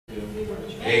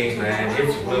Amen.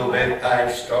 It's a little bit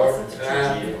past starting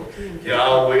time.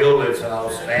 Y'all will, let's all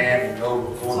stand and go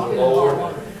before the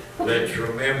Lord. Let's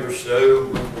remember Sue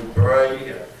when we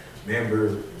pray.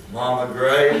 Remember Mama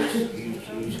Grace,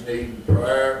 she's needing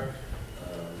prayer.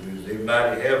 Does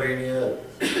anybody have any other?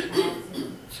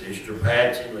 Sister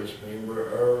Patsy, let's remember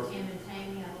her. Tim and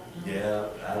Tammy. Yeah,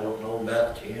 I don't know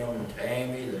about Tim and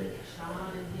Tammy.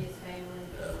 Sean and his family.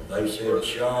 They said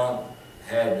Sean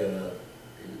had his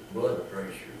blood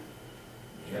pressure.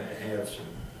 He had to have some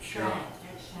Shane.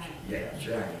 Yeah,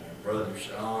 Shane. And Brother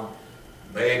Sean.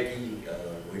 Becky,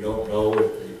 we don't know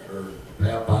if her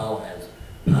papa has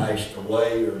passed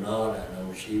away or not. I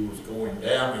know she was going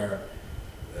down there,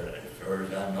 but as far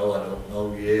as I know, I don't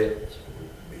know yet. So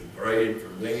we'll be praying for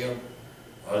them.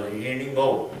 Are there any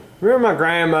more? Remember my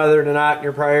grandmother tonight in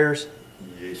your prayers?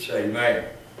 Yes, amen.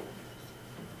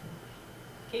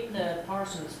 Keep the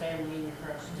Parsons family in your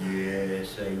prayers.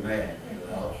 Yes, amen.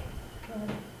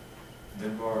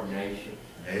 Remember our nation.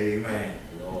 Amen,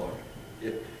 Lord.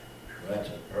 Yep. That's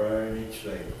a prayer in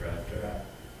itself right there.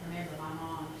 Remember my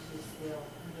mom, she's still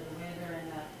under the weather,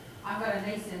 and I've got a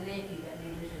niece and nephew that me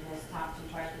and Richard has talked to,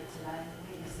 tried to get today,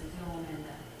 witnessing to them, and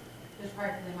just pray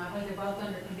for them. I believe they're both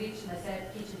under conviction. They sat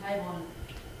at the kitchen table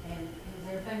and it was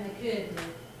everything they could to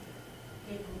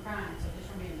keep from crying, so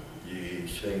just remember them.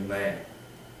 Yes, amen.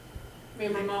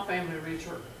 Remember my family,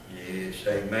 Richard. Yes,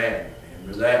 amen.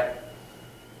 Remember that.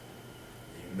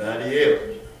 Anybody else?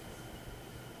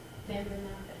 Remember my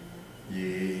family.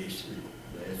 Yes,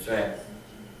 that's that.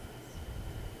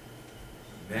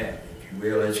 Amen. If you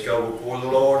will, let's go before the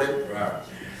Lord in prayer.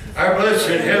 Our blessed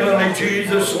Heavenly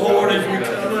Jesus, Lord, as we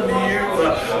come unto you,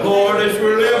 Lord, as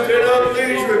we're lifting up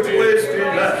these requested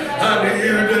unto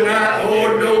you tonight,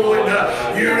 Lord, knowing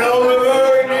you know the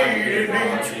very need in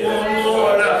each one,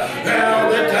 Lord. Now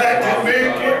that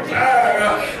convicting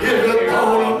power is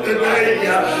upon them today,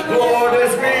 Lord,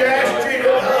 as we ask you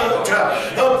to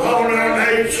touch upon our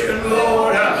nation,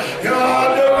 Lord. God,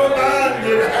 to remind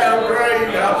us how great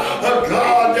a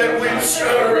God that we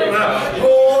serve.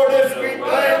 Lord, as we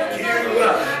thank you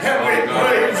and we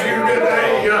praise you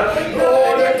today,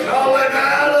 Lord, calling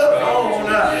out upon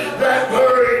that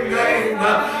very name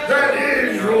that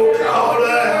Israel called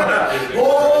out.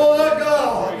 Oh, the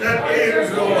God that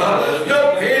Israel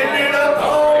depended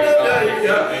upon today.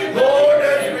 Lord,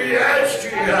 as we ask you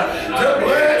to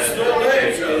bless the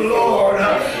nation, Lord,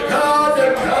 God, to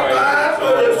come by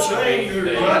for the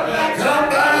singers, come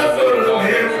by for the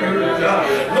members,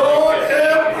 Lord,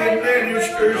 help your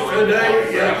ministers today.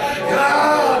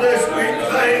 God, as we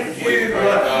thank you,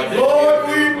 Lord,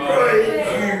 we praise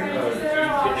you.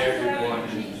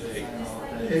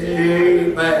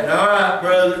 Amen. All right,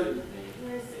 brother.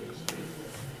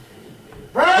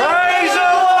 Praise the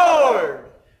Lord!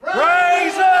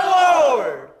 Praise the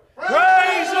Lord!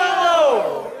 Praise the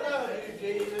Lord!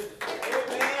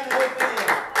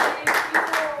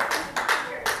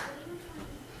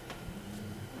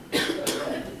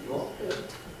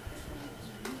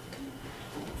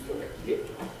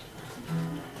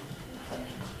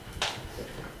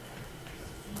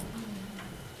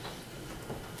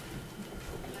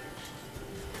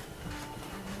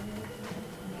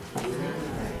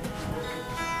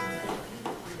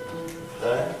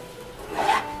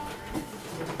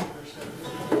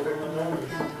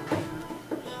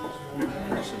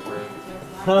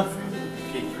 Huh?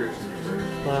 Keep Chris in prayer.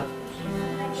 What?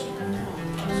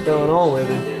 What's going on with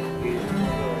him?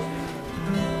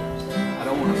 I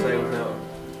don't want to say without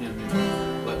him,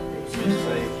 let me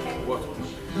say what,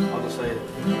 I'll just say it.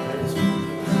 It's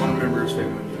one member of his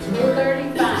family.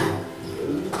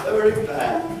 235.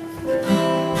 35.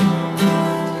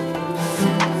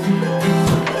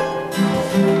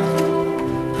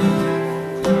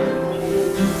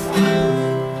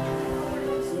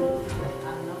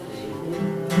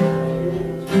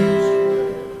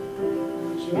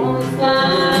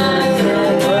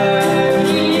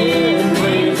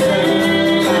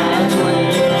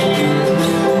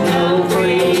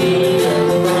 Free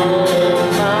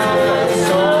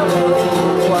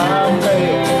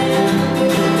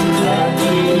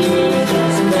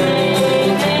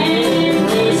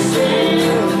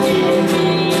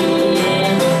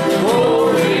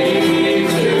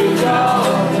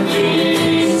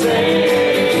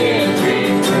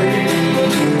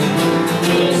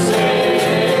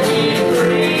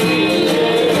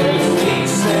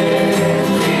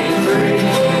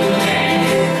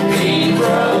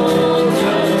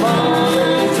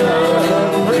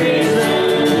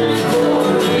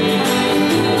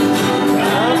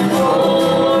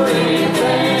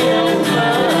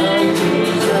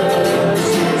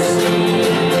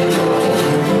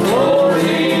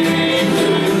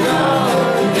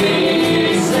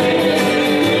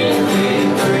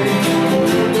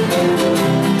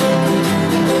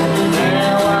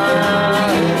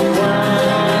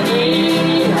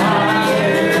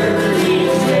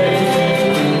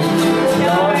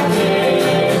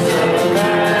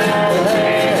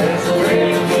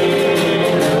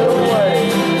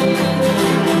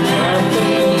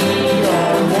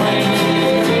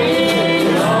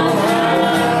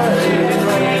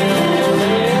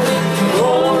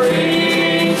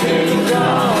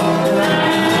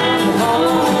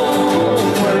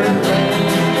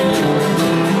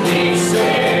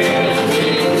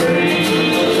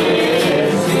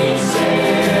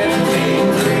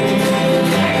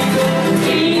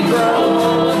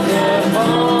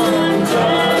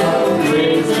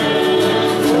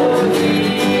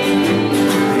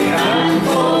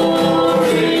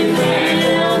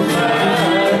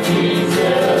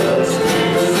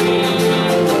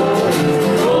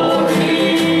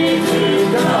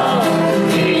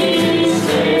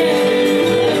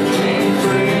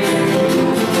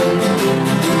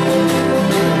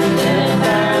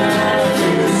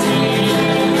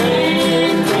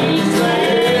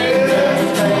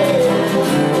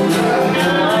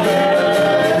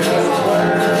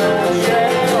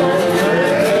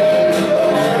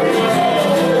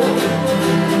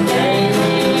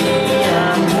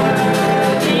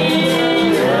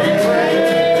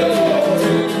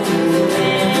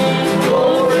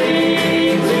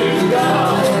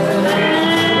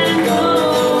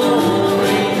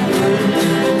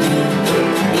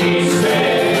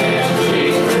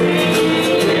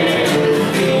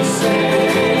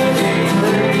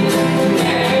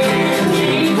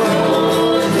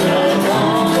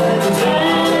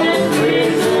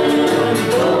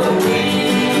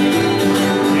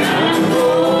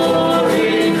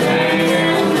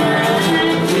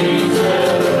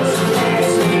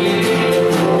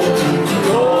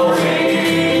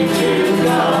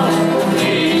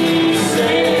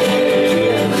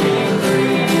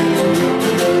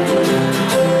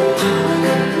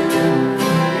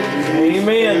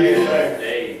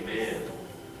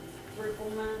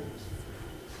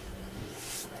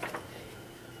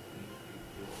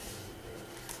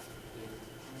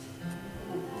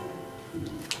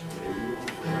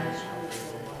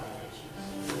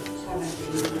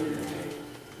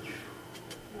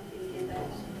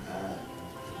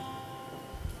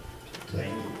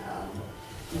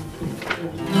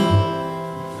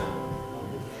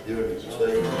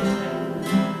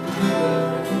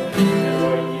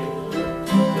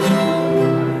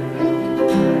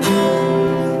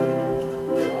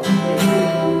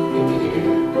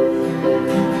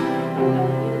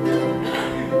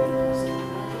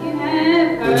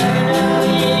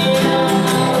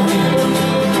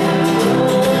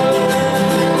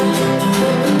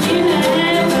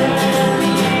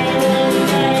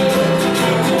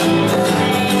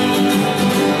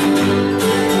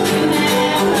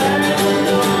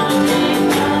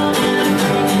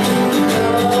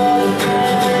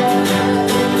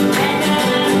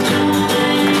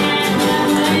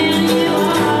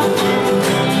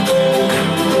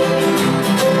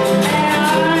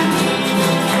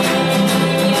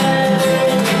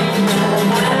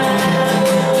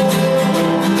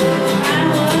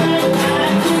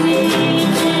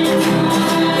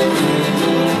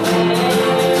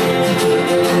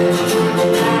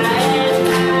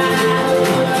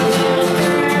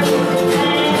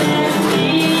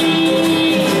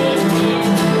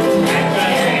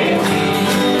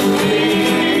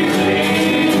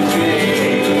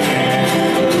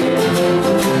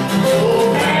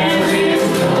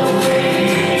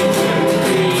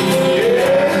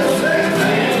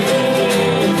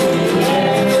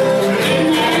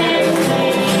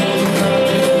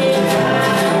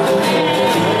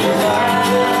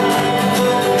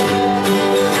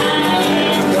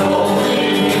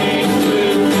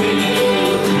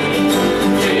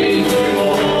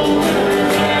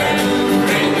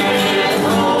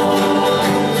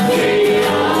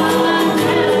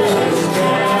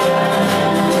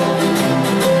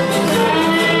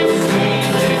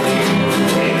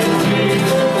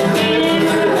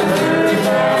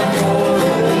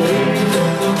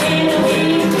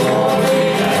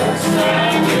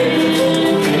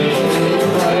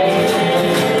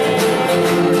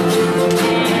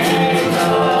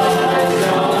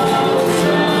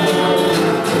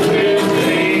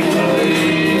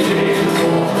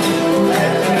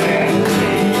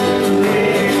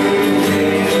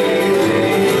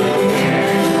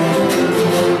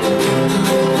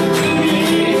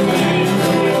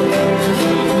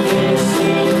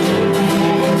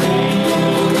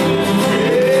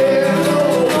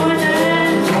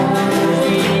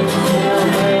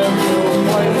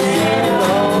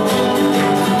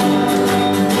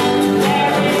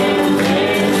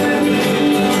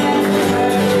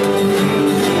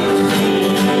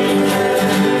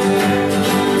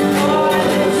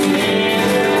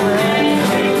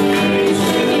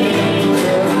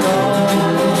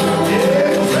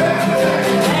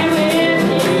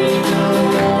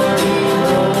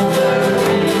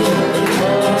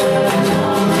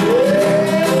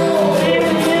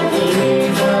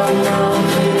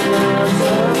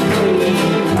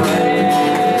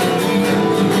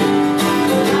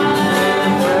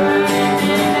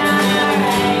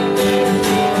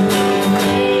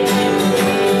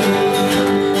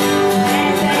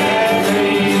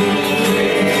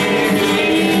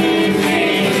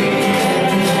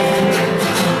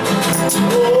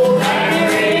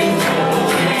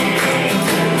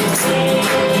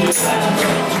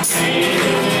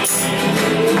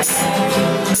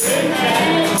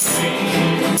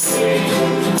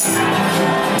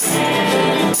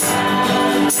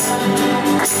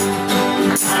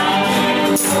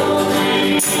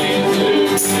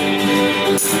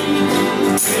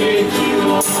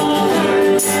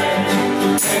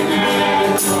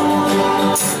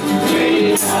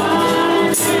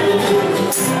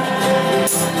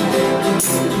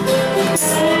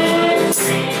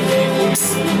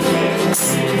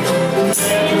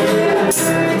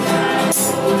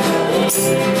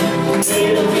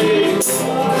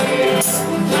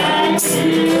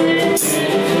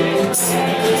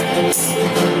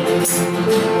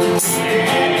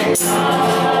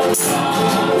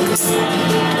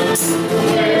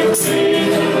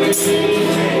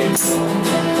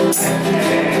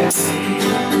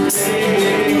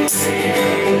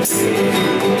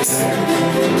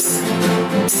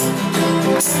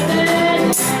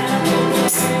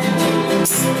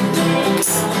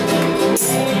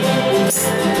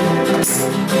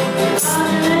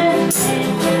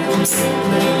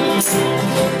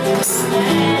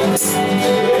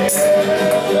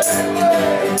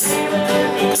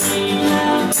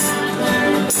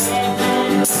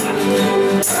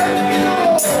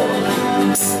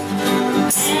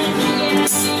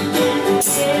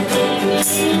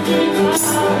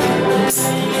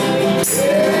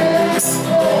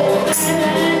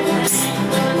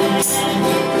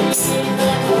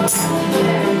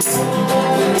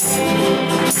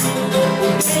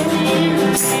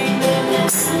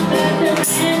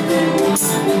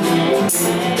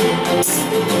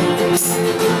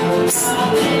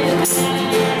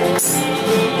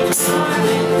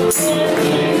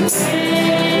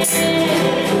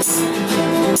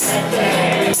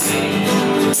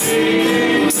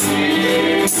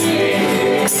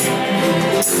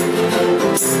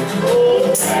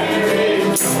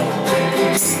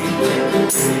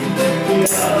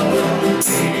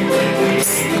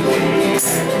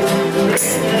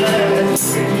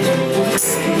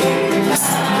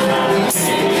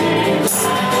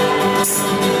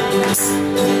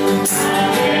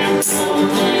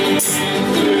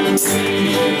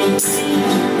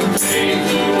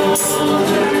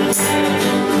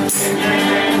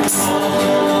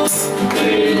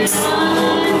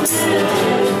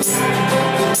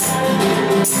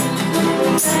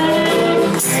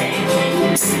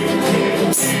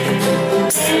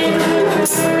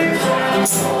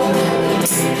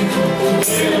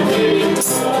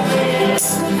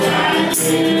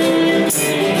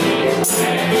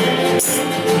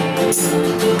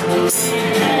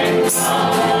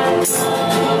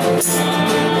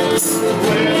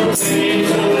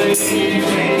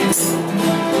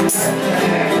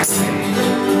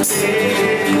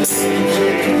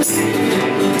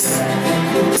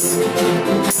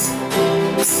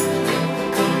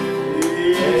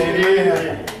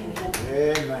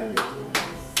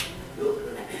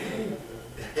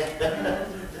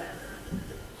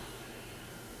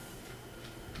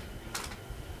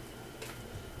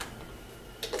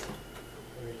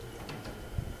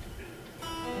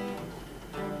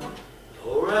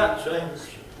All right, saints.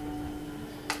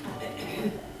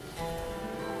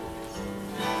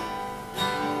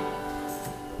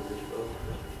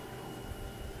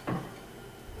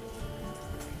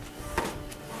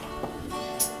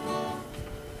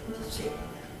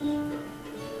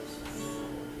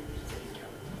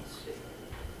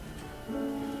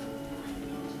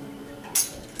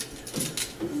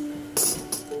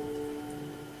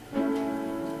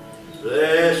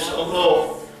 Bless the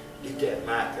Lord. Get that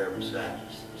mic there beside you.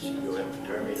 So you'll have to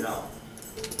turn it on.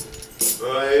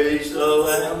 Praise the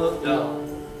Lamb of God.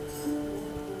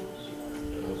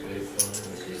 Okay, fine.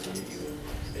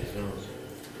 It's on.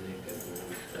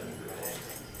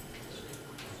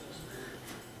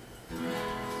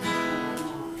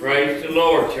 Praise the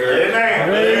Lord, church. Amen.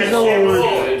 Praise the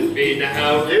Lord. Good to be in the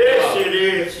house of Yes, God. it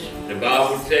is. The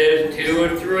Bible says 2 or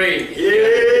 3.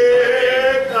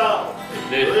 Yeah, God.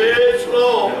 Listen. Praise the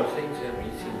Lord. Now, sing something.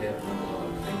 You sing that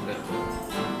one. Sing that one.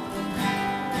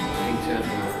 Sing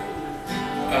something.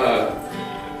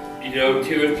 You know,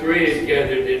 2 or 3 is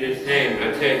gathered in His name.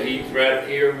 I tell you, He's right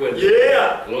here with us.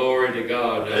 Yeah. Glory to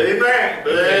God. Amen.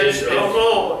 Bless the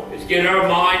Lord. Let's get our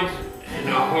minds and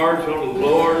our hearts on the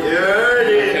Lord. Yeah, it I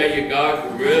is. tell you, God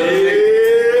can really.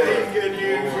 Yeah, He can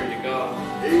use Glory to God.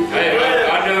 it. Hey,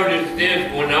 I noticed this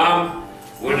when I'm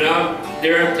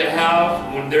there at the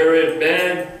house, when they're in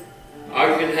bed, I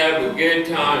can have a good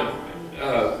time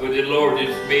with the Lord,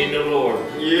 just being the Lord.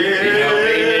 Yeah. You know,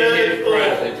 being in His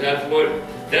presence.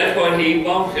 That's what He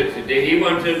wants us to do. He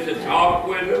wants us to talk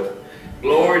with Him.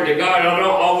 Glory to God. I don't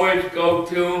always go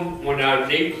to Him when I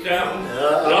need something.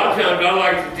 A lot of times I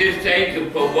like to just thank Him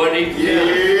for what He's done.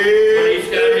 What He's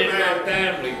done in my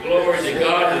family. Glory to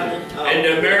God. And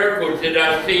the miracles that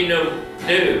I've seen Him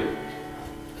do.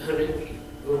 Honey,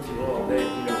 go through all that.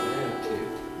 You don't have to.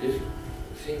 Just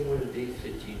sing one of these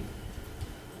that you...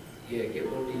 Yeah, get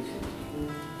one of these that you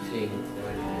sing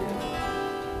right now.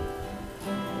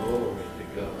 Glory to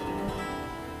God.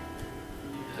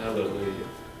 Hallelujah.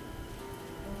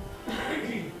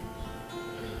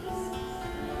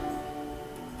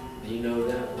 Do you know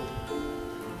that one?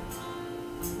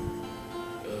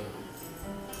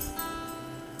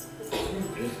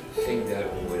 Just sing that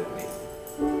one with me.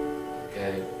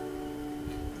 Okay?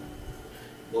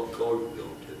 What chord are we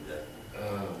going to today?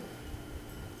 Let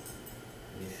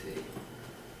me see.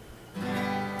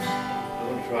 I'm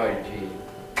going to try G.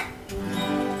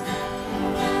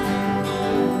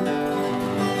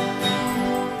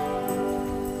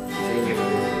 Sing it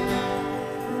with me.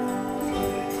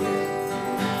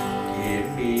 Give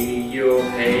me your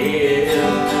hand.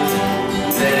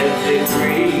 Let's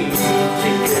agree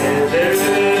together.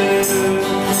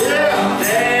 Yeah.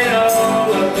 Let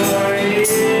all of our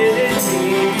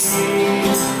enemies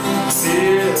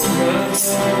still run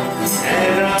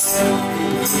at our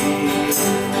feet.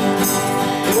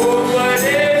 Oh, what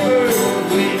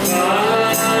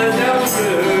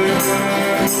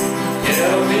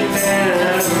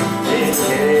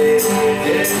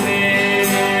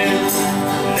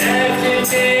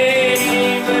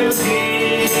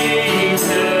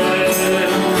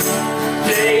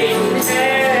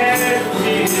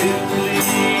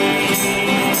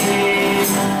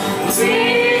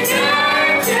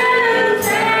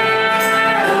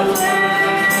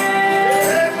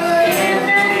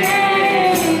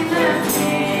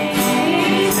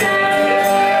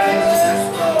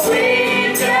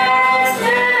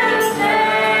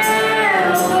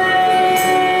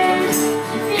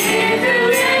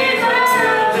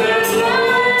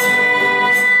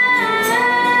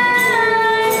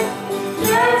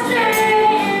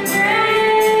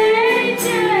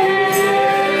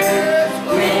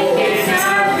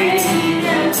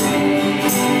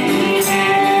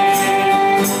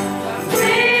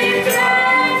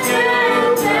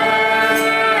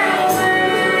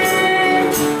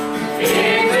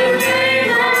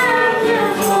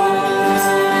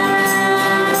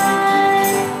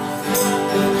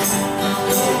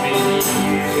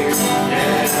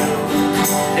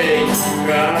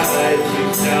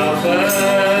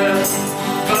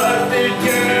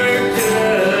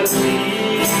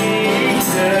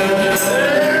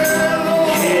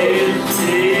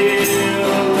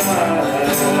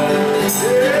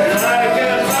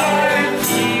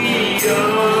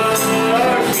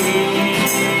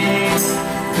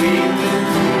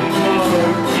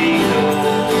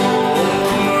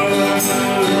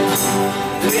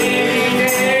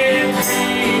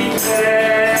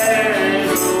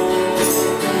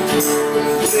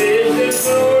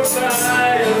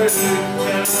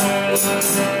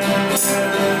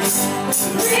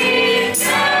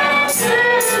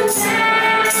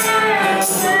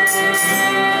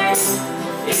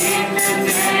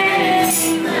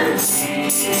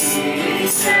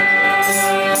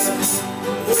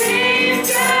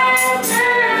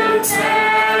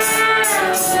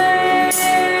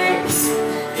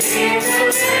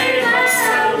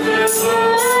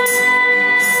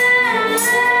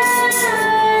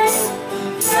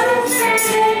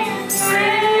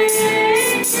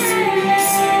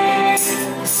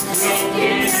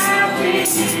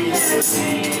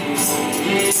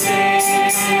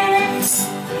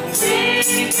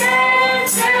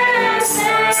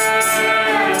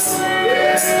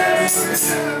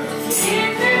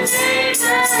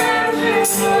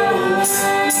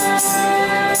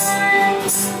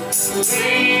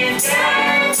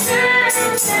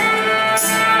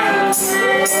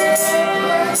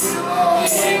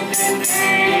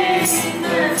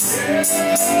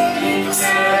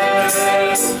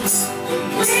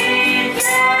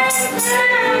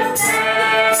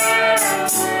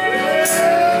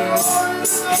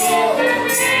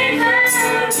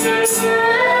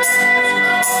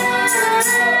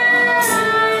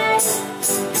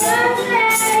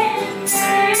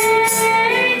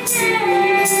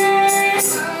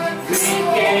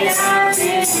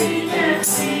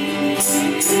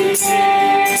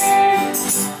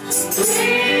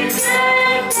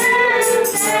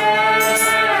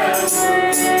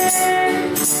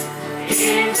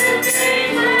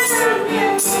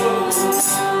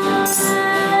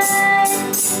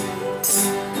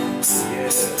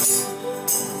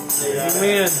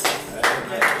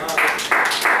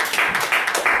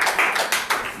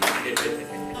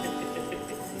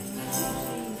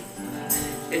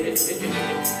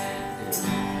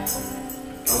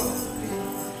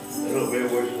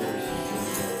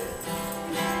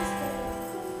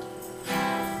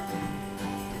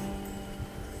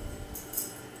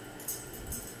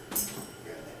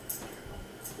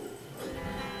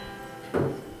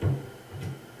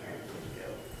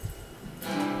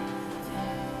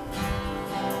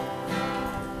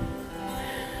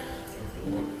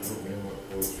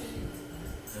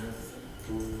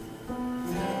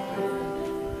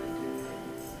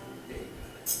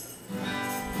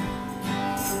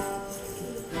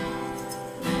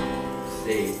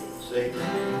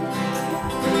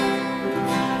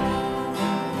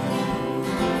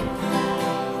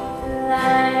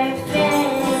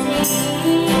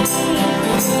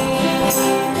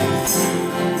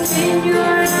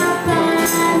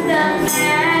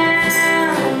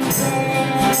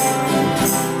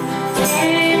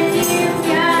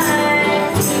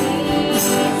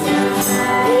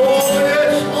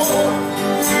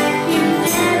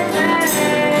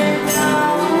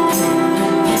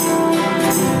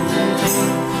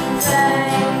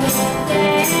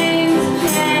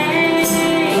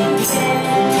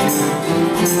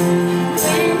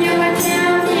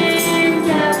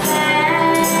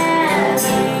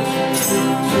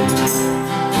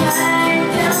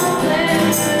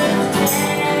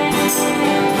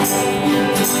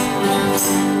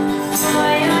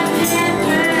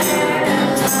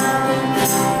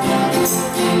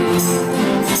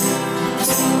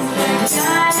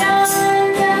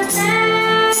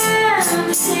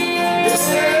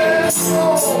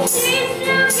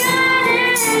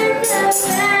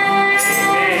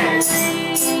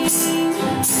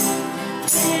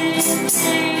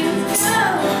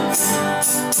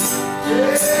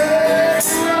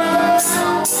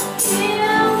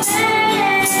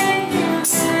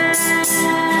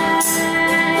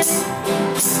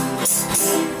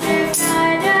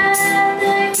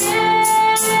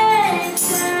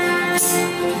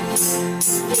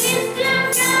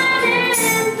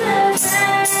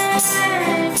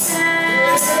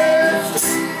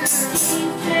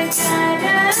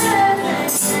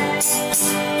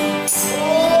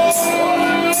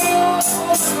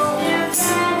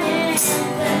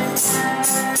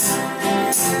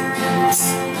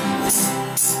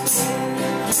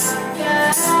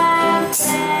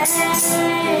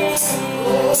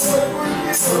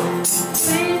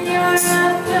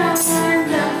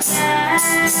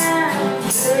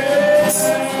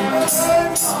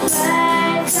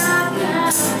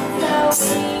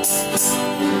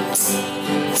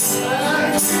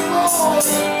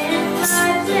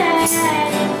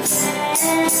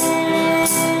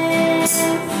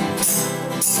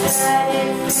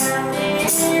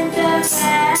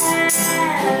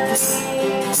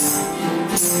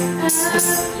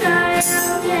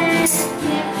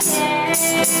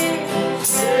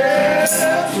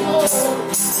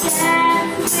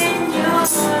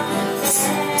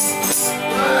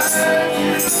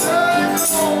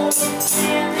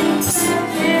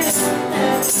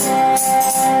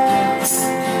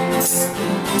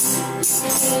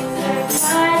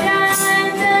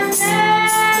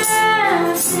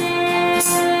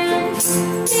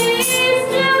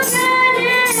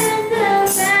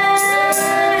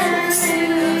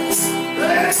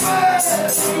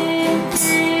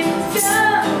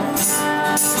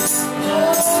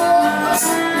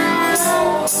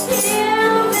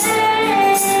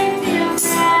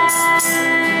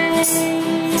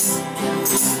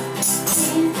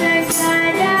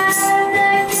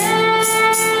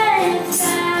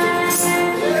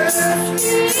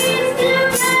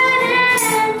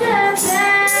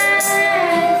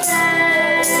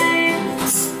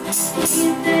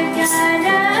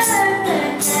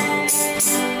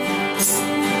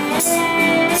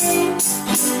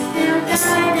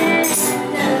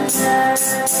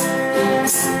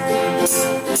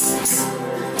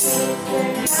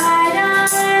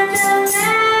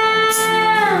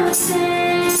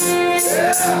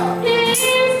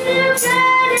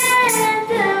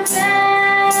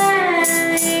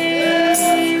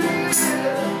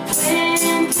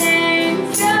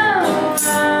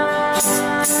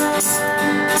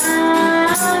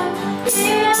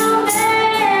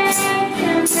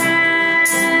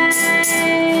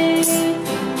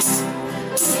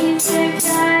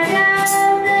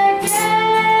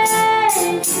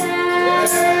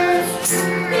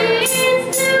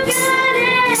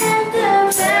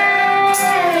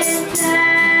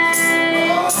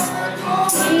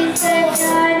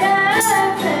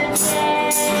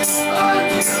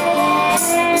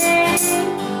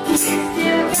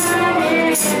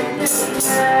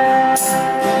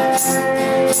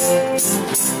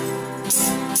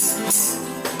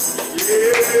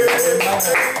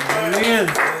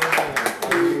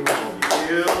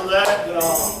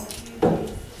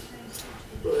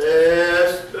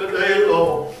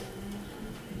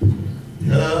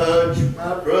Touch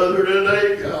my brother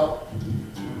today, God.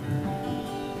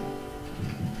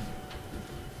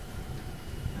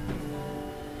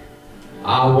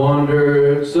 I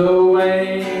wandered so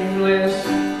aimless,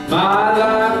 my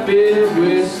life filled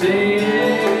with sin.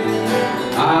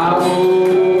 I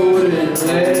wouldn't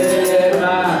let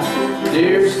my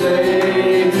dear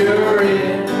Savior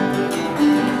in,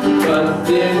 but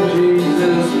then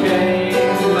Jesus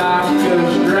came like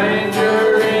a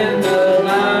stranger in the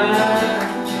night.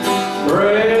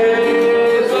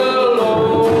 Praise the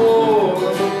Lord,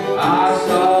 I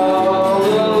saw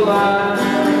the light.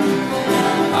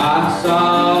 I saw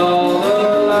the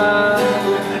light.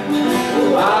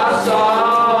 I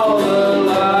saw the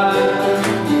light.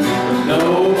 No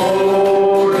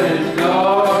more in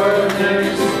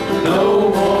darkness, no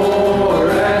more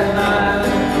at night.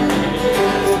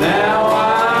 Now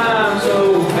I'm so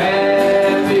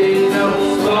happy, no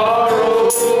sorrow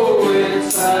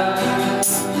inside.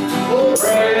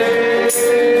 Praise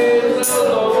the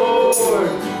Lord,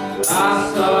 I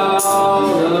saw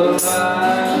the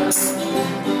light.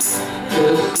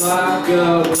 Just like a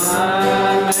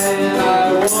blind man, I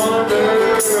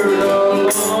wandered alone.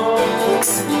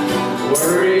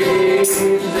 Worries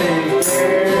and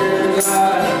cares I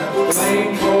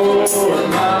blamed for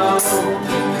my own.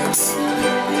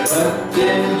 But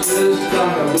then just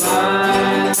like a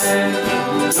blind man,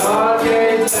 God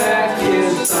gave back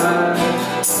His sight.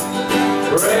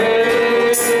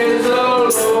 Praise the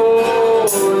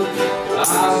Lord, I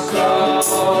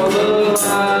saw the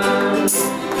light.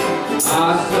 I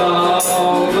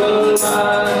saw the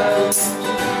light.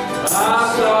 I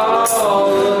saw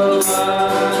the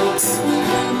light.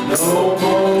 No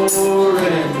more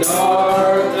in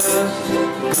darkness,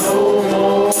 no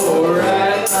more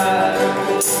at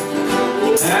night.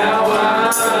 Now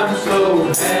I'm so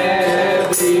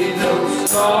happy, no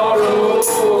sorrow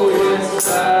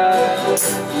inside.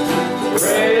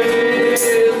 Praise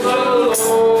the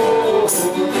Lord,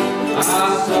 I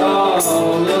saw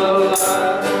the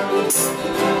light.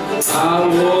 I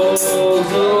was a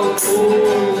fool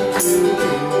to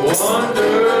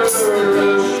wander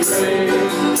astray.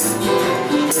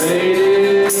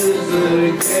 Straight is the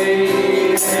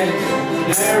gate and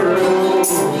narrow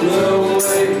the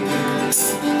way.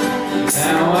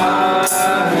 Now I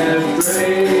have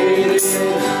traded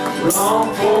wrong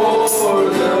for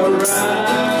the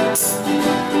right.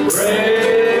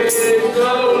 Praise the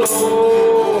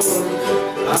Lord,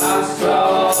 I saw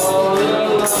the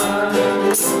light.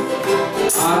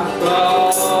 I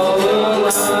saw the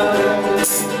light.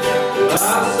 I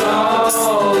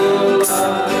saw the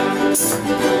light.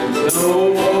 No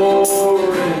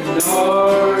more in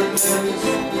darkness,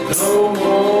 no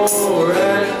more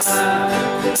at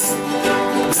night.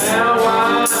 Now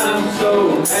I'm so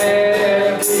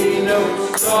happy, no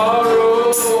sorrow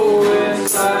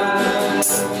inside.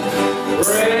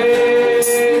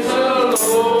 Praise the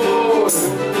Lord,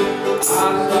 I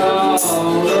saw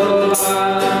the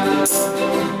light.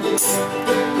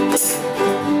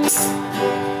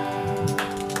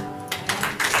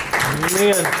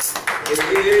 Amen.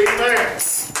 Amen.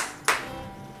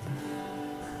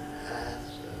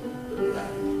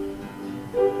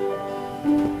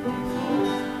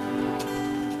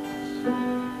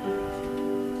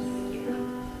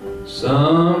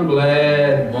 Some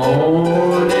glad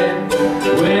morning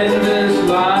when this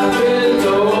life is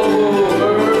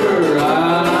over,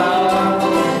 I'll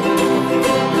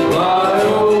fly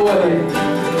away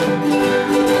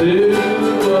to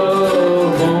a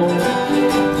home.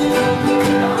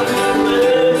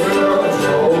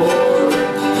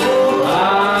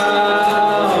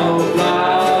 I'll fly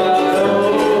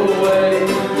away.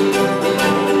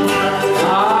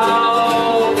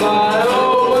 I'll fly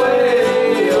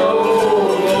away, oh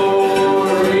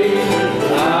glory.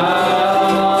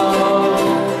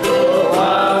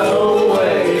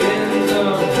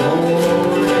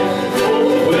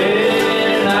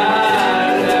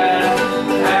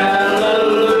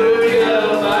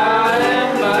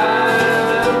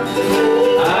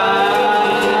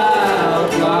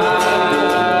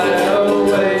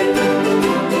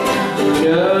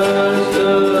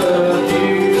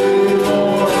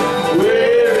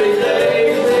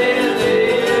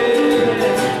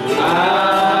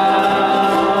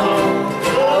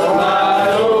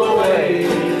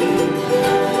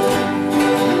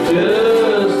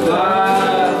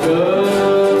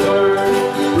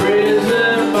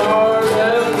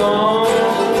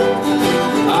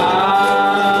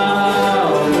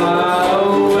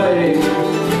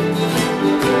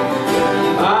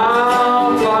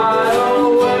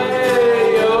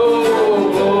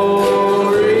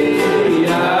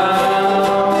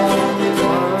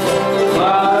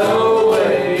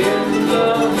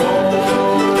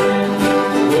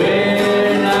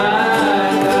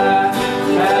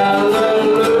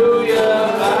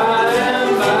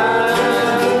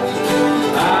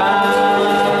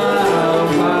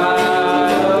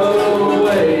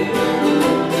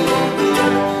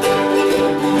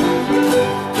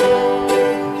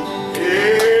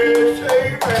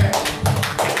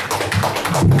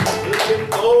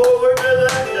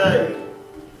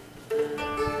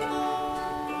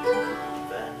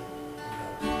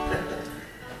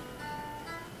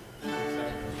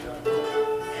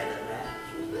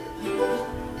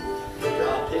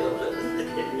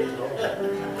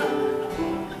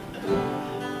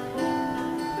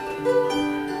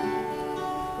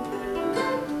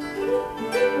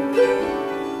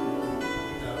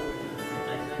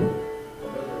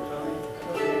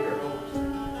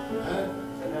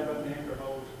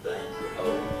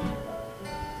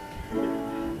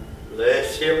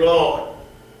 Bless him, Lord.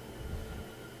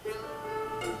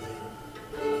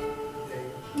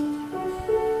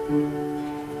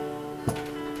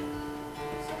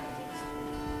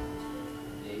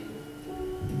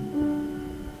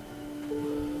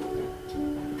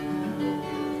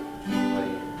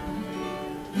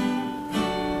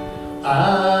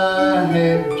 I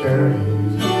have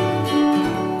journeyed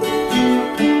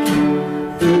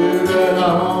through the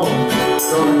long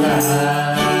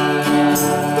night,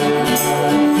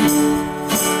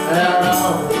 out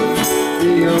on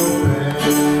the open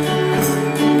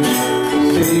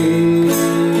sea.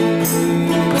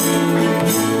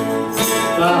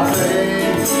 My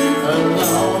faith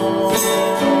alone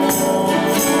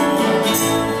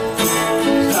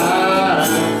stands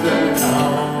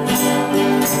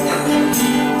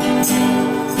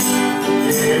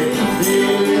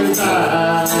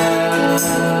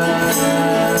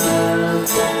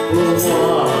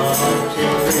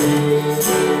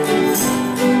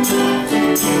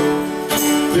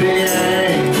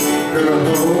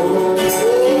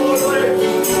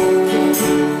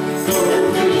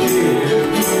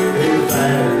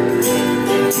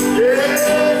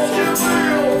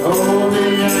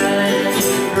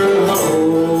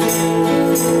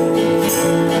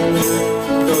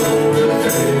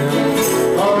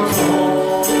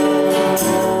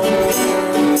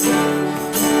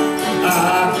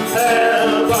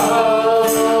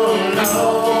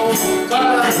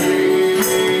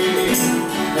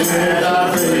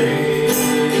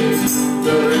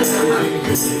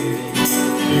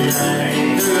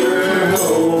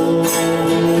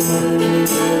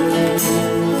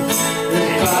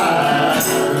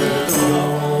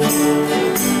alone.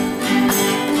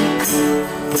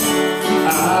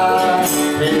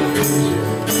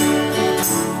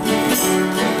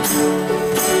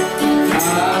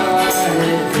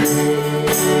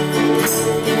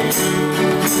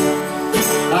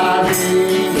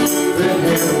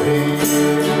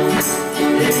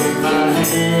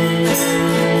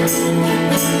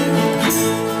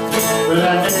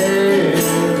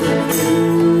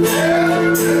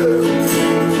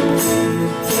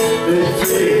 It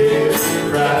feels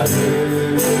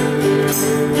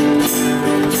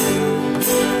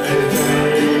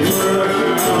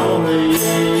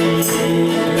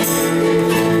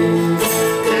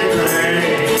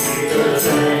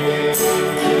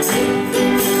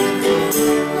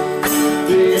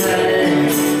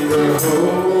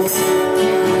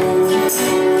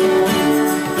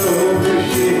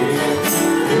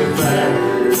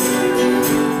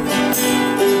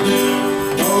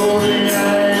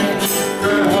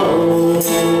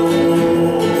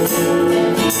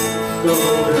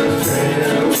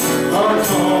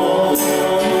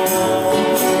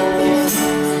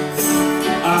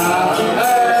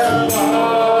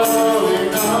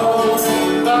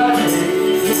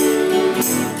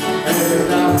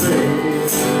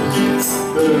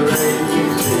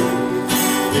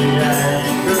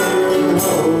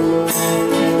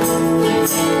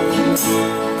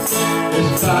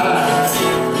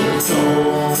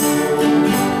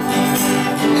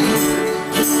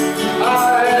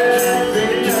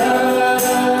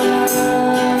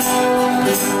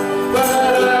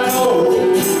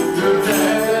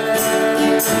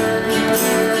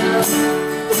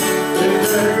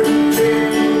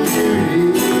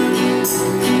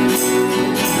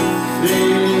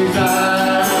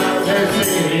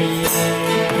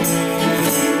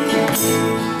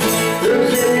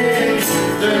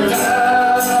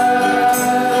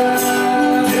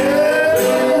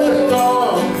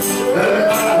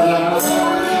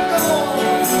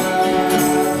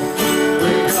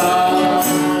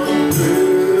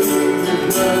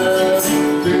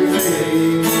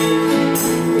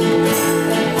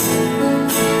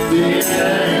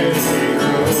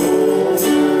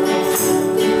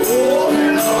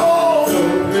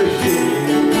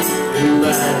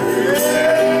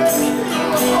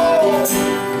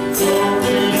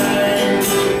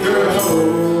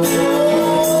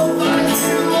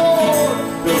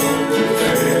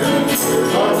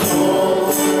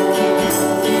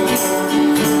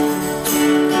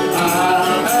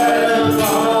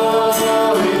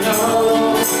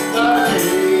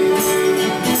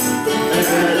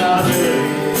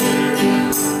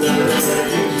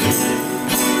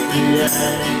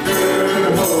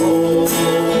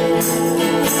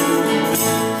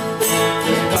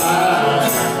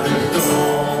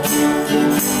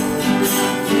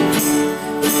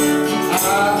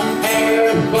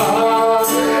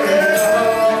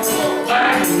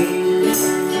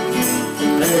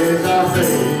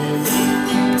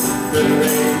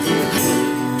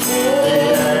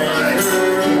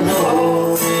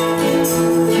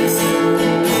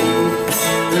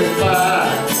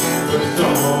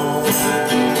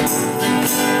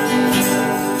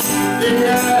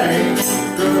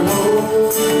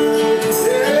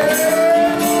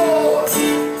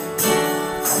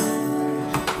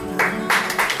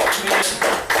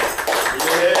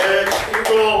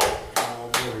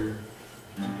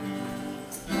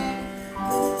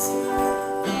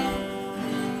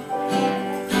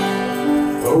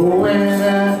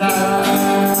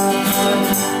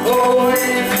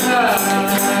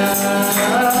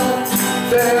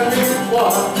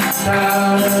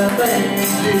kind of things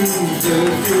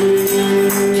Jesus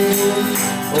did.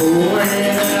 Oh, when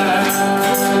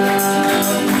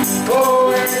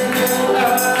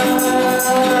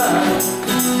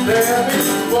there is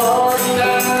one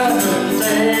kind of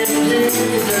thing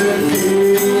Jesus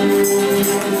did.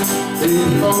 He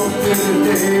spoke to the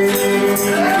dead,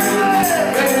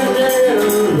 and they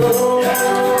arose.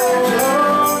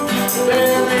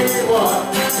 Tell me what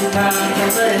kind of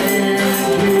thing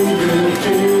Jesus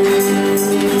did.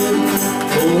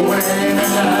 Oh, when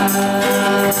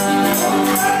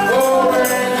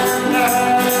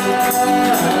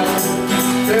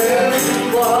tell me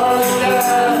what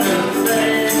kind of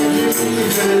thing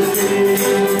Jesus did.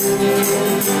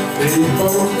 He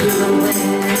spoke to the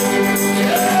wind,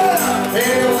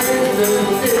 and with the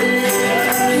sea.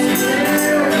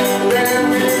 Tell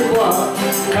me what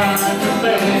kind of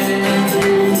thing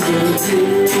Jesus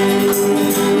did.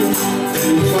 He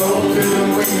spoke to the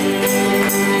wind,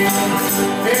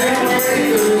 and with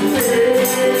the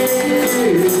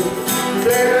sea.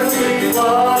 Tell me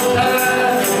what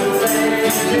kind of thing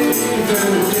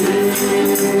Jesus did.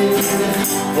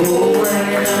 Oh, when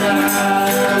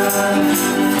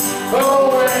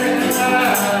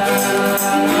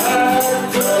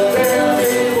tell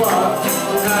me what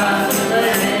kind of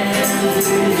thing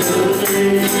Jesus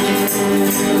did.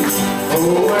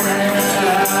 Oh, when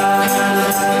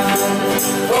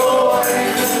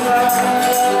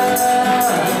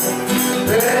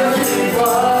tell me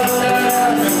what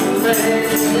kind of thing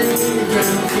Jesus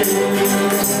did.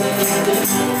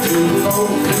 He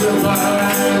spoke to the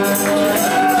blind,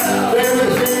 they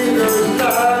were singers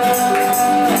died.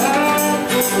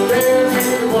 Tell me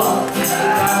what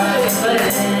kind of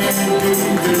thing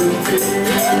Jesus did.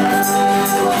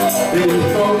 He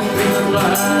spoke to the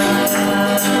blind,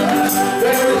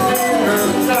 they were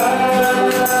singers died.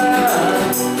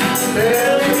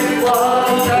 Tell me what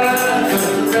kind of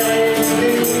thing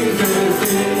Jesus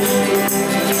did.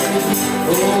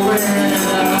 Oh, when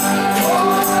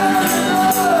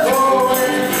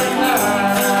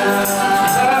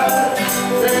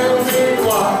tell me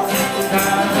what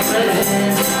kind of thing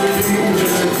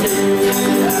Jesus did.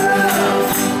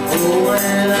 Oh, when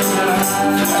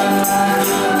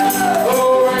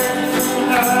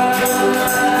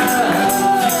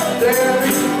tell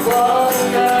me what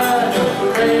kind of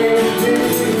thing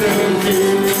Jesus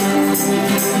did.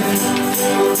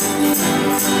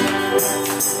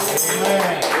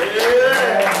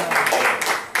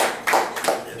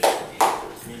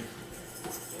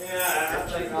 Yeah, I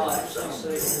think I'll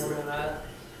actually see more tonight.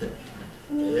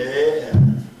 Yeah.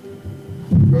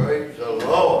 Praise the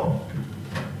Lord.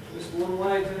 Just one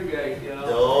way to the gate, y'all.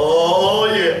 Oh,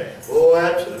 yeah. Oh,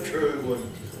 that's a true one.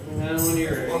 And when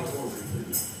you're ready.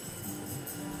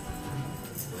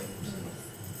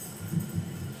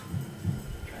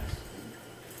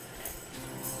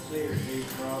 See her, Steve,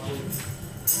 probably.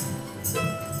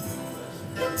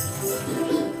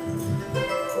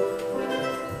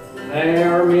 There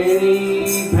are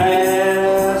many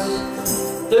paths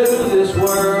through this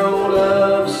world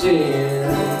of sin,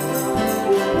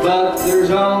 but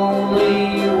there's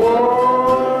only one.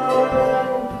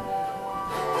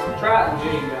 Try it, G,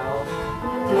 y'all.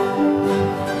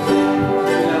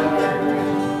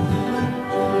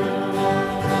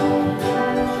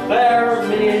 There are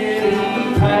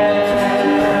many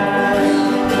paths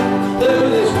through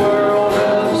this world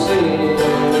of sin,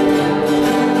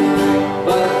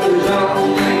 but there's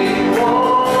only one.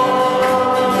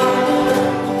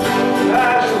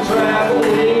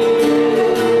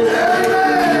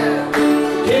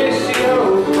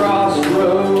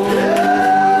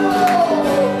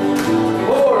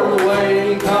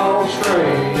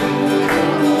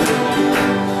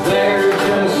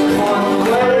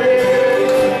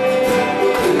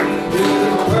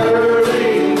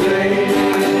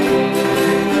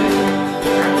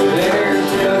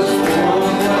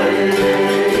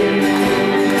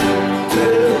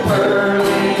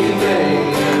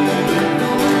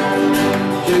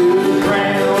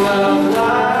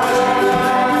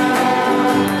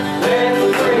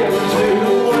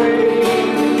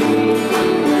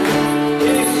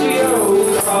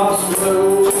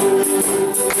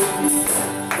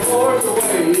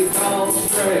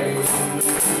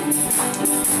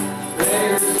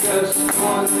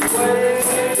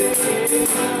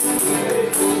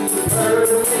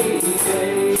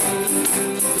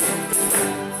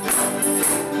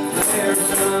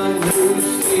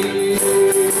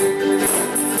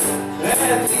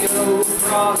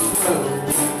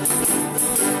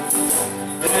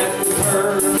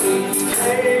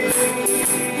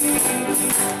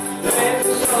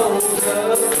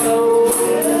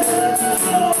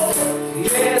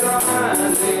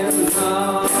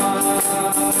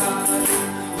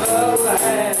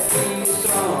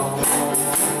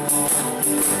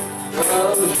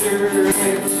 bitter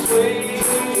and sweet,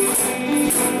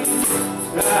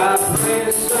 I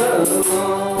press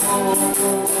along.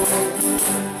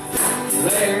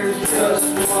 There's just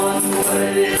one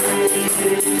way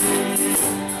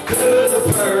to the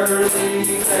pearly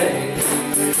gate,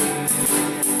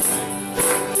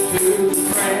 to the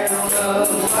crown of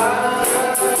life,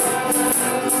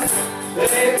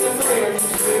 take the friends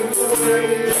to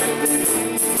wait.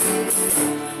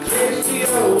 It's the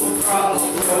old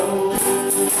crossroad,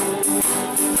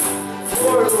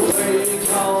 for the way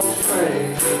called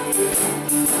straight.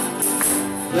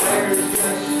 There's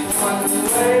just one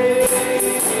way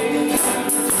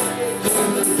to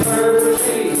the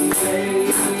pearly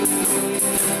gate.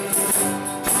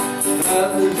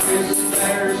 Others risk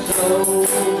their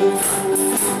souls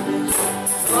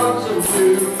on some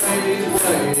new-made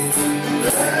way.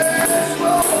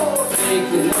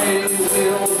 Thinking they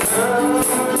will come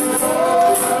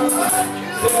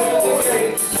to the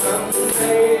gate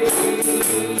someday.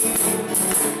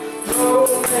 Oh,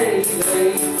 may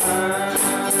they find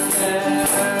out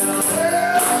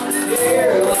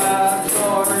their lives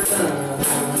are done,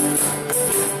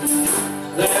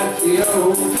 that the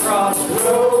old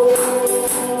crossroad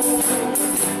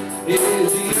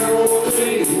is the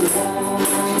only one.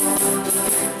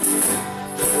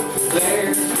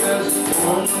 There's just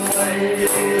one way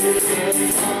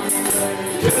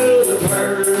to the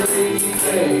pearly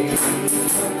gate,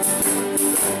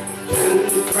 to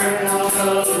the crown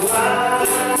of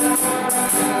life,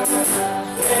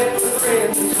 and the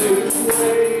friends who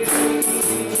wait.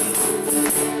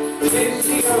 It's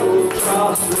the old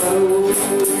crossroad,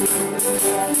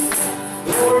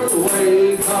 or the way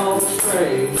called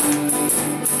straight.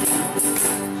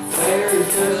 There's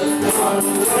just one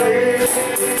way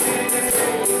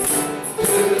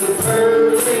to the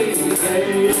pearly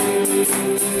gate.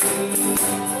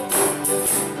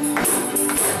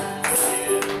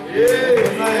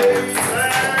 Amen.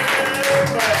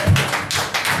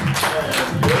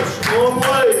 Just one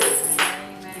way.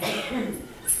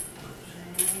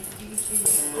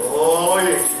 Oh,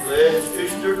 yes, that's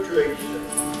Sister Teresa.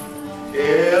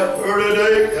 Yeah, for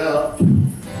today out.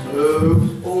 Oh,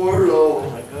 poor Lord.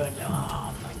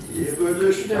 Yeah, but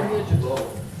listen, Lord.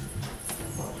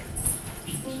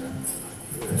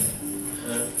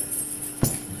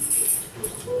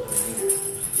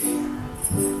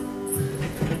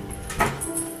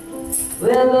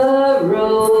 Well, the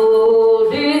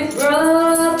road is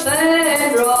rough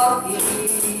and rocky,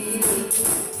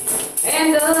 and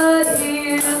the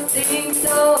hills seem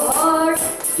so hard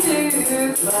to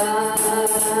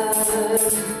climb.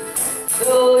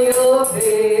 So your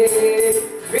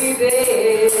very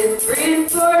best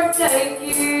friends forsake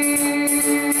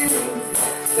you,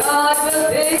 God will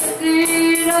fix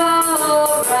it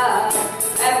all right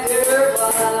after a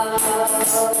while.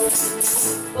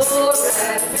 For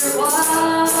after a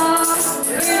while,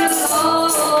 it'll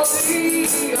all be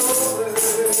over.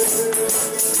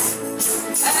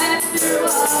 After a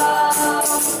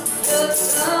while, the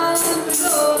sun's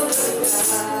gonna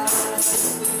shine.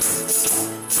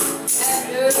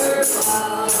 After a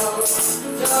while,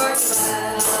 dark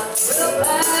clouds will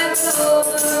pass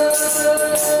over.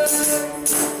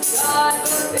 God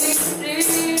will fix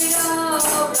it all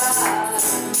right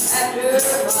after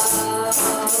a while.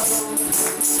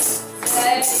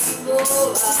 That evil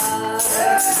eye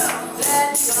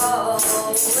that's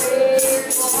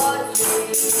always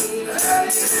watching,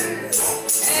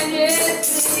 and it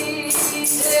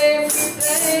sees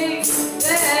everything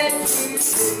that you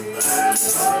do.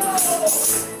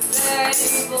 That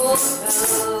evil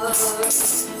tongue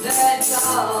that's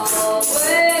always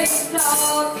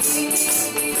talking,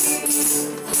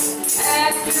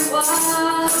 after a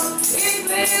while it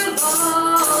will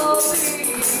all be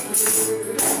true.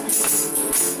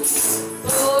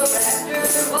 For after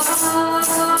a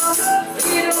while,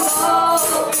 it'll all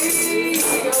be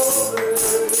over.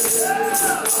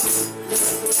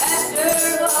 After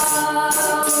a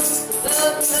while, the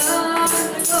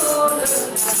sun's gonna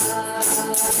shine.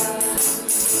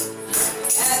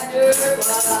 After a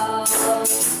while,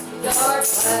 dark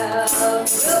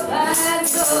clouds will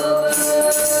pass over.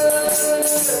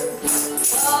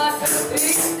 God will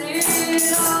fix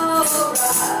it all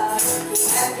right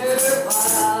after a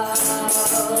while.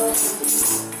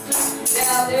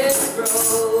 Now this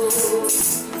road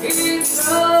is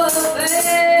rough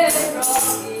and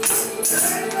rocky,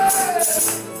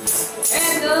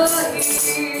 and the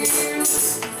hills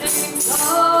seem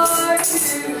hard to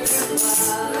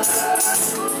climb.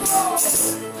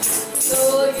 So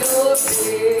your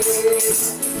big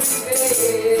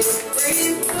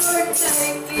friends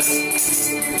forsake you,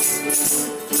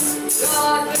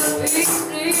 God will fix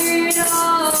it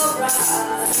all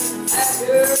right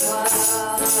after a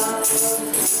while.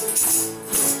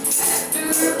 After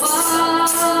a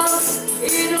while,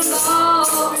 it'll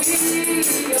all be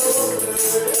over.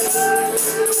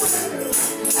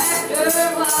 After a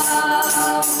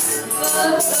while,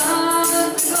 the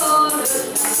sun's gonna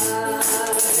shine.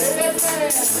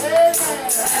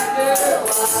 After a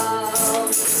while,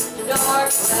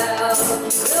 dark clouds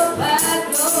will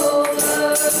pass over.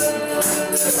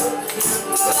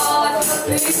 God will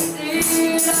fix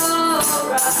it all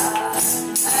right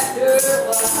after a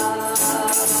while.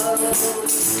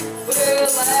 Well,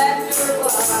 after a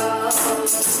while,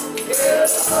 it'll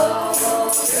all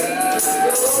be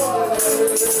over.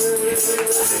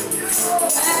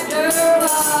 After a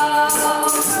while,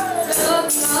 the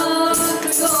sun's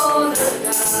gonna shine.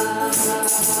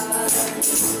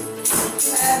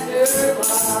 After a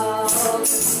while,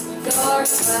 dark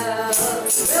clouds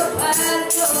will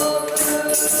pass over.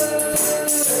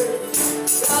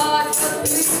 God will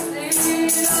fix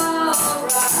it all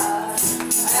right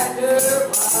after a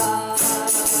while.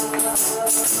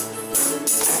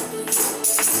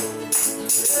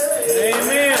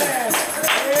 Amen.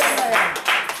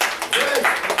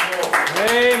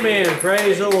 Amen.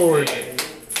 Praise the Lord.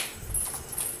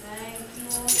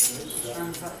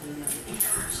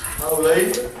 Oh,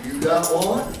 Lisa, you got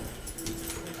one?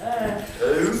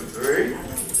 2, 3.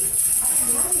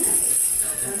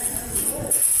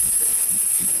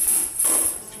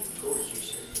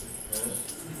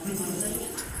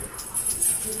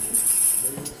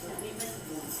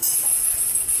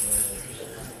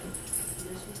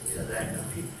 Yeah, that could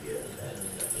be good.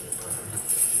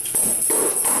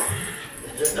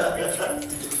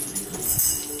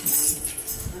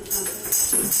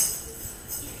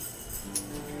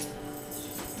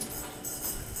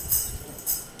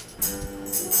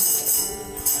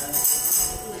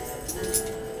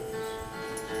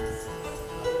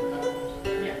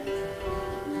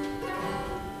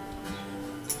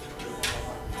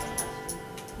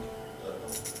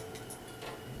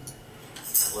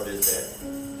 What is that?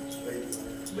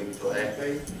 Big flat B?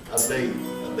 A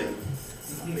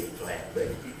big flat B.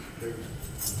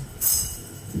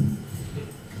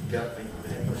 Got me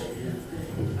that way.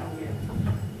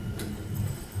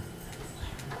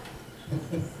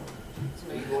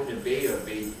 Are you going to B or B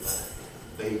flat?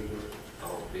 B.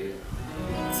 Oh, B.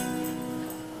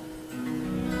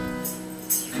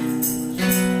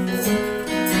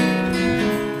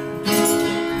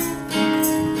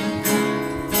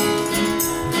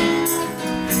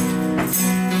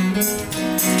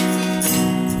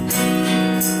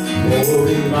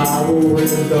 Revival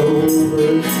is over,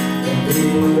 and we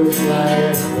were the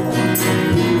last one to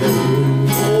leave.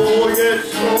 Oh, yes,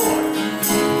 Lord.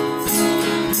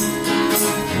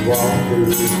 Walked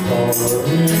through the car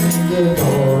in the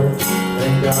dark,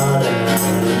 and got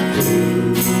out of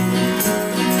peace.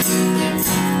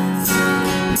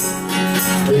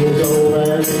 We'll go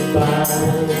back and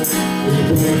find, we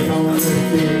went on the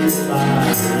street by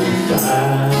his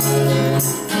side.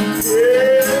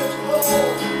 Yes,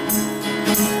 Lord.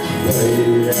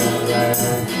 Laid out right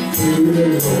to the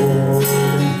Lord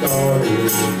and started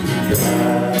to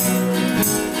cry.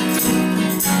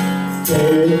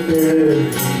 Take care of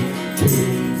me,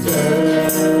 Jesus.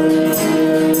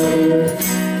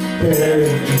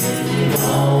 Carry me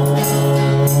home.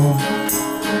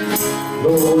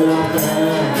 Lord, I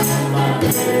found my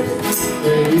best.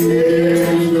 And you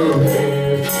gave your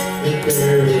best and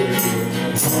carry me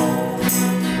home.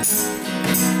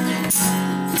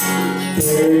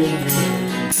 Carry me,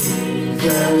 Jesus,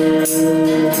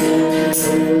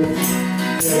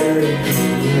 carry me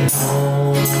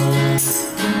home.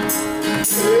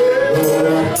 Lord,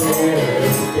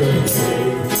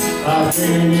 I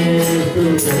finished the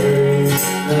race,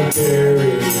 now carry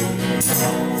me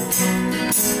home.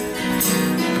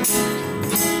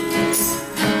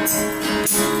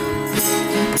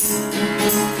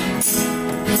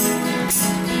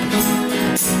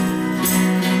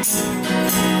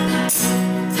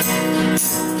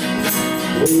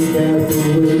 Week after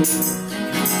week,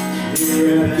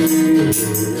 year after year,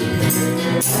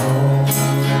 thousands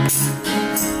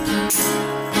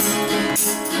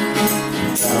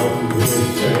were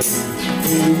saved,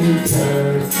 many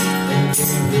touched, and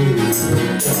many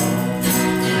were gone.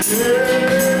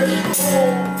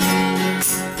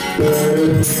 But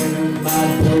in my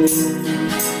boat,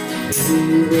 he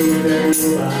was there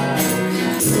by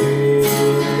his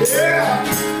Yeah.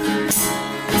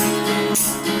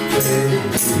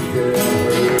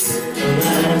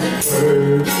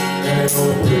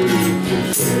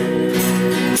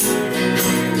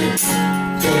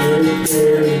 Take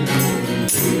care of me,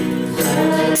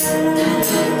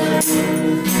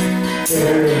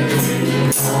 carry me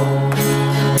home.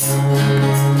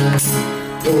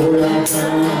 Lord, I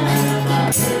found my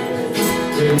bed,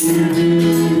 and you do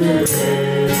the rest,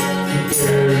 you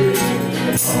carry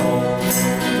me home.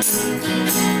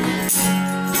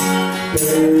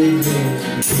 Carry me,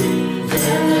 Jesus,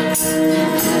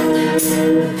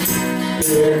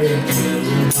 carry me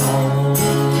home.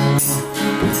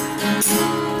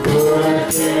 Lord, I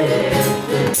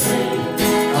can't faith,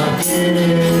 I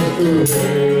finished the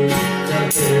race, I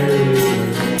carry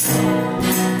me home.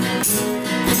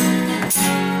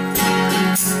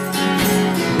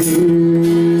 You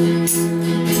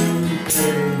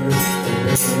carry me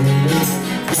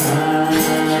home.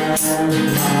 I'm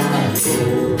my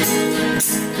Lord.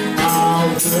 I'll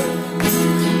put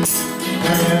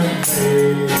and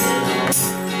made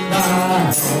my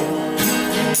home.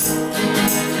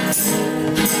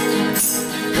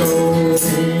 Go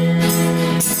in,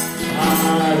 I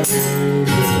leave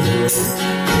it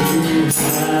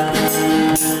behind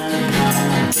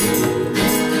my door.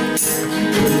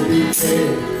 Will be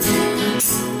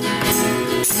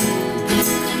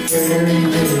carry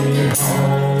me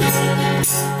home.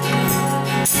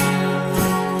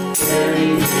 Carry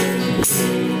me,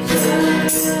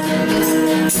 Jesus.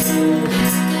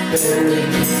 Carry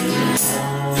me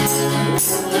home.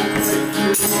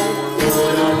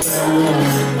 Lord, I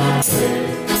found my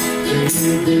faith. Will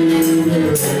you do the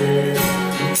rest?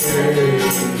 Carry me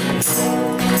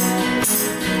home.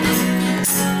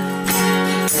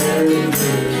 Carry me,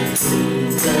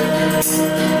 Jesus.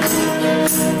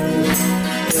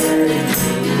 Carry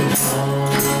me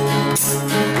home.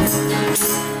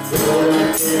 Lord, I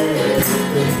can't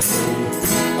believe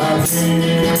I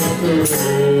finished the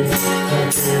race. I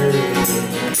carry me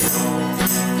home.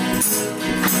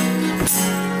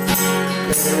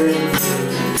 Carry me,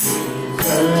 Jesus.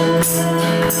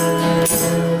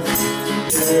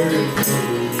 Carry me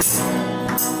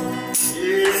home.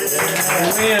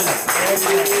 Amen.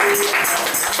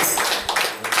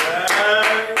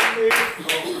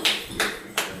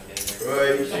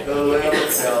 Praise the Lamb of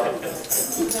God.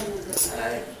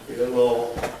 Thank you, Lord.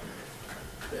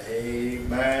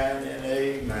 Amen and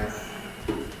amen.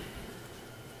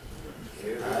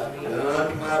 I've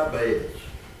done my best.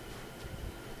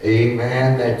 Amen.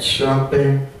 That's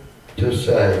something to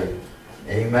say.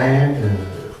 Amen.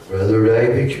 Brother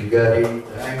David, you got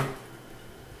anything?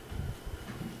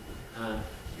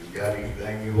 You got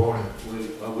anything you want to?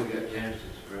 We got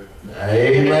Genesis, bro.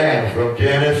 Amen. From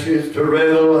Genesis to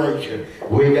Revelation,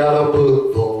 we got a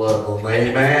book full of them.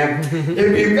 Amen.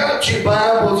 If you've got your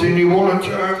Bibles and you want to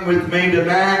turn with me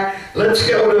tonight, let's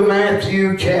go to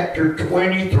Matthew chapter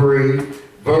 23,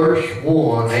 verse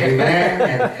 1. Amen.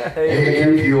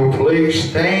 And if you'll please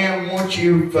stand once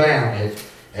you've found it.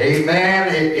 Amen.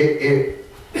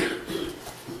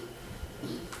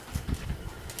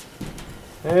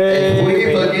 As we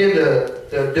begin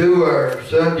to do our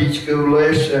Sunday school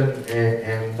lesson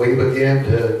and we begin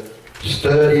to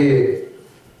study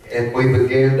and we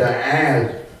begin to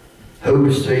ask,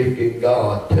 who's seeking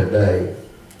God today?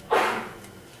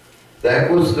 That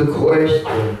was the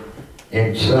question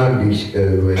in Sunday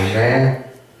school, amen?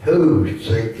 Who's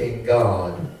seeking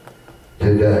God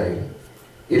today?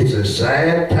 It's a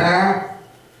sad time.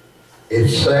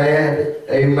 It's sad,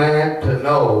 amen, to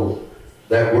know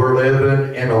that we're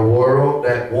living in a world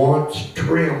that once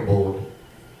trembled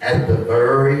at the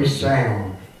very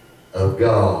sound of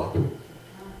God.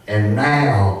 And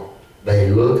now they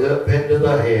look up into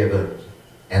the heavens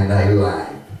and they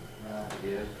laugh.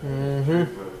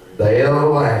 They'll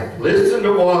laugh. Listen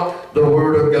to what the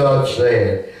Word of God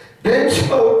said. Then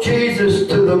spoke Jesus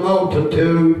to the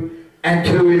multitude and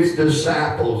to his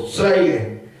disciples,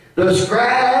 saying, the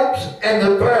scribes and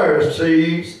the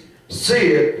Pharisees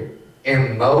sit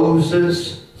in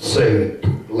Moses' seat.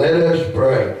 Let us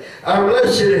pray. Our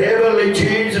blessed Heavenly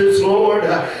Jesus, Lord,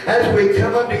 as we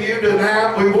come unto you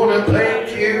tonight, we want to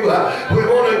thank you. We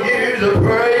want to give you the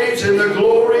praise and the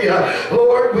glory.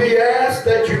 Lord, we ask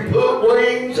that you put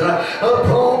wings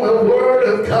upon the Word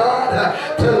of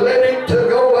God to let it to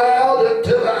go out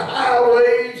into the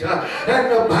highways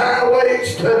and the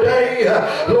byways today.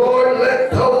 Lord, let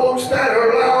those that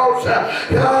are lost,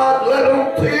 God, let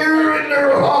them fear in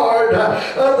their heart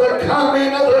of the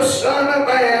coming of the Son of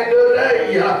Man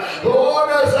today. Lord,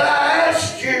 as I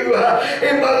ask you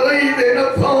in believing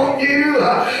upon you,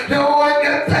 knowing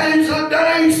that there's a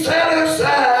day set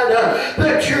aside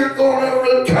that you're going to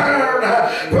return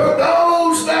for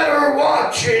those that are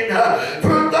watching,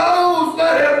 for those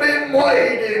that have been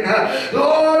waiting.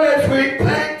 Lord, as we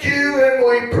thank you and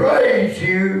we praise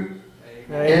you.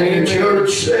 Amen. And the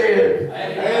church said,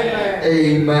 Amen.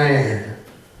 Amen.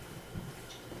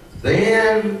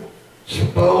 Then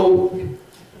spoke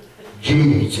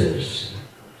Jesus.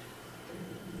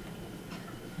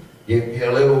 Give me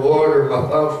a little water, my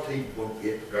false teeth won't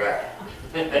get dry.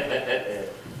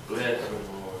 Bless the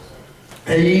Lord.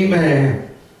 Amen.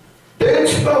 Then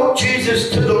spoke Jesus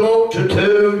to the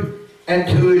multitude and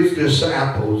to his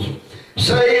disciples,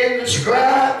 saying, the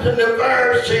scribes and the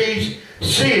Pharisees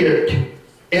sit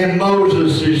in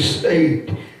Moses' seat.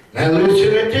 Now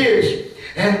listen to this.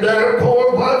 And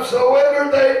therefore whatsoever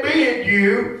they bid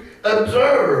you,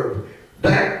 observe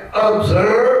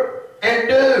and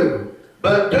do.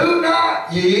 But do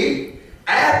not ye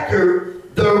after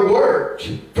their works,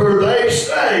 for they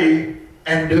say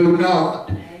and do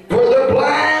not. For the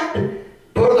blind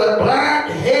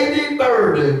heavy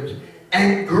burdens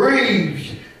and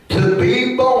griefs to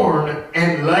be borne,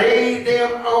 and lay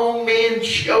them on men's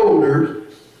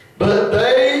shoulders, but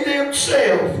they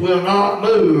themselves will not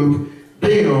move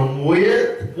them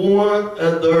with one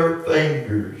of their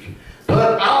fingers.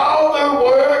 But all their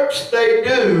works they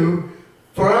do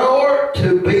for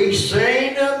to be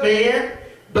seen of men.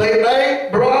 They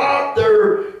make broad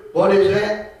their, what is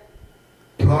that?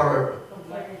 Part.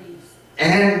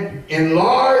 And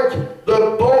enlarge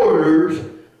the borders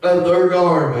of their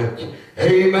garments.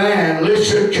 Amen.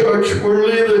 Listen, church, we're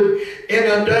living in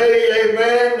a day,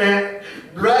 amen, that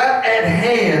right at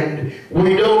hand,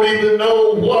 we don't even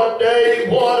know what day,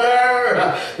 what hour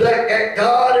that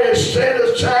God has set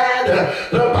aside.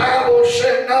 The Bible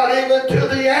said not even to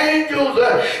the angels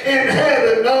in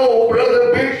heaven, no,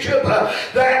 Brother Bishop,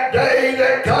 that day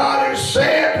that God has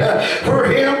set for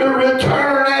him to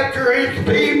return after his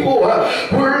people.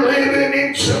 We're living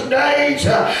in some days,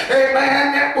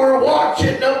 amen, that we're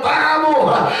watching the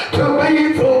Bible to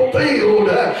be fulfilled.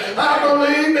 I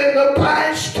believe in the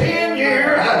past 10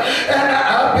 years, and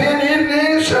I've been in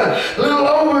this a little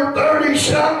over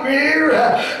 30-something years.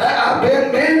 I've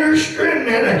been ministering,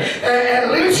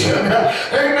 and listen,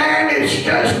 amen, it's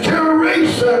just too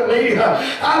recently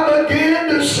I began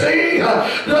to see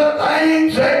the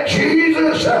things that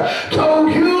Jesus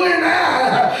told you and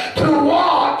I to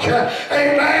watch,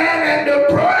 amen, and to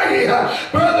pray.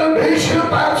 Brother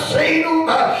Bishop, I've seen them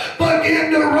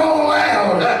begin to roll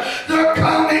out. They're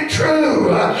coming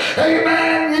true.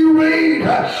 Amen. You read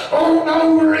on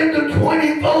over into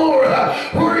 24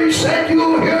 where he said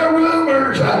you'll hear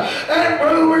rumors and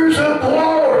rumors of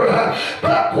war.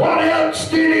 But what else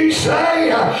did he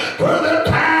say? For the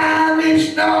time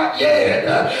is not yet.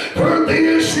 For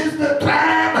this is the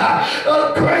time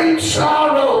of great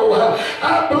sorrow.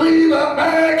 I believe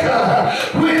America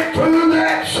went through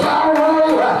that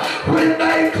sorrow when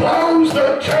they closed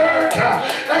the church.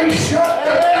 They shut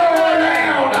the door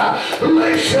down.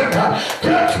 Listen,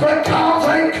 just because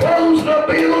they closed the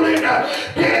building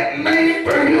didn't mean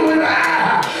for you and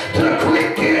I to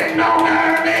quit getting on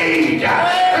our knees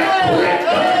and quit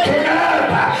looking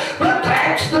up. But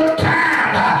that's the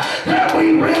time that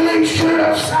we really should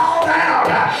have sought out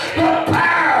the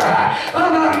power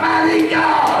of a mighty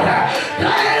God.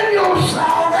 Daniel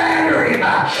sought after him.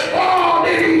 Oh,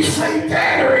 did he seek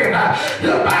after him?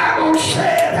 The Bible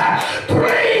said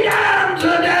 3 times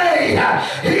a day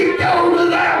he'd go to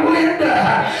that window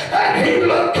and he'd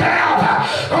look out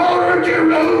over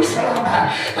Jerusalem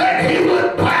and he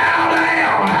would bow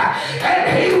down and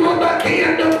he would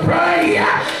begin to pray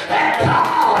that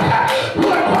God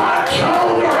would watch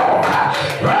over them.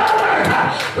 Brother,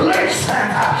 listen,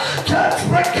 just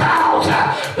because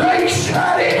they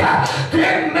shut it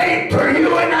didn't mean for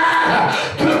you and I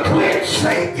to quit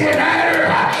seeking after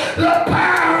the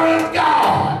power of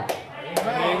God.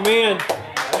 Amen.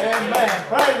 Amen.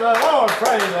 Praise the Lord.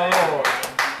 Praise the Lord.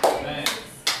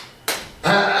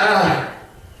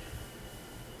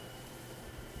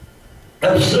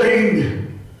 I've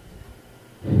seen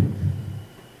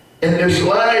in this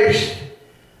last,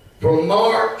 from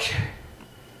March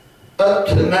up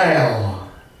to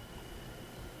now,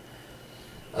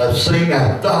 I've seen,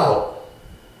 I thought,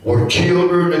 were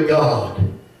children of God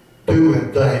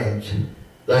doing things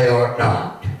they are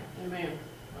not. Amen.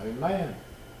 Amen.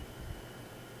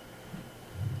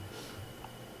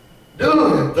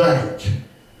 Doing things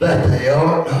that they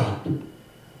are not.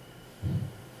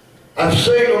 I've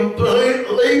seen them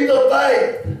leave the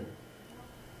faith.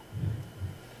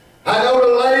 I know the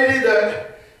lady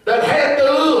that had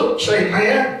the looks,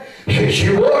 amen. She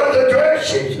wore the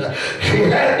dresses. She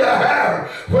had the hair.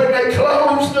 When they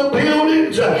closed the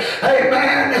buildings,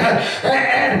 amen,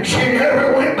 and she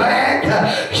never went back.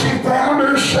 She found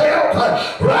herself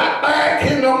right back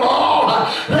in the mall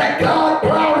that God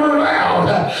brought her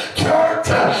out. Church,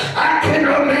 I can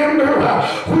remember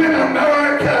when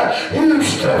America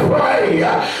used to pray.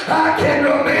 I can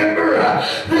remember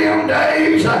them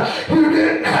days. You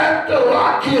didn't have to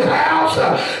lock your house.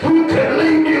 You could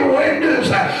leave your windows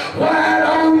wide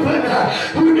open.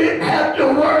 You didn't have to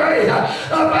worry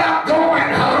about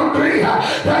going hungry.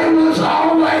 There was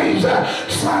always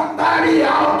somebody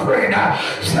offering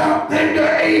something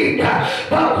to eat.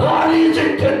 But what is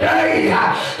it today?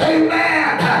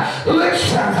 Amen.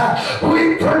 Listen,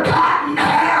 we've forgotten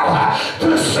how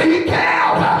to seek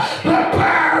out the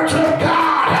prayers of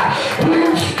God.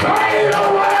 We've strayed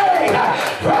away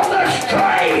from the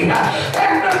straight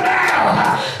and the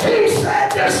narrow. He said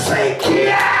to seek ye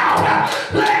out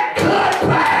that good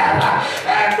path,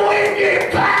 and when you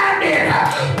find it,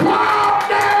 walk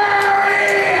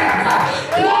therein.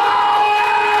 Walk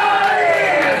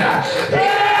in. He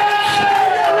didn't say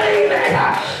to leave it.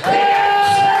 He didn't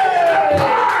say to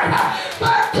depart,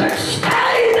 but to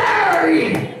stay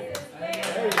therein.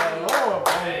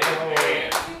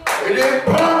 He didn't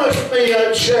promise me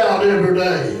I'd shout every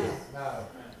day.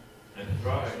 That's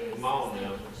right. Come on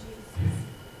now.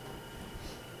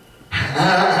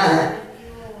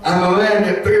 I'm a man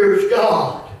that fears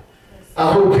God. I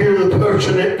hope you're the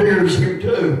person that fears Him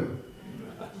too.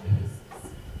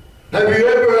 Have you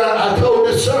ever, I told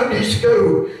the Sunday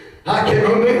school, I can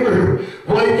remember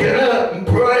waking up and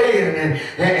praying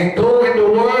and going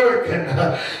to work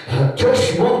and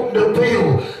just wanting to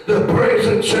feel the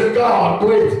presence of God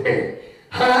with me.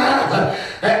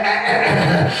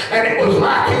 And it was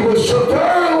like He was so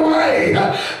far away,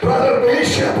 Brother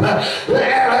Bishop,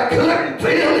 that I couldn't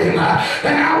feel Him.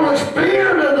 And I was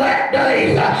feared of that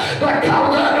day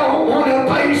because I don't want to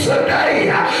face a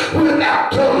day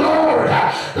without the Lord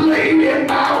leading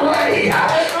my way.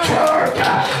 Church,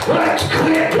 let's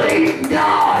quit leading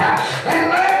God and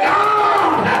let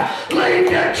God lead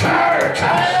the church.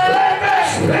 Let the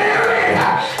Spirit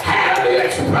have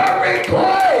its perfect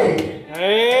way.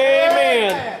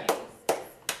 Amen.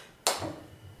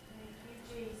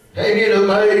 Ain't it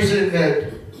amazing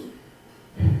that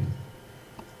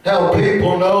how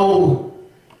people know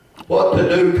what to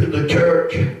do to the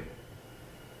church?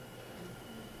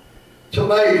 It's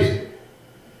amazing.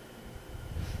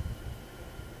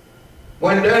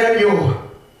 When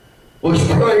Daniel was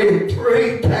praying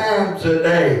 3 times a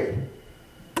day,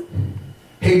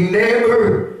 he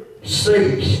never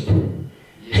ceased.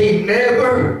 He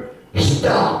never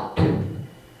stopped.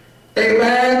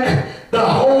 Amen. The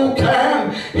whole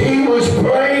time he was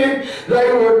praying,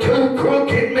 they were 2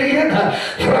 crooked men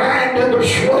trying to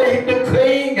persuade the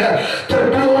king to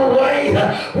do away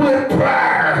with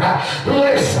prayer.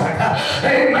 Listen,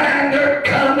 amen, they're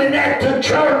coming at the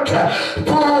church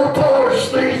full force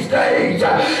these days.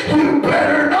 You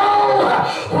better know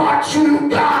what you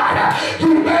got.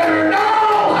 You better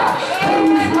know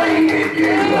who's leading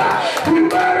you. You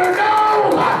better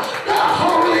know the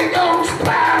Holy Ghost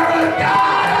power of God.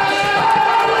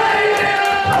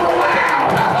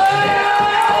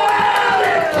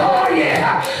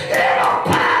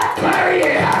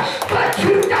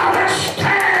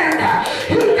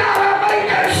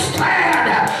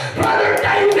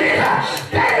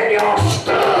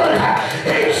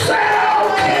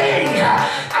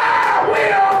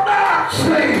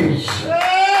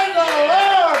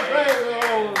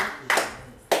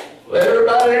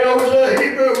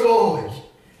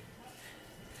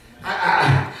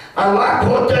 I like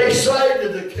what they say to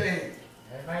the king.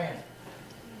 Amen.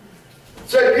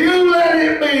 Said, you let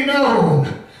it be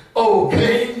known, O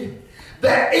king,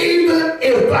 that even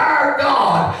if our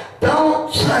God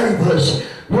don't save us,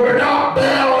 we're not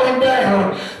bowing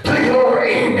down to your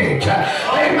image.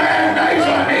 Amen. There's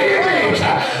an image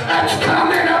that's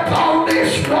coming upon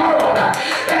this world.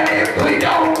 And if we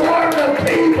don't warn the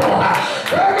people,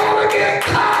 they're going to get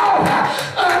caught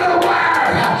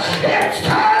unaware. It's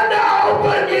time to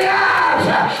open your eyes.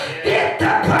 Get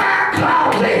the prayer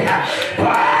closet.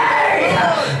 Pray.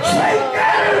 Seek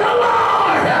after the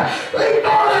Lord. We're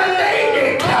going to need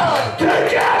it to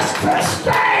just to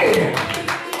stay.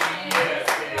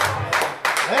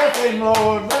 Bless Him,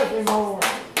 Lord. Bless Him, Lord.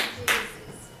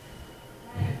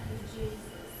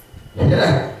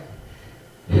 Yeah.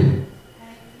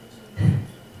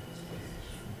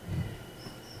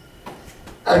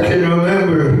 I can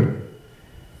remember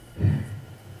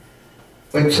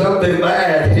when something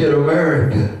bad hit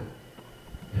America,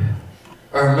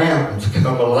 our mountains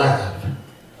come alive.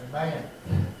 Amen.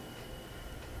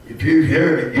 If you've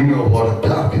heard it, you know what I'm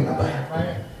talking about.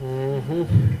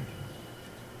 Amen.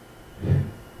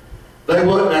 There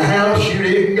wasn't a house you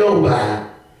didn't go by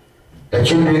that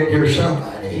you didn't hear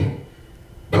somebody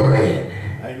praying.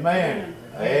 Amen.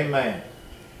 Amen.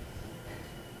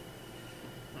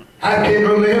 I can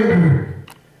remember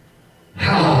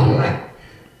how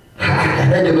I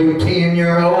had to be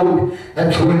 10-year-old.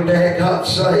 That's when Dad got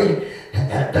saved.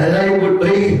 There would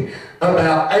be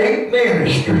about 8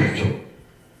 ministers.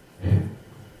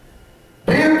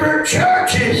 Different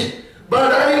churches,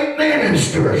 but 8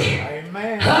 ministers.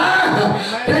 Amen.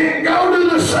 I didn't go to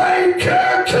the same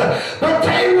church, but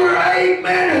they were 8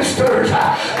 ministers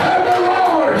of the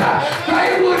Lord.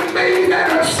 They would meet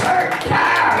at a certain time.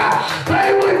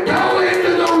 They would go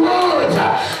into the woods.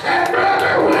 And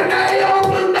brother, when they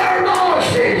opened their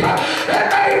voices and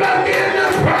they began to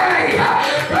pray,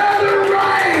 Brother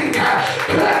Rain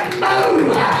couldn't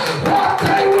move what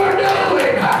they were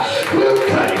doing. You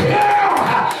could hear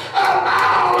a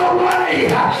mile away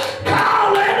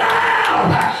calling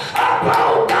out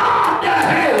upon God to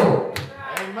help.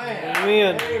 Amen.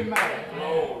 Amen. Amen.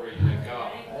 Glory to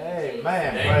God.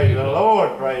 Amen. Praise the Lord.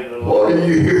 Praise the Lord. What are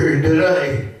you hearing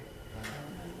today?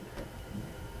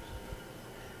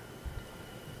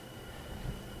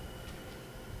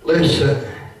 Listen.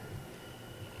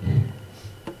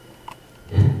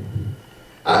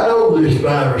 I know this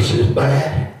virus is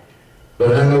bad,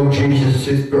 but I know Jesus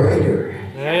is greater.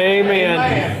 Amen.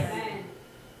 Amen.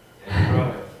 That's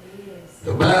right.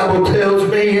 The Bible tells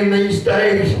me in these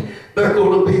days there are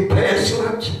going to be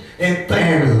pestilence and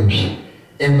famines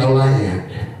in the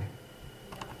land.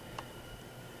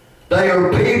 There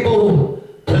are people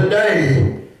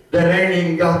today that ain't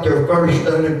even got their first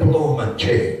unemployment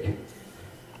check.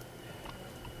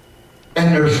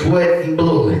 And they're sweating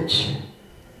bullets.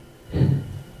 Amen.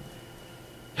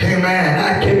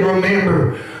 I can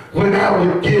remember when I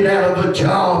would get out of a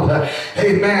job,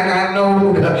 amen, I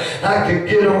know I could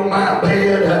get on my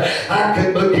bed, I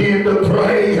could begin to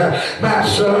pray, my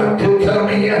son could come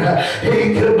in,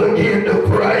 he could begin to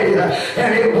pray,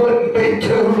 and it wouldn't be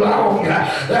too long,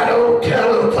 that old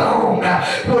telephone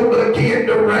would begin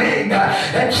to ring,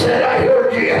 and said, I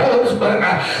heard your husband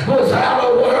was out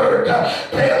of work,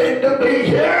 tell him to be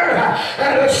here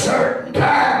at a certain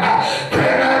time.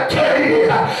 Can I tell you,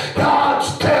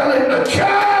 God's telling the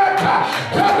church,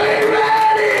 to be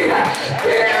ready,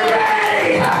 get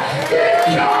ready, get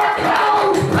your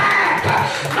clothes back.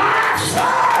 My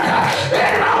son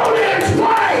is on his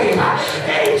way.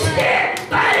 He's getting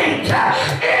things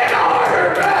in order,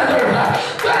 brother.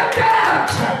 The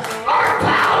ducks are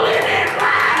falling in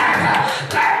line.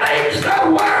 That means the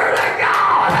Word of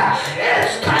God is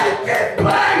taking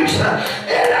place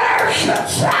in our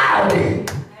society.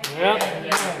 Yep.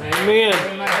 Amen.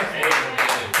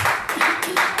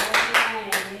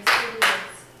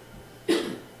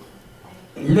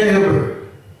 Never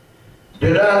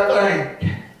did I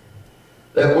think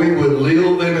that we would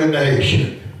live in a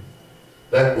nation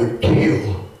that would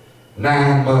kill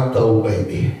 9-month-old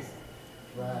baby.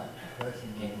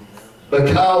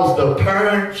 Because the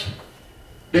parents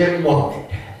didn't want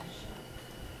it.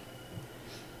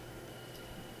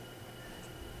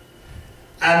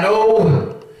 I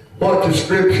know what the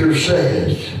scripture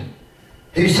says.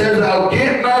 He says, I'll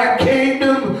get my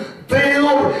kingdom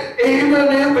filled even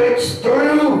if it's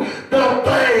through the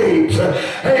babes.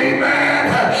 Amen.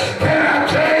 Can I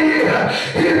tell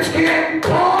you, it's getting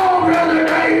cold, Brother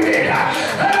David.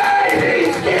 Hey,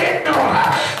 he's getting them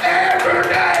every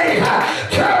day.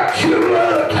 Church, you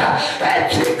look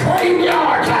at your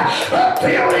graveyards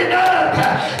filling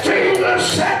up.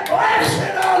 Jesus said,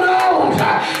 blessed are those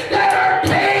that are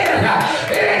dead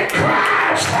in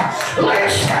Christ.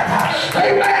 Listen,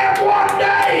 amen, one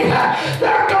day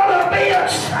they're going to be a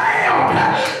sound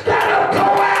that'll go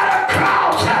out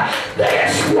across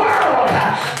this world.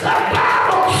 The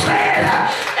Bible said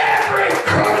every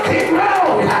crooked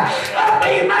road will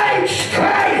be made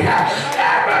straight,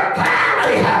 every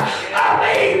valley will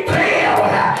be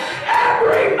filled,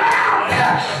 every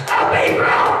mountain will be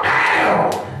brought down.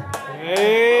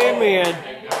 Amen.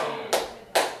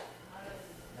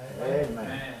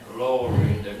 Amen.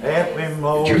 Glory to God. Help him,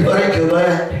 Lord. Did you think of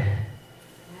that?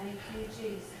 Thank you,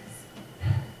 Jesus.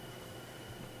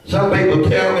 Some people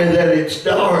tell me that it's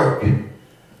dark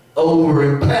over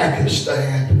in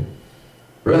Pakistan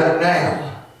right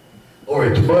now, or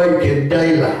it's breaking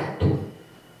daylight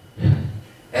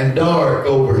and dark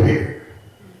over here.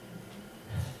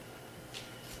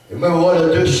 Remember what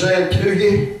I just said to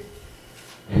you?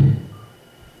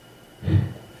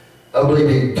 I believe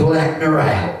he's flattening her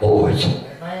out, boys.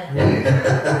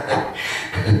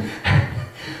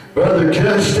 Brother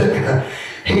Justin,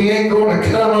 he ain't going to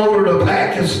come over to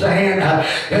Pakistan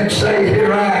and say,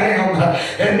 here I am.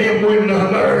 And then when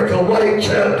America wakes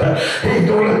up, he's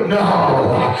going to,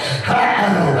 no.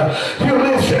 You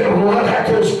listen to what I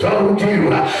just told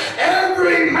you.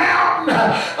 Every mountain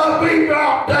will be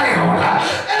brought down.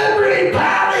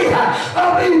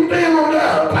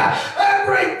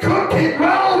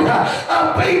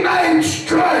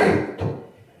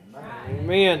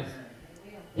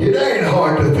 It ain't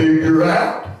hard to figure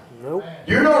out. Nope.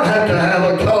 You don't have to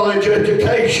have a college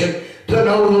education to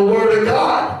know the Word of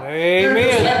God. Amen.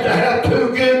 You just have to have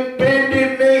two good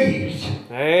bending knees.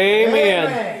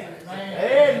 Amen.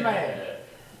 Amen.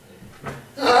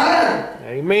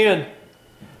 Amen.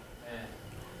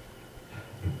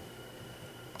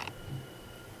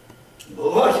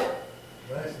 Boy,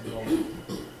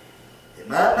 you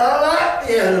might not like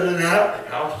me other than that,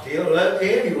 but I'll still love you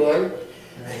anyway.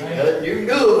 Ain't nothing you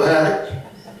can do about it.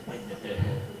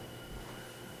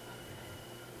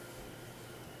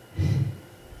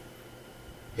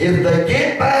 If they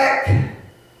get back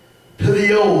to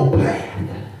the old path,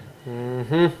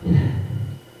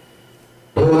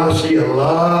 boy, I see a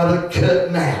lot of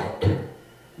cutting out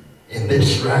in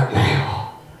this right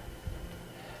now.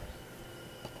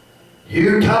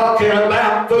 You talking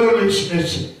about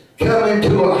foolishness coming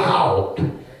to a halt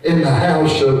in the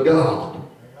house of God.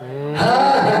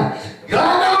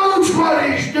 God knows what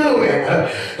He's doing.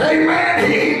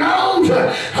 Amen. He knows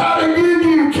how to give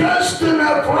you just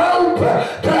enough rope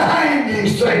to hang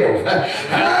yourself.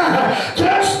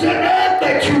 Just enough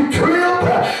that you trip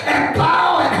and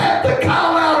fall and have to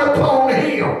call out upon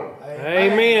Him.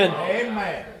 Amen.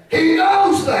 Amen. He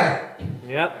knows that.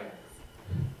 Yep.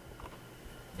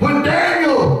 When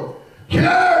Daniel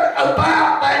heard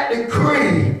about that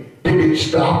decree, did it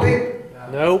stop him?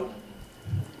 Nope.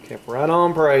 Kept right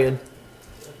on praying.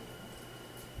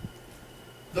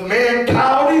 The men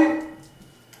called him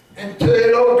and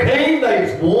said, "O king,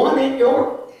 there's one in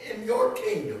your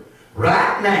kingdom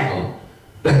right now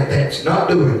that's not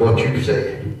doing what you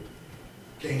said."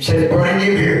 King said, "Bring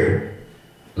him here."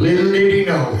 Little did he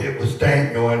know it was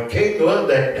Daniel, and King loved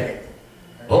that Daniel.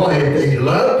 Boy, he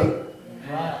loved him.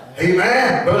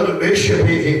 Amen. Brother Bishop,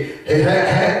 he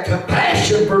had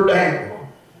compassion for Daniel.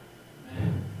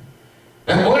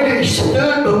 And when he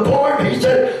stood before him, he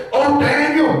said, "Oh,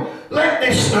 Daniel, let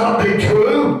this not be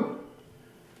true."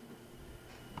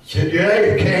 He said, "Yeah,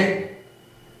 you can."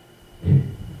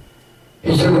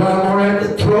 He said, "Well, I'm going to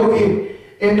have to throw you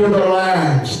into the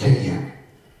lion's den."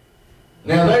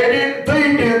 Now, they didn't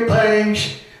feed them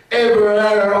things every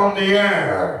hour on the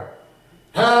air.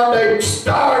 How they'd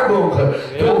starve them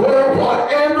to where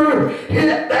whatever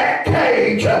hit that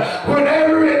cage,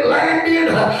 whenever it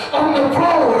landed on the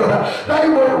floor, they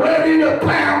were ready to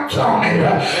pounce on it.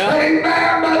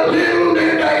 Amen. But little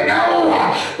did they know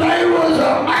there was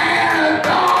a man of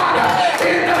God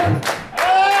in the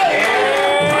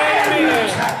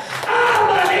presence of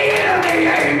an enemy.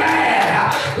 Amen.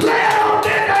 Little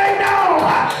did they know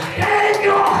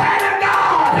Daniel had a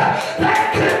God that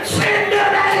could send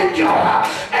an angel.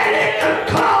 And it could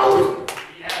close.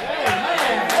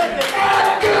 My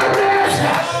goodness,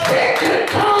 it could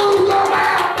close the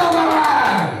mouth of the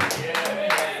lion.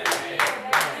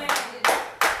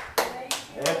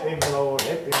 Help him, Lord.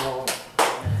 Help him, Lord.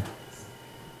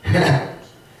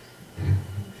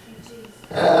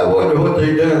 I wonder what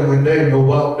they done when Daniel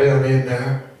walked down in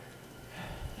there.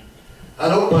 I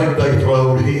don't think they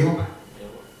throwed him.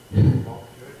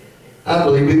 I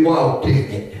believe he walked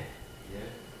in it.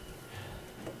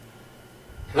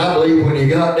 And I believe when he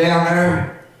got down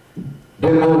there,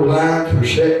 them old lions were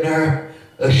sitting there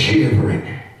a-shivering.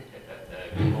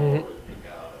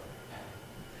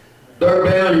 Their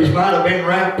bellies might have been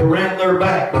wrapped around their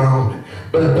backbone,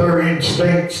 but their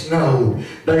instincts know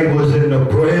they was in the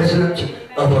presence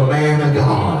of a man of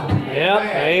God. Yep.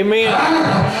 Amen.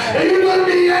 Even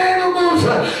the animals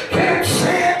can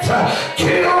sense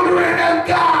children of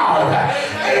God.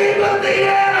 Even the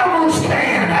animals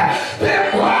can.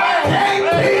 Then why can't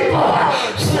people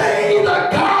see the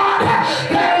God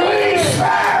that we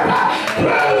serve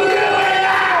through you and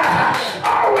I?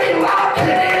 Are we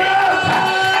locking it up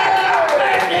and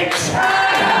letting it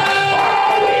shine? Or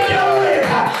are we doing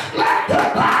like the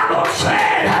Bible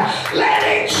said? Let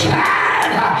it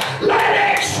shine. Let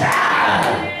it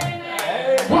shine.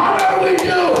 What are we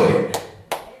doing?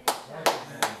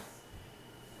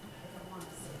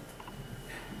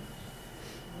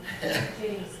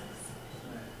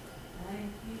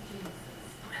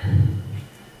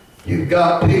 You've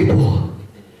got people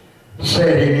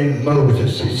sitting in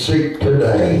Moses' seat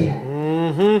today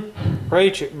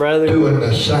Preach it, brother. doing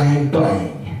the same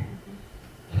thing.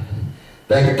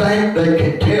 They think they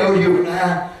can tell you and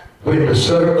I when to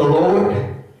serve the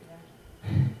Lord.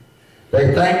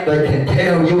 They think they can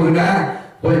tell you and I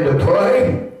when to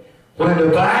pray, when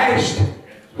to fast,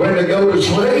 when to go to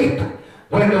sleep,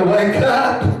 when to wake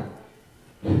up.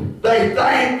 They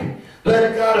think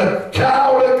they've got a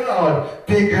child of God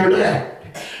figured out.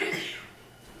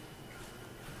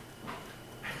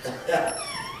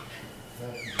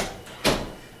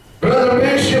 Brother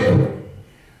Bishop,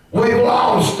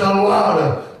 a lot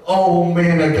of old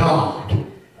men of God.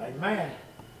 Amen.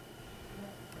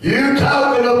 You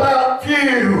talking about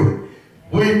few.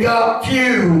 We've got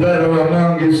few that are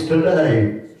among us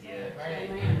today.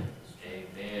 Amen.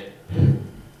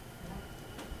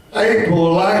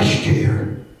 April last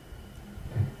year,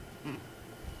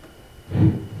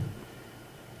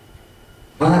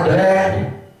 my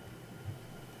dad,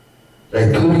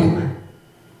 they put him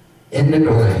in the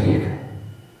grave.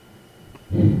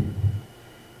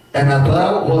 And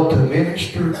about what the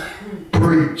minister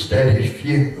preached at his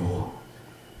funeral,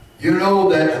 you know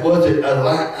that, was it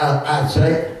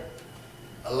Isaiah,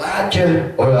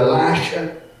 Elijah or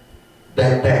Elisha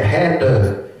that had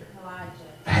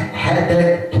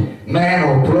that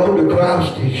mantle thrown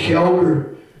across his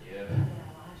shoulder?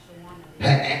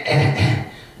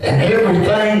 And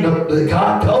everything that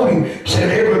God told him, said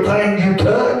everything you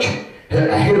touch,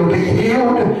 it'll be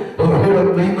healed or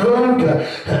it'll be moved.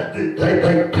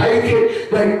 They take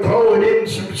it, they throw it in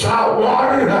some salt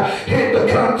water, it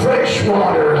becomes fresh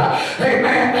water.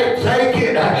 Amen. They take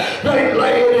it, they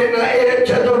lay it in the edge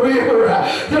of the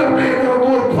river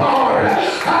would part.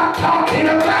 I'm talking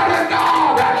about a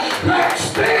God that's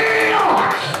still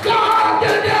God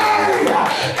today,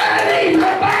 and He's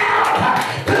about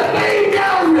to be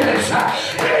noticed.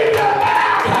 He's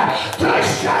about to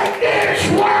shake this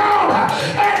world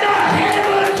and the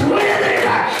heavens with it,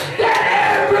 that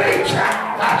every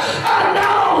child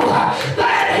know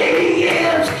that He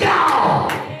is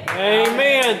God.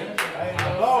 Amen. Praise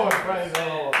the Lord, praise the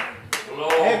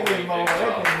Lord. Every more,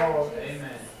 every more.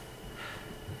 Amen.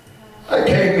 I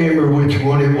can't remember which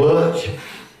one it was,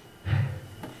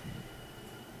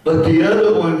 but the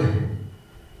other one,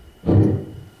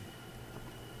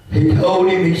 he told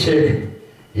him, he said,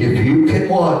 if you can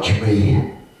watch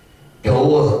me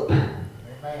go up,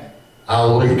 Amen.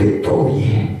 I'll leave it for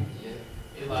you. Yeah.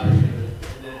 Elisha, and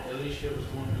then Elisha was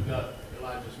the one who got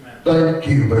Elijah's mantle. Thank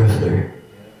you, brother.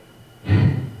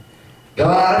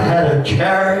 God had a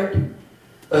chariot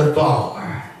of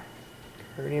fire.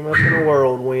 Turn him up in a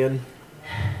whirlwind.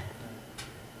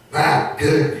 My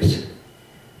goodness.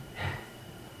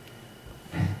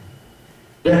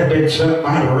 That'd have been something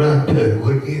I'd have run to,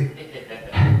 wouldn't you?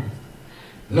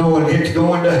 Knowing it's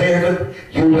going to heaven,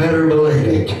 you better believe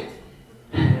it.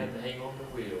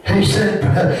 He said,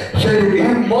 if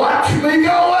you watch me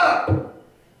go up,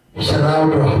 he said, I'll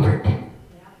drop it.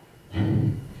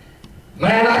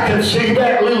 Man, I could see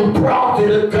that little prophet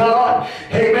of God.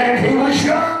 Amen. He was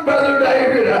young, Brother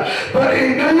David, but he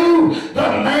knew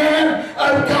the man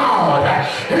of God.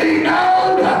 He knew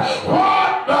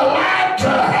what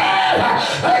Elijah had.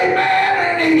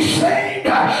 Amen. And he seen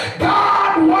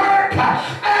God work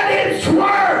at His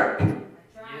work. Yeah,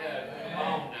 come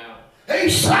on now. He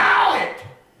saw it,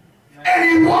 and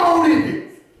he wanted it.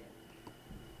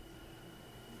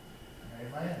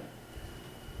 Amen.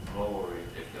 Glory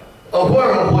to God. A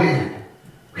whirlwind.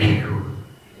 Whew.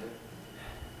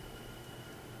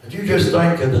 Did you just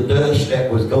think of the dust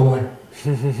that was going?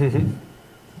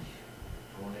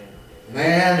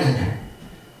 Man, and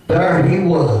there he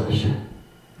was.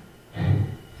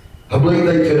 I believe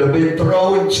they could have been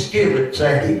throwing skillets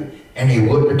at him, and he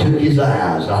wouldn't have took his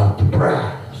eyes off the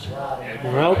prize.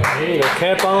 Nope, he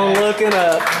kept on looking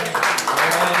up.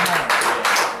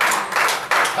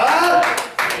 Huh?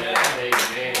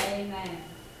 Amen.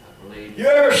 You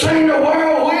ever seen the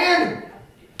whirlwind?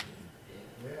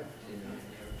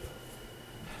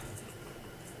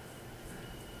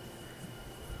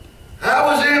 I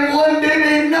was in one, didn't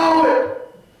even know it.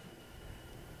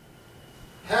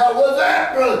 How was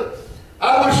that, brother?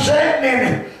 I was sitting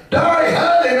in Derry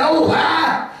Hut in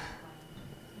Ohio,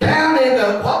 down in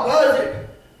the, what was it?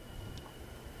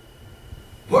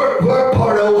 Where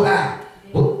part of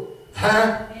Ohio?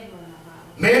 Huh?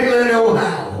 Midland,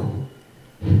 Ohio.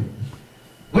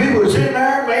 We was in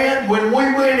there, man, when we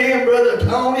went in, Brother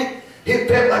Tony, it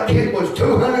felt like it was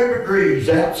 200 degrees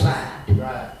outside.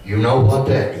 Right. You know what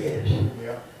that is.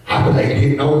 Yeah. I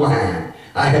paid it no mind.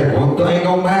 I had one thing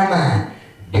on my mind,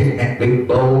 getting that big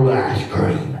bowl of ice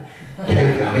cream,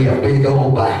 taking me a big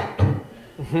old bite.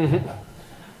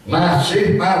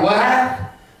 My wife,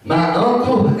 my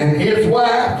uncle, and his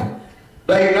wife,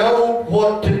 they know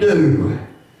what to do.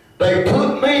 They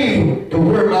put me to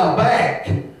where my back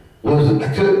was,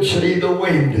 I couldn't see the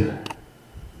window.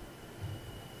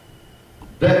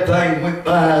 That thing went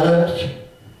by us.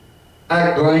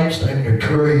 I glanced and the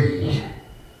trees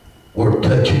were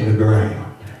touching the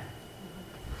ground.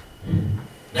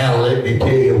 Now let me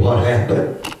tell you what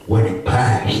happened when it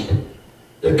passed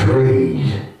the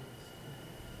trees.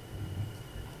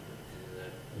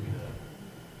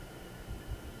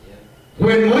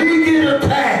 When we get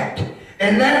attacked,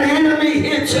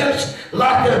 hits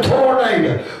like a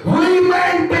tornado. We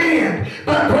may bend,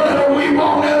 but brother, we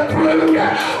won't uproot.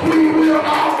 We will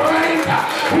not break.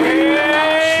 We will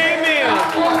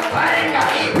not one thing.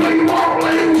 We won't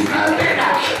lose nothing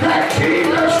that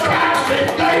Jesus Christ has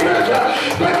gave us,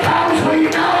 because we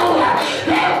know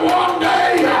that one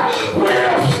day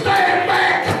we'll stand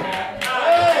back.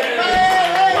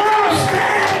 We'll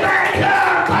stand back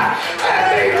up and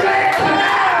be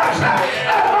recognized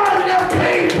among the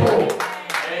people.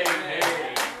 Amen.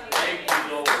 Thank you,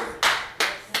 Lord.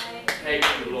 Thank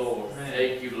you, Lord.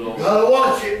 Thank you, Lord. Gotta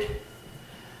watch it.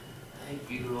 Thank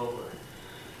you, Lord.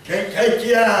 Can't take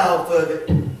your eye off of it.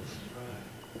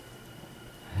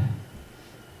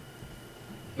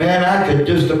 Man, I could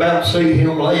just about see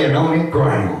him laying on the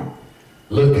ground,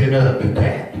 looking up at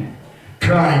that,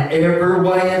 trying every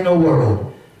way in the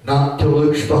world not to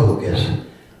lose focus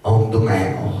on the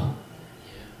mantle.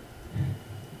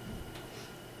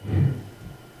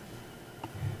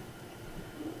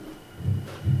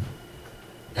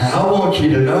 Now I want you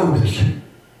to notice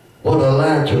what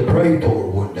Elijah prayed for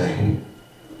one day.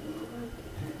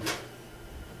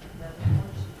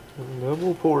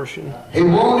 Double portion. He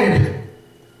wanted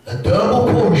a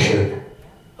double portion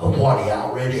of what he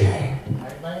already had.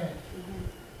 Amen.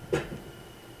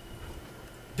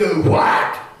 Do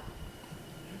what?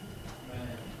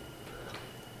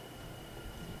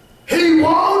 He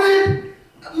wanted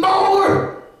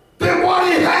more than what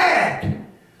he had.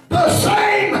 The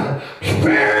same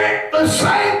spirit, the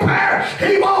same power.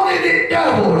 He wanted it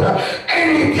doubled,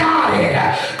 and he got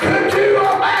it. Could you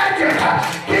imagine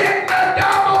getting a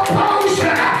double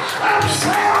portion of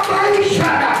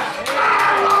salvation?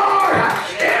 My Lord,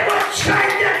 it would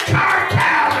change the church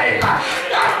houses.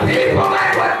 The people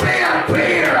that would be a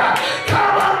fear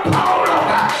come upon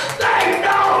them. They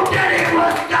know that it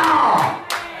was God.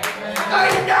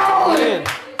 They know it.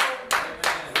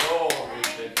 Glory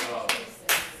to God.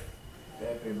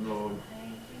 Thank you, Lord.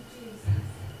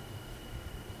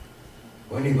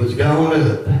 When he was gone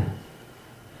up,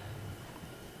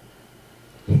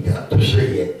 he got to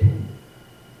see it.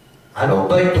 I don't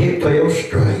think it fell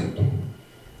straight.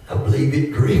 I believe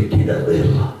it drifted a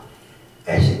little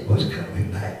as it was coming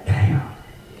back down.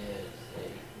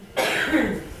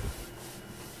 And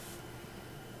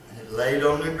it laid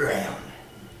on the ground.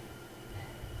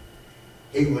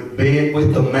 He would been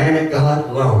with the man of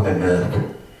God long enough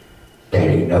that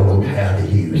he knowed how to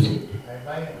use it.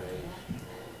 Amen.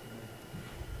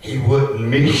 He wouldn't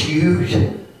misuse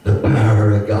the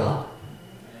power of God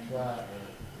Right.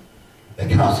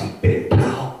 because he'd been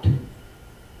taught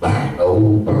by an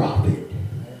old prophet.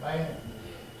 Amen.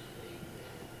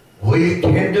 We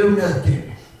can do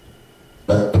nothing,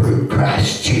 but through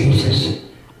Christ Jesus,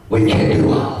 we can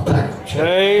do all things.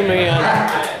 Amen.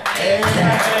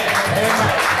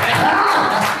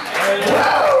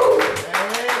 Whoa!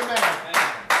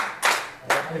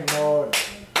 Thank you, Lord.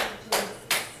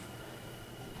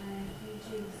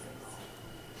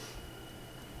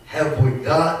 Have we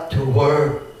got to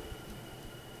where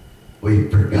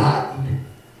we've forgotten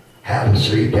how to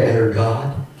see better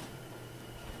God?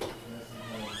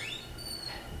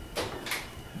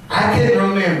 I can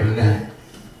remember that.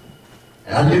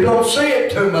 Now you don't see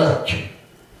it too much.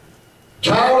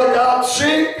 Child of God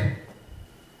sick.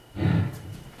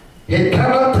 He'd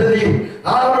come up to the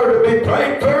altar to be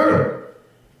prayed for.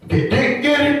 If you didn't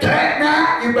get it that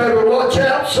night, you better watch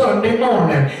out Sunday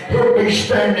morning. He'll be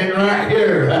standing right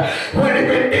here. When if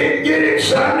it didn't get it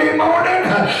Sunday morning,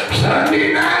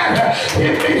 Sunday night,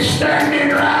 he'll be standing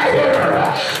right here.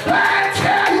 That's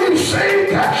how you seek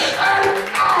God.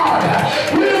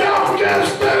 You don't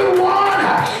just do one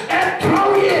and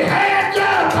throw your hands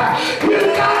up. You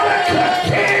gotta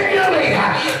continually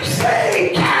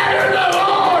seek after the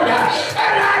Lord.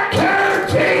 And I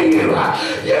guarantee you,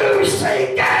 you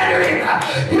seek after Him,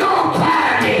 you'll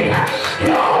find Him.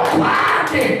 You'll find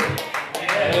Him.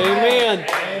 Amen.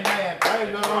 Amen.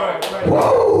 Praise the Lord. Praise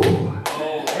Whoa!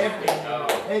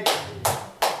 It's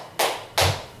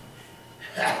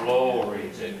Glory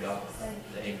to God.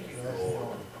 Thank you,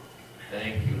 Lord.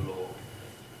 Thank you, Lord.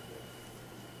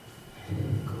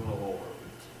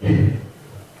 Glory.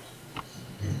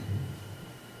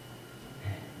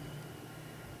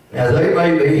 Now they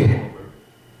may be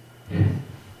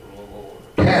Lord.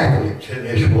 Catholics in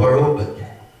this world, but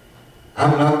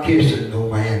I'm not kissing no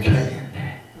man's hand.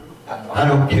 I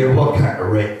don't care what kind of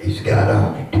wreck he's got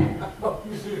on it.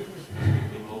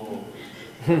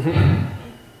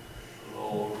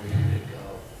 Glory to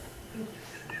God.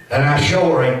 And I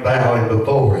sure ain't bowing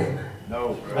before Him.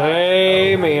 no.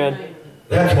 Amen.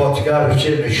 That's what's got us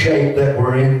in the shape that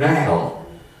we're in now.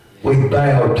 We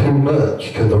bow too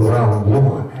much to the wrong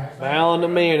one. bowing to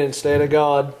men instead of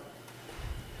God.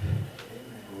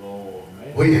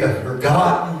 We have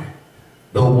forgotten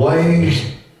the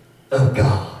ways of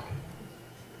God.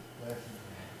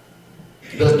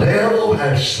 The devil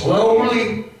has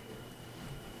slowly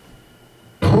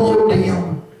pulled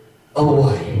him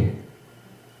away.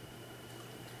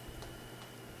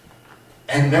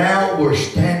 And now we're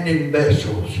standing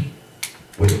vessels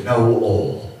with no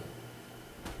oil.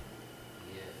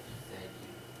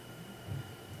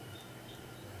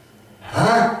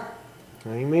 Huh?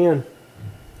 Amen.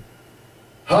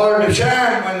 Hard to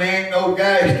shine when there ain't no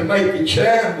gas to make it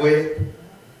shine with.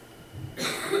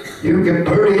 You can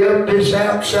pretty up this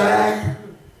outside.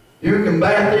 You can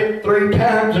bath it 3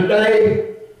 times a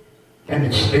day, and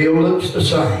it still looks the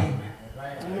same.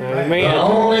 Amen. The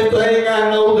only thing I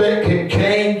know that can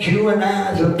change you and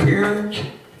I's appearance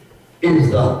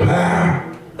is the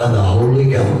power of the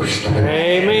Holy Ghost.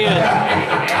 Amen.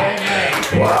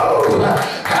 Whoa!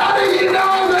 How do you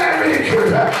know that,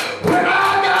 Richard? When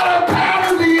I got up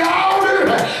out of the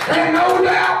altar, and no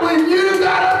doubt when you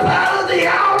got up out of the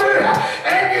altar,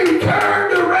 and you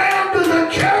turned around to the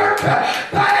church,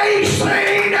 they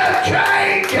seen a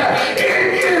change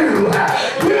in you.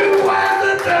 You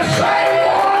wasn't the same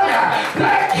one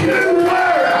that you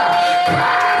were.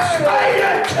 Christ made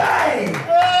a change.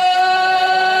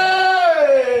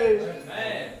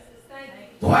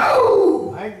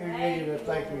 Whoa! Thank you, Jesus.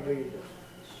 Thank you, Jesus.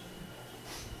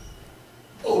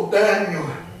 Oh, Daniel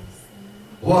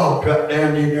walked right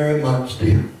down in there amongst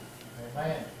them.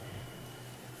 Amen.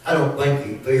 I don't think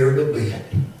he feared a bit.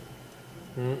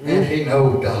 And he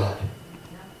knows God.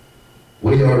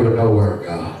 We ought to know our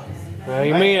God.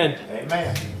 Amen.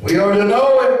 Amen. We ought to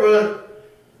know Him, brother.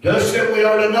 Just that we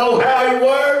ought to know how He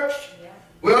works.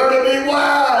 We ought to be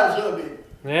wise of Him.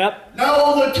 Yep.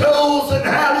 Know the tools and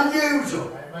how to use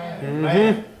them.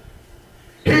 Amen.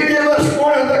 He gave us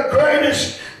one of the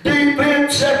greatest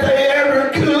defense that they ever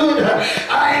could.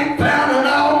 I ain't found an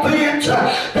offense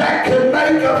that could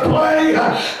make a play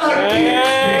against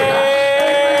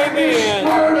me. This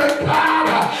Word of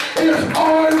God is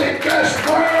more than just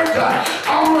words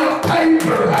on a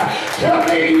paper. To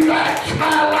me, that's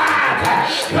my life.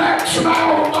 That's my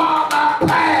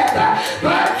path.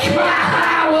 That's my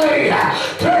highway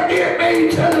to get me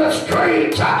to the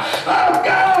streets of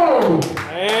gold.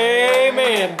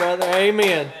 Amen, brother.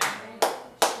 Amen.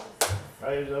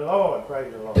 Praise the Lord.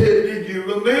 Praise the Lord. Did you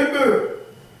remember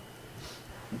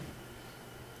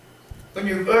when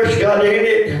you first got in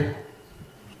it?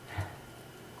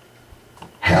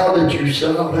 How did you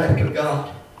sought after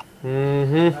God?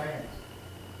 Mm-hmm.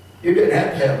 You didn't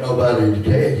have to have nobody to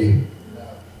tell you.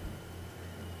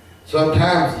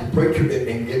 Sometimes the preacher didn't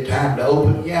even get time to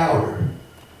open the altar,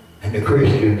 and the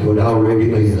Christians would already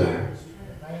be there.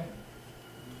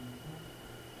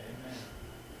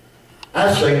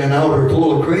 I seen an altar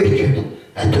full of Christians,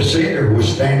 and the sinner was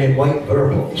standing waiting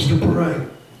for a place to pray.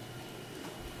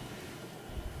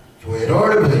 That's the way it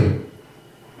ought to be.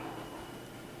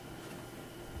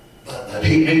 But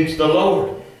he needs the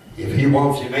Lord. If he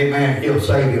wants him, amen, he'll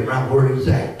save him right where he's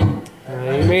at.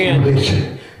 Amen.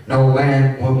 Listen, no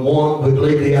man, when one would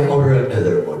leave the altar,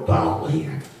 another would follow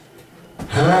in.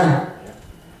 Huh?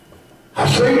 I've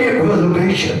seen it, Brother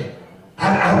Bishop.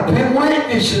 I've been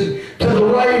witnessing to the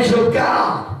ways of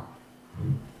God.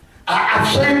 I've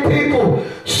seen people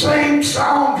sing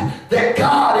songs that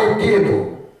God had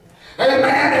given.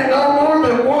 Amen. And no more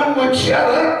than one would shut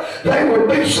up, they would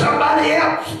be somebody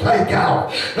else take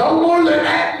off. No more than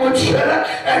that would shut up.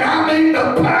 And I mean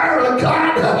the power of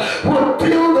God would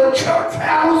fill the church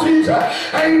houses.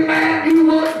 Amen. You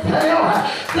wouldn't tell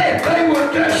that they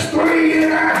were just 3 in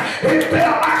there. It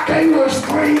felt like they was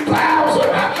 3,000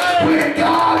 when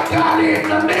God got in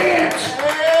the midst.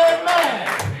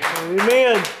 Amen.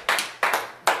 Amen.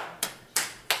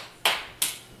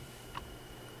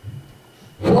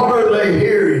 What are they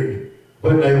hearing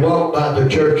when they walk by the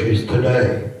churches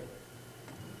today?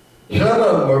 Some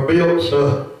of them are built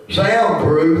so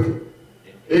soundproof,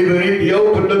 even if you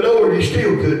opened the door, you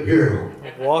still couldn't hear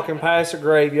them. Walking past a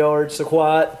graveyard, so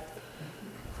quiet.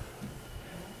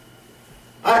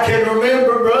 I can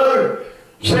remember, brother,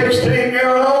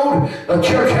 16-year-old, a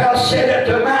church house set at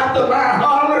the mouth of my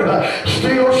holler,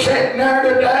 still sitting there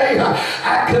today.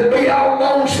 I could be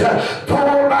almost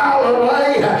 4 miles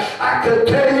away. I could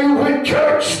tell you when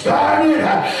church started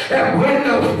and when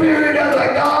the Spirit of the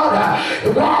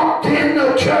God walked in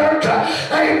the church.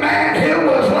 Amen. It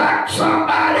was like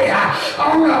somebody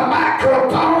on a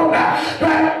microphone.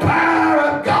 That power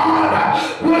of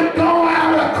God would go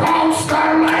out across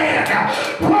our land.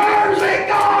 Where's it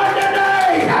going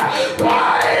today?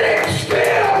 Why it is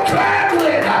still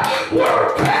traveling? Where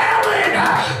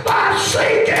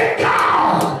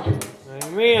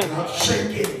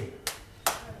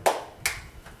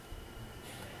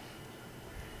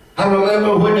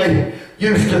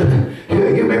used to,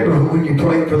 you remember when you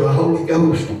prayed for the Holy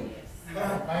Ghost?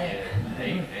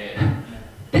 Amen.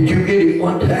 Did you get it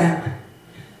one time?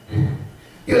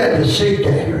 You had to seek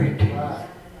after it.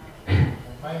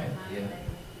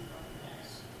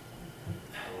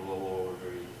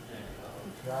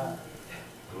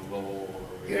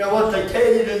 You know what they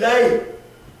tell you today?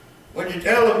 When you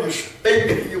tell them you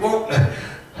speak, you want to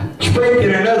speak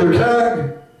in another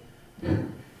tongue.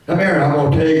 Come here, I'm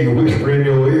going to tell you, whisper in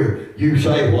your ear. You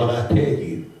say what I tell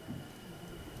you.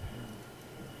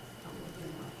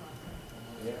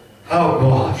 Oh,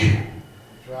 gosh.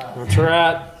 That's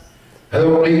right. I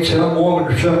don't need some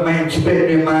woman or some man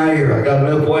spitting in my ear. I got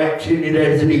enough wax in it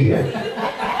as it is.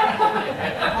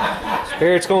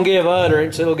 Spirit's going to give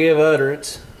utterance. It'll give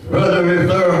utterance. Brother, if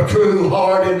they're a true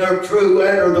heart and they're true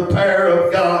after the power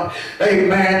of God,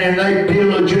 amen, and they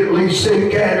diligently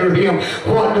seek after Him,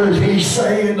 what does He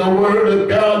say in the Word of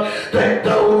God? That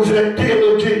those that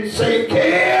diligently seek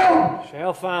Him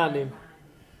Shall find Him.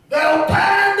 They'll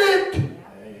find it.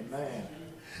 Amen.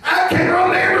 I can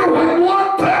remember when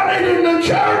one found it in the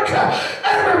church,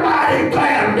 everybody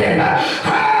found it.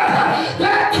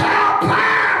 That's how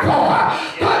powerful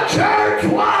the church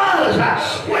was.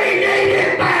 We need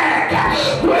it back.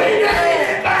 We need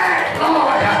it back,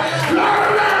 Lord. Lord,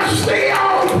 let us see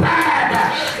old man.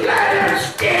 Let us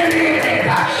get in it.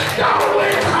 Don't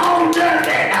withhold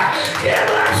nothing. Give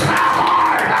us a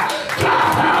heart to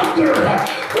hunger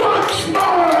once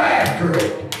more after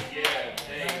it.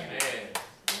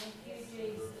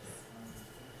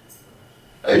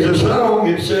 There's a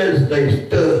song that says, "There's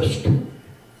dust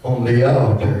on the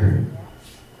altar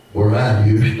where I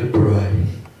used to pray."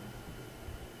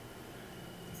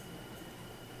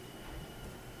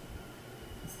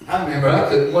 I remember I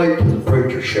couldn't wait till the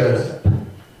preacher shut up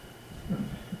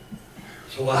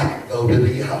so I could go to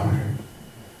the altar.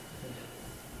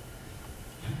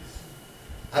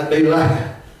 I'd be like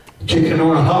a chicken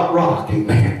on a hot rock,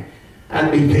 amen.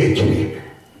 I'd be fidgeting.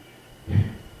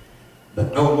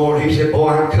 But no more. He said, "Boy,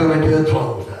 I'm coming to a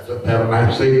close." I was up out of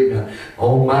my seat and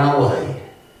on my way.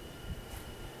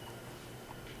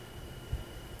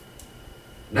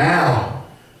 Now,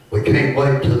 we can't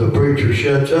wait till the preacher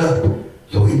shuts up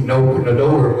so he can open the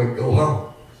door and we can go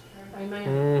home.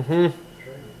 Amen. Mm-hmm.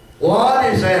 What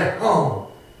is at home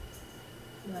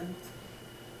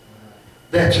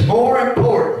that's more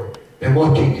important than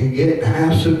what you can get in the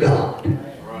house of God?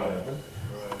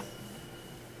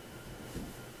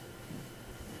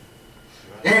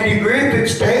 Andy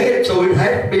Griffith's dead, so it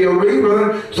has to be a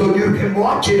rerun so you can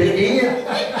watch it again.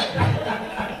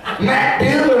 Matt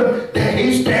Dillon,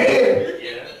 he's dead.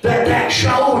 That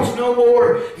show is no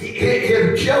more.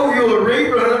 He'll show you a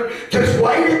rerun. Just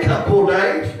wait a couple of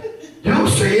days. You'll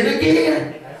see it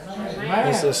again.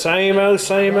 It's the same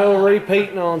old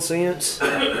repeat nonsense.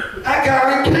 I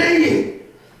guarantee you.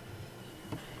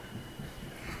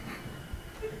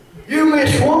 You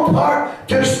miss one part,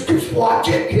 just watch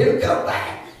it, it'll come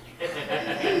back.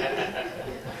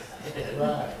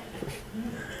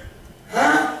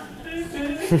 Huh?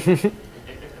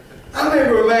 I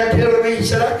remember a man telling me, he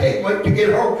said, "I can't wait to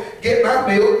get home, get my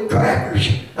milk and crackers."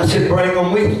 I said, "Bring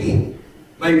them with you.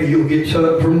 Maybe you'll get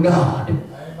something from God."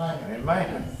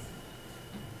 Amen.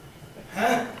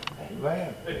 Huh?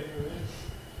 Amen.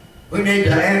 We need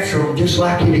to answer them just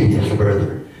like it is,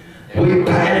 brother. We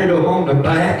patted them on the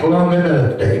back long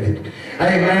enough, David.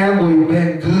 Amen. We've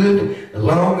been good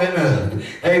long enough.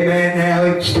 Amen. Now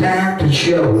it's time to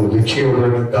show the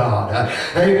children of God.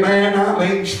 Amen. I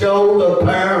mean, show the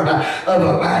power of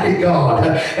a mighty God.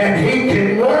 And He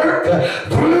can work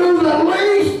through the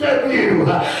least of you.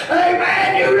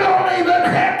 Amen. You don't even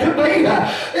have to be,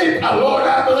 Lord,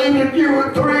 I believe if you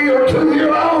were 3 or 2 years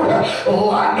old.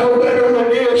 Oh, I know better than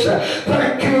this.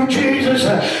 Thank you, Jesus.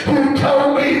 You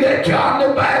told me that John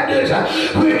the Baptist,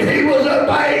 when he was a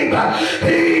babe,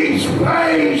 he's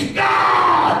praised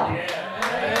God.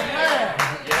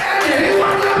 And he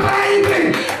was a baby.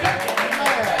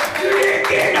 You didn't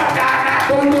get no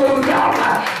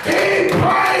He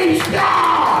praised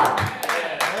God.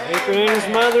 Even in his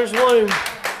mother's womb.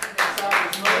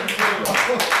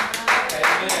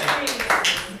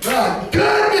 My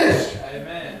goodness.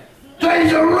 Amen.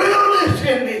 There's a realness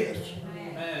in this.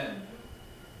 Amen.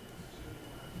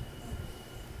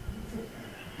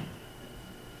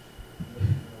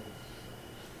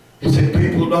 Is it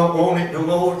people don't want it no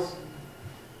more?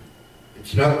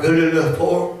 It's not good enough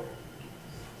for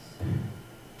them?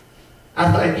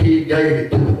 I think He gave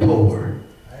it to the poor.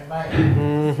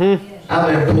 Amen. Mm-hmm.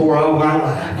 I've been poor all my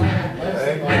life.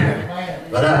 Amen.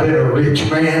 But I've been a rich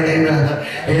man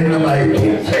in the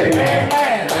making. Amen.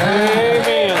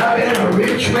 Amen. I've been a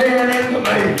rich man in the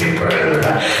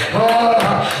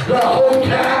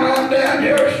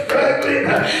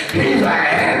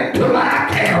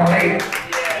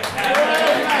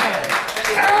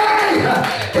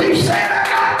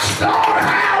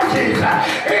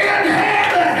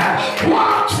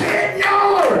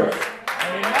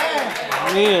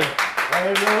Amen.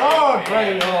 Praise the Lord.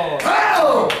 Praise the Lord.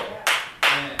 Oh!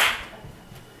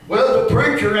 Well, the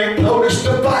preacher ain't told us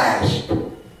to fast.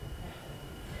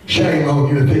 Shame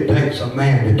on you if it takes a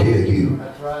man to tell you.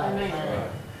 That's right. Amen.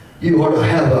 You ought to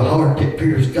have a heart that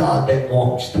fears God that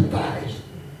wants to fast.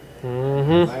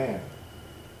 Man.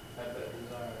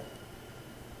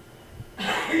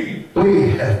 We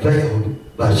have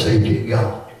failed by seeking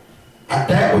God. And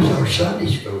that was our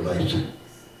Sunday school lesson.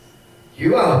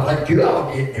 You all think you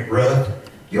all getting it rough.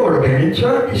 You ought to have been in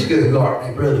Sunday school, aren't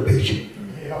they, Brother Bishop?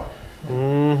 Yeah.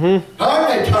 Aren't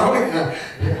they, Tony?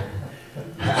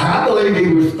 I believe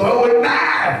he was throwing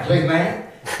knives, amen.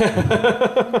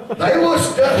 They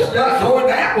was just not going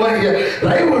that way.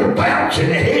 They were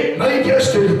bouncing and hitting me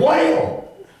just as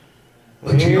well.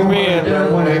 But you know what I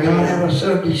done when I got out of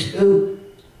Sunday school?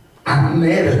 I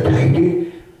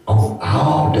meditated on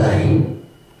all day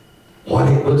what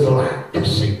it was like to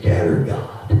seek after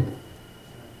God.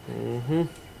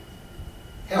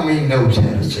 How many knows how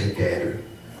to seek after Him?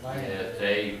 Yes,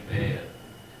 amen.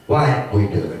 Why ain't we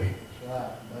doing it?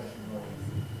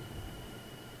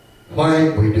 Why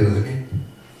ain't we doing it?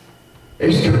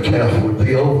 This church house would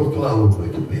be overflowed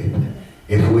with the people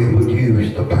if we would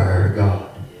use the power of God.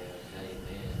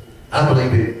 I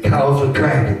believe it caused a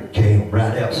traffic jam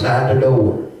right outside the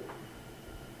door.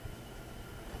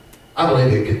 I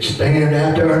believe it could stand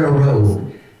out there on the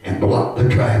road and block the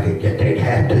traffic that they'd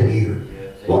have to hear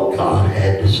what God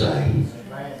had to say.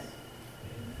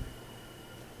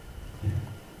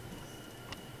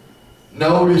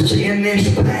 Notice in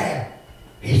this path,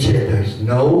 he said, there's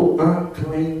no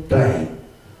unclean thing.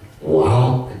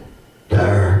 Walk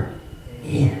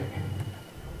therein.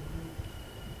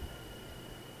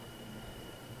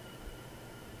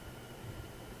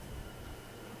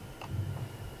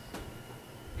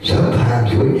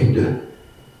 Sometimes we need to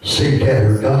seek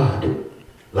after God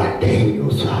like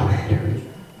Daniel sought after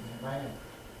Him.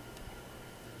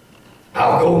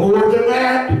 I'll go more than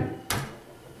that.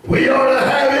 We ought to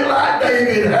have it like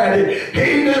David had it.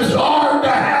 He desired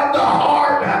to have the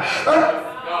heart of God.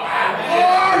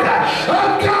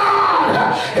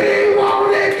 He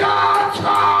wanted God's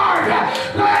heart.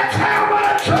 That's how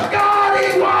much of God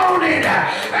he wanted.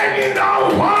 And you know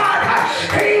what?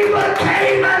 He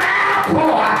became an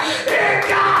apple in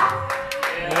God.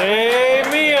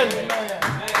 Amen.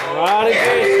 Right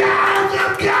In the eyes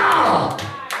of God.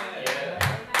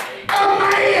 A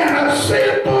man, a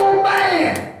simple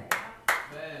man.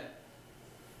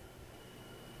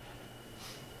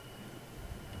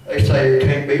 They say it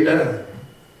can't be done.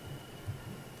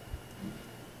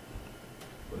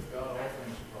 With God, all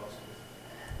things are possible.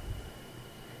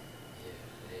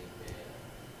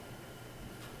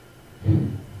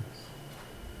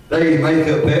 They make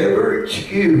up every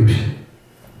excuse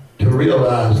to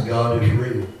realize God is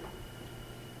real.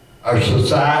 Our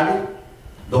society,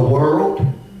 the world,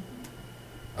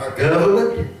 our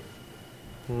government.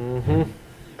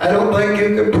 I don't think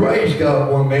you can praise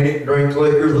God one minute and drink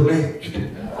liquor the next.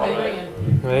 Amen.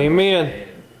 Amen.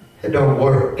 It don't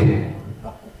work.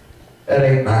 That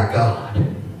ain't my God.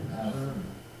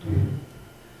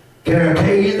 Can I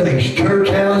tell you, these church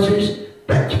houses,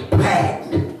 that's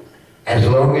packed as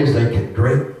long as they can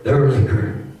drink their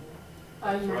liquor.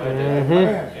 Amen.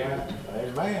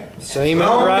 Amen. Same As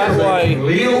long as right they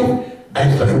way. can live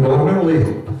as they want to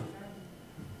live.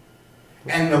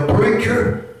 And the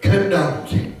preacher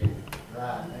condones it.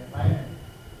 Right. Amen.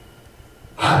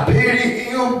 I pity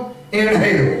him in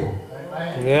hell.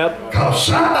 Amen. Yep. Because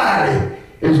somebody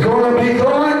is going to be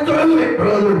going through it,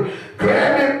 brother.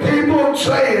 Grabbing people and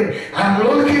saying, I'm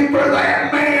looking for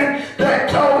that man that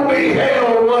told me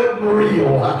hell wasn't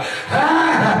real.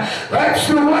 That's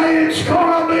the way it's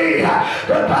going to be.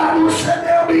 The Bible said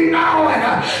there'll be gnawing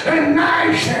and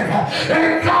gnashing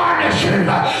and garnishing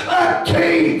of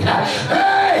teeth.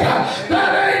 Hey,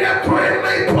 that ain't a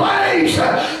friendly place.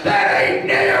 That ain't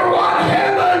near what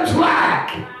heaven's like.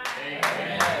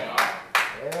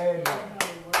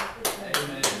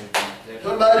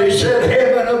 Somebody said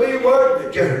heaven will be worth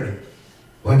the journey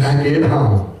when I get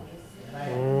home.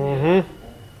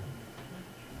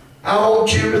 I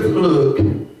want you to look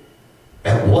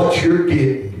at what you're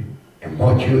getting and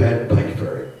what you had to pay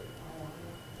for it.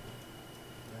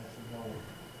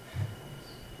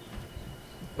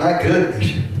 My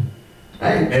goodness,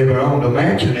 I ain't never owned a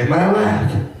mansion in my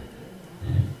life.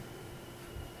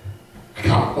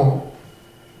 Come on.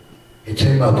 It's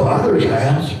in my Father's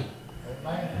house.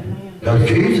 Because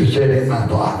Jesus said, in my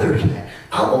Father's house.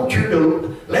 I want you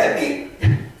to let me.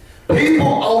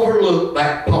 People overlook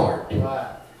that part.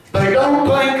 They don't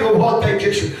think of what they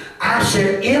just. I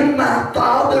said, in my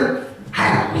Father's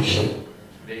house.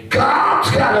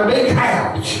 God's got a big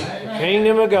house.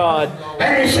 Kingdom of God.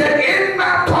 And he said, in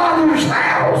my Father's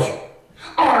house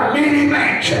are many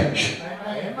mansions.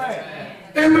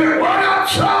 If it were not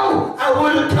so, I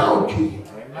would have told you.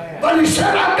 But he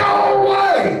said, I go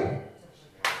away.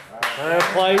 Our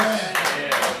place.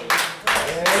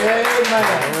 I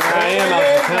am.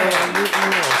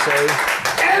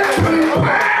 And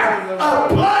prepare a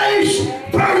place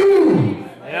for you.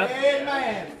 Yep.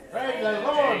 Amen. Praise the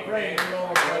Lord. Praise the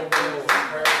Lord. Praise the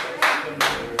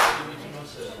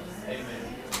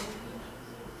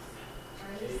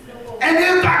Lord. And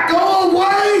if I go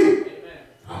away,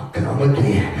 I'll come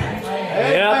again.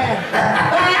 Yep.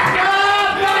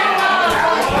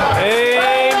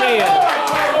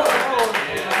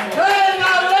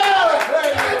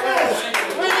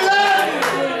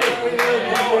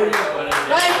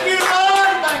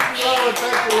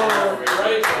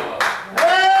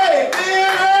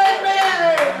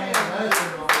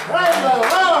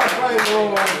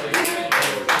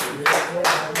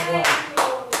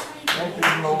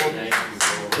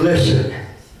 Listen,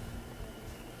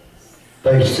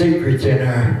 there's secrets in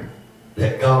there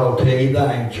that God will tell you the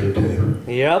answer to.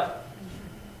 Yep.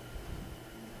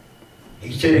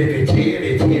 He said if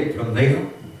it's hid from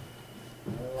them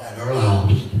that are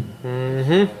lost.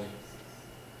 Mm-hmm.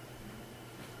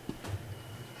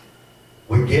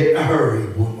 We get in a hurry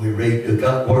when we read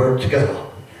the words of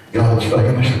God, God's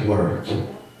famous words.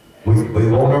 We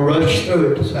want to rush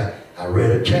through it to say, I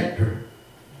read a chapter.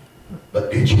 But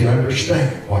did you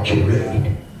understand what you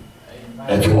read?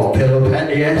 That's what Philip had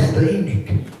to ask the eunuch.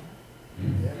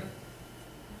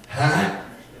 Huh?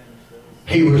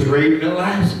 He was reading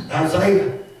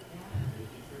Isaiah.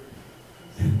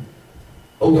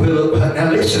 Oh, Philip,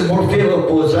 now listen where Philip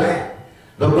was at.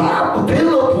 The Bible,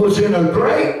 Philip was in a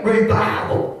great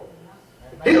revival.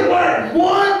 It wasn't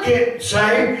one getting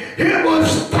saved, it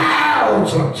was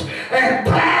thousands and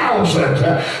thousands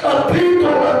of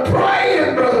people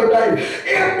praying, Brother Dave.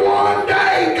 In one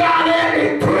day, God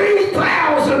added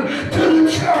 3,000 to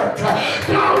the church.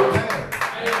 Don't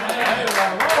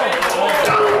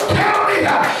tell me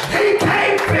he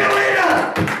can't fill it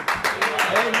up.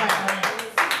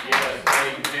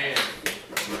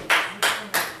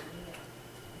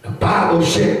 The Bible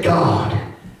said God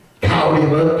called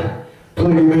him up,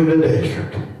 put him in the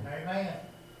desert. Amen.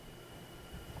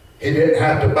 He didn't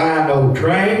have to buy no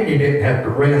train. He didn't have to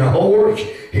rent a horse.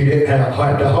 He didn't have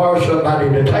to hire somebody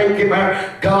to take him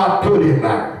there. God put him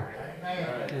there.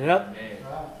 Amen. Yep.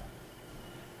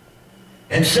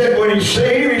 And said when he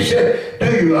seen him, he said,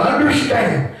 do you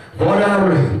understand what I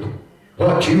read?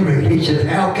 What you read? He said,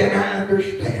 how can I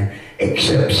understand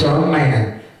except some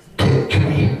man teach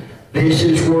me? This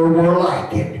is where we're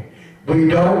lacking. We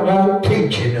don't want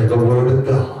teaching of the Word of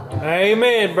God.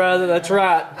 Amen, brother. That's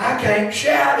right. I can't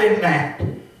shout in that.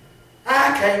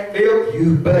 I can't feel.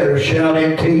 You better shout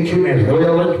in teaching as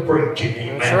well as preaching.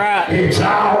 Amen. That's right. It's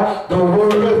all the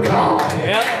Word of God.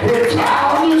 Yep. It's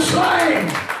all the same.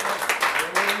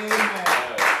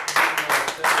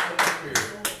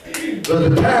 By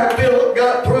the time Philip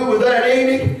got through with that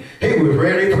eunuch, he was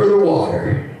ready for the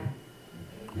water.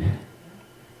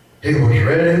 He was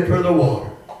ready for the water.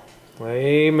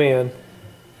 Amen.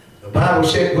 The Bible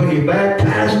said when he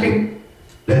baptized him,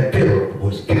 that Philip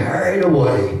was carried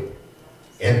away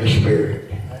in the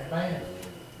Spirit. Amen.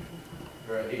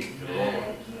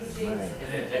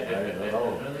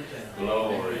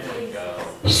 Glory to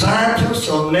God. Scientists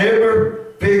will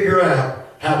never figure out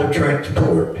how to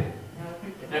transport.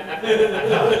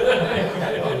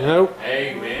 Nope.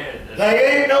 Amen.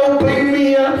 They ain't no beam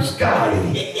me up,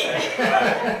 Scotty.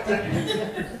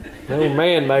 No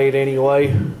man-made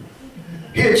anyway.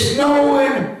 It's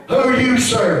knowing who you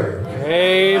serve.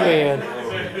 Amen.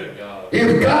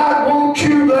 If God wants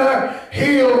you there,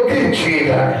 He'll get you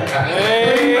there.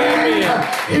 Amen.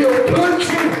 He'll put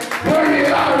you where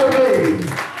you ought to be.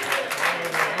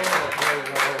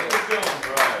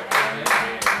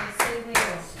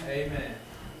 Amen.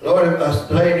 Lord, if I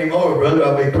stay anymore, brother,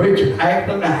 I'll be preaching half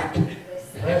the night.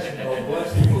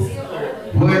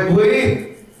 Would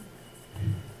we,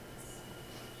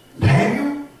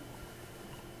 Daniel,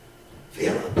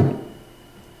 Philip,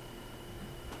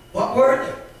 what were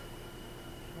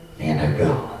they? Men of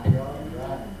God.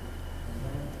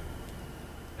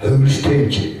 Who's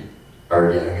teaching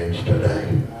our youngins today?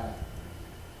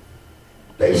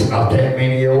 There's not that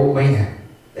many old men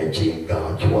that's in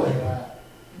God's way.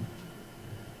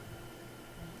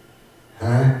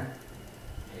 Huh?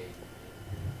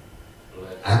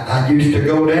 I used to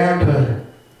go down to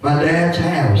my dad's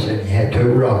house and he had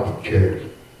 2 rocking chairs.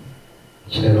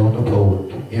 Sat on the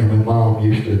porch. And my mom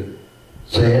used to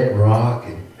sit and rock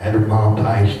and had her mom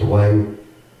passed away,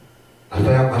 I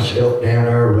found myself down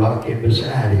there rocking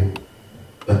beside him,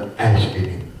 but asking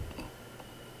him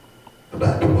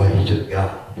about the ways of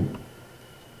God.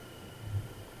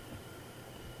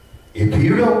 If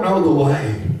you don't know the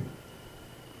way,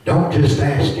 don't just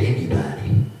ask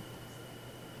anybody.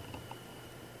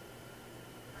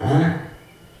 Huh?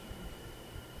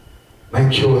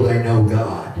 Make sure they know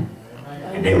God,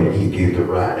 and they'll give you the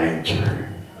right answer.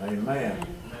 Amen.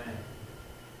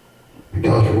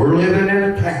 Because we're living in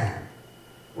a time,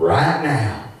 right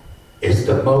now, it's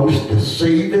the most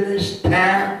deceivingest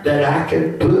time that I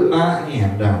can put my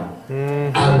hand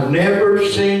on. I've never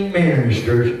seen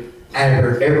ministers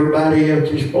after everybody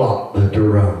else's flock but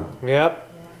their own.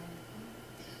 Yep.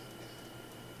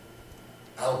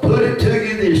 I'll put it to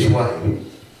you this way.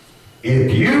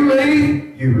 If you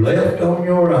leave, you left on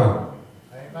your own.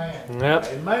 Amen. Yep.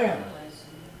 Amen.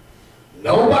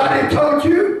 Nobody told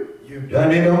you, you've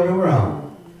done it on your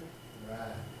own.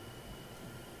 Right.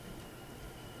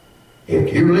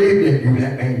 If you leave, then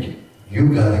that means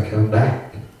you got to come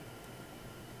back.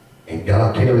 And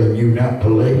God telling you not to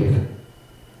leave,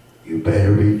 you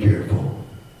better be careful.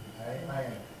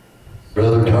 Amen.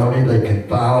 Brother Tony, they can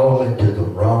fall into the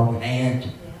wrong hands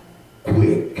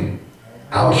quick.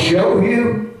 I'll show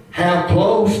you how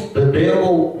close the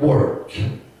devil works.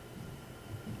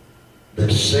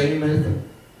 The seemeth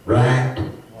right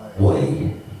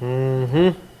way,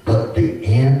 but the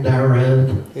end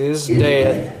thereof Is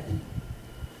death.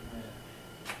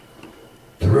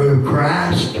 Through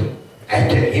Christ, at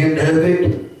the end of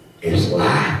it, is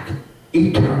life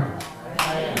eternal.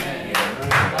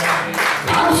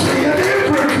 I see a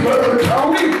difference, Brother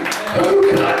Tony. Who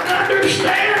couldn't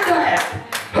understand that?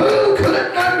 Who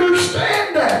couldn't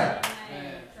understand that?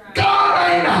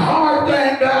 God ain't a hard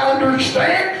thing to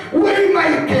understand. We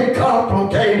make it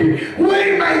complicated.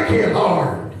 We make it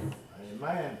hard.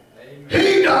 Amen.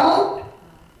 He don't.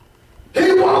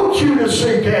 He wants you to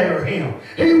seek after Him.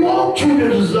 He wants you to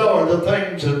desire the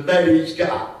things that He's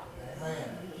got. Amen.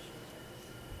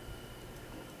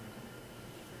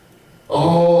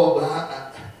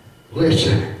 Oh,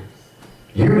 listen.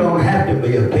 You don't have to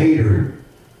be a Peter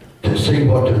to see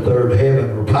what the third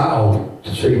heaven, or Paul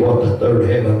to see what the third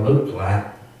heaven looks like.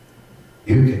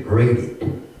 You can read it.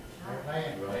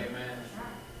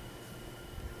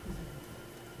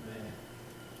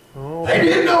 All, They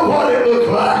didn't know what it looked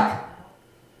like.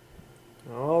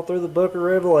 all through the book of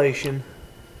Revelation.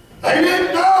 They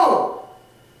didn't know.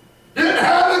 Didn't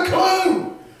have a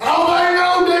clue. All they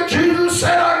know that Jesus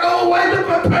said, I go away to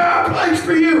prepare a place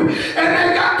for you. And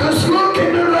they got to look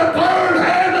into the third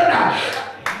heaven.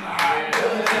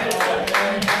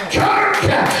 Church,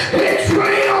 it's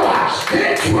real.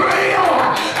 It's real.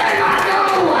 And I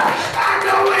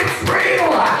know it's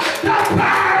real. The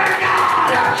power of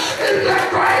God is the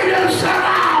greatest of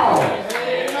all.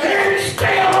 It's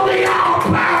still the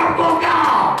all-powerful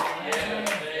God.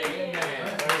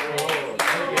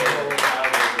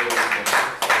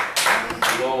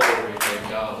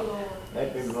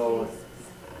 Thank you, Lord.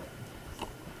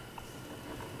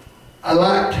 I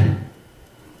liked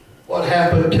what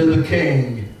happened to the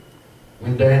king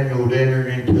when Daniel entered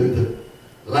into the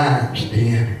lion's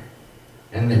den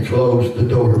and they closed the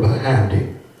door behind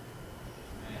him.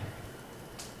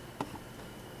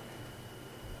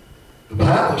 The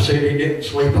Bible said he didn't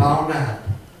sleep all night.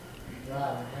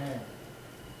 Right, amen.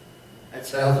 That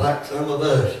sounds like some of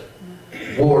us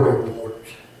war reports.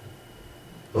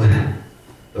 Well,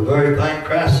 the very thing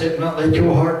Christ said, not let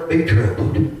your heart be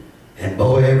troubled. And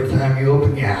boy, every time you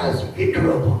open your eyes, you get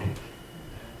troubled.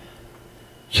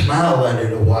 Smile at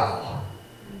it a while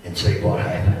and see what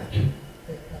happens.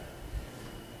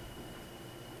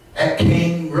 That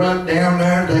king run down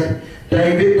there, that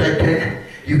David,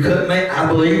 you couldn't make, I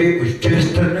believe it was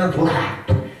just enough light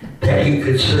that he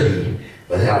could see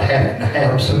without having to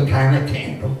have some kind of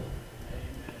candle.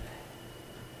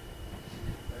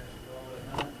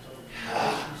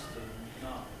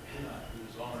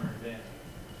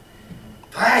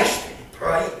 Fasting,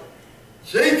 pray,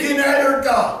 seeking after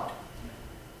God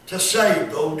to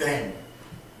save old Daniel.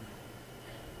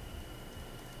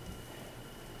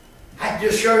 I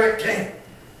just sure it came.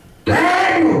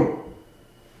 Daniel!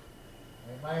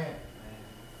 Amen.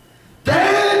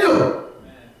 Daniel!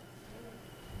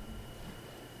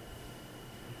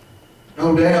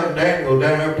 No doubt Daniel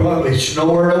down there probably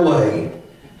snoring away,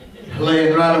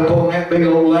 laying right up on that big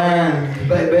old lion's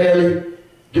belly,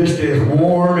 just as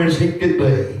warm as he could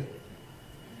be.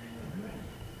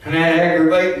 And that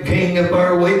aggravating king up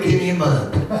there waking him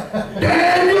up.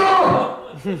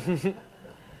 Daniel!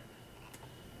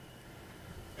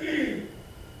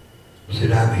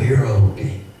 Said, I'm here, old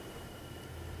king.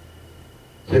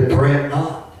 But fret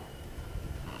not,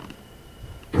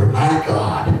 for my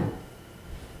God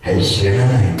has sent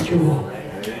an angel.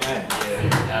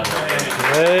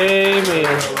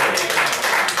 Amen.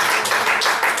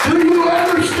 Do you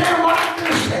understand what I'm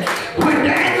going to say? When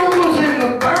Daniel was in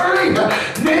the very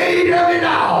need of it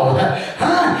all,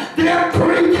 them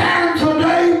 3 times a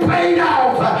day paid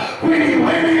off when he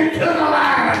went into the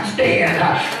lion's den.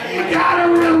 He got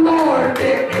a reward,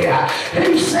 didn't he?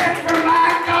 He said, for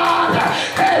my God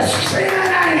has sent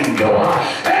an angel,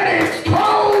 and it's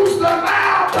closed the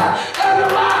mouth of the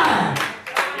lion.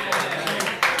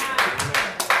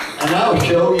 And I'll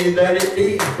show you that it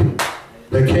did.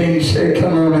 The king said,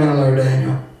 come on down there,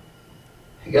 Daniel.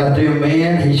 He got them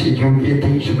men. He said, you get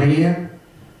these men,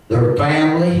 their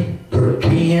family, their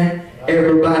kin,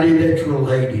 everybody that's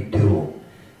related to them,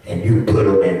 and you put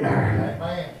them in there.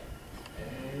 Amen.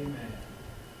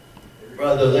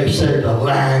 Brother, they said the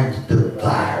lions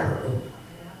devour them.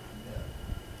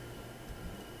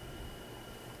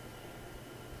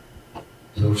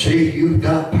 So see, you've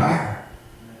got power.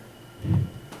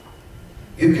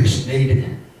 You just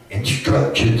needed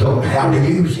instructions on how to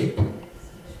use it.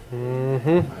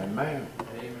 Amen.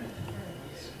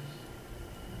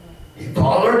 He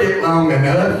followed it long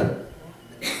enough.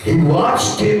 He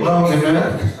watched it long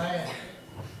enough.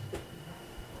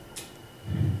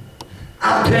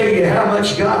 I'll tell you how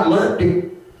much God loved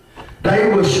him.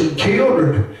 There was some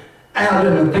children out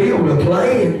in the field of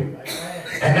playing,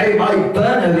 and they made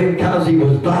fun of him because he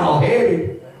was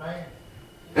bald-headed.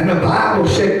 And the Bible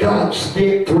said God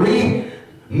sent 3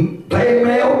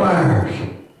 female bears,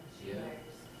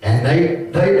 and they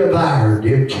devoured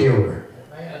them children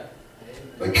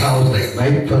because they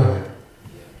made fun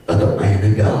of the man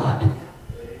of God.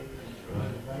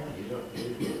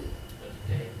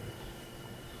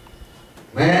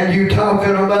 Man, you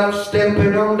talking about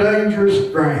stepping on dangerous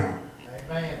ground.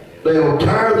 They'll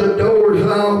tear the doors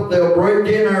off, they'll break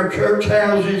in our church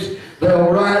houses, they'll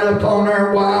write up on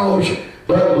our walls.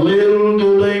 But little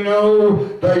do they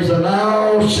know there's an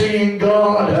all-seeing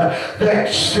God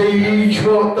that sees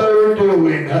what they're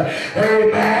doing.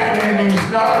 Amen. And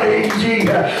He's not easy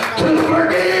to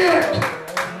forget.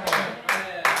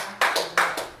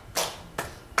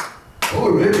 Oh,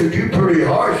 Richard, you're pretty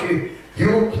harsh.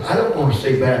 I don't want to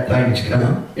see bad things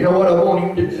come. You know what I want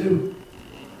him to do?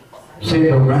 Send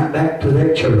them right back to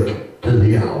that church, to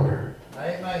the altar.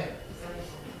 Amen.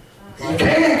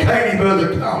 Can't he,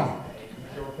 Brother Tom?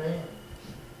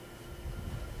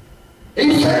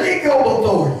 He said he'd go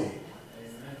before you.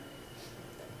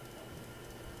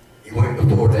 He went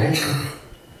before Daniel.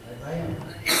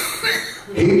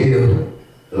 He gave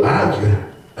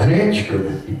Elijah an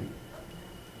instrument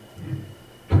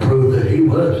to prove that he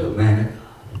was a man of God.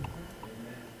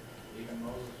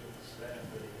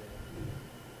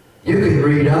 You can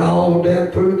read all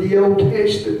that through the Old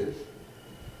Testament.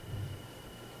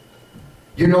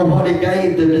 You know what he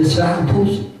gave the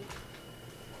disciples?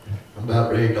 I'm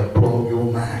about ready to blow your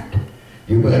mind.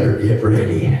 You better get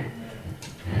ready.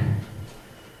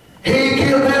 He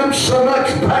gave them so much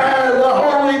power, the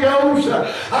Holy Ghost,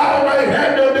 all they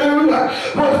had to do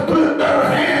was put their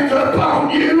hands upon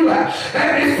you,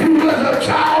 and if you was a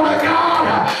child of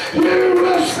God, you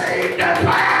received the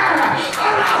power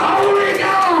of the Holy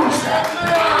Ghost.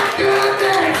 My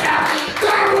goodness,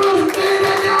 there was men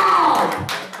of God.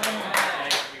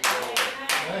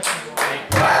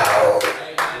 Wow.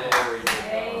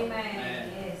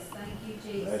 Amen. Yes, thank you,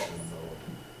 Jesus.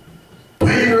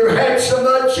 Peter had so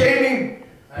much in him.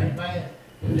 Amen.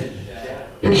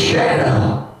 His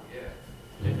shadow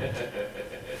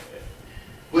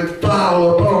would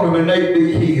fall upon them and they'd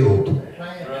be healed.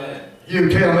 Amen. You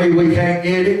tell me we can't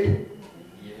get it?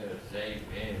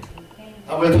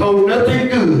 I withhold nothing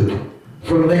good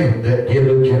from them that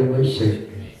diligently seek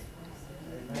me.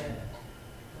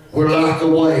 We're like the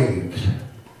waves.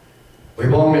 We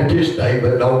want it this day,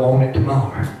 but don't want it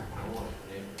tomorrow.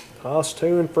 Tossed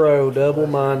to and fro,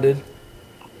 double-minded.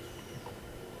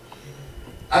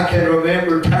 I can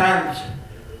remember times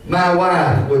my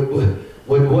wife would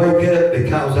wake up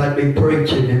because I'd be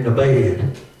preaching in the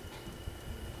bed.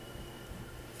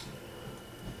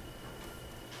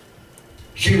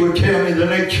 She would tell me the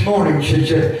next morning, she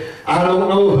said, I don't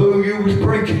know who you was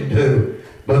preaching to,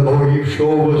 but boy, you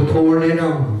sure was pouring it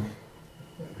on.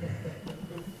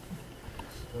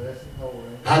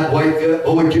 I'd wake up,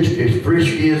 boy, just as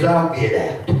frisky as I'll get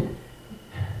out.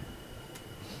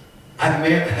 I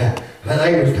mean,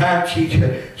 there was times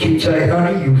she'd say,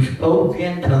 honey, you spoke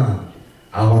in tongues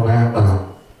all night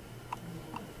long.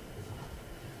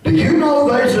 Do you know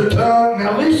there's a tongue?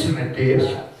 Now listen to this.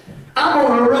 I'm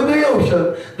going to reveal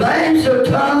something. There's a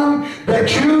tongue that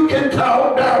you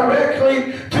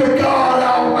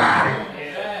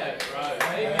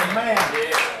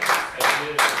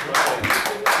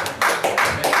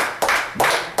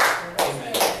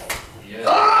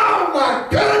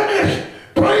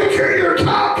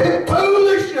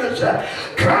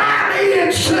Try me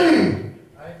and see.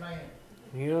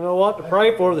 You know what to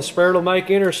pray for. The Spirit will make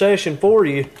intercession for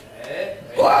you.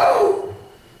 Whoa!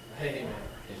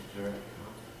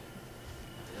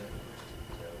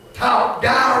 Talk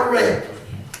directly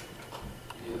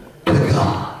to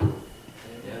God.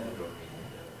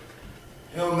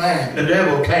 Oh man, the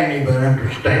devil can't even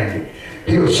understand it.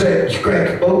 He'll sit and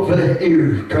scratch both of his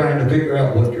ears trying to figure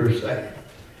out what you're saying.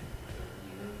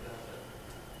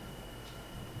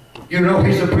 You know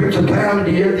he's the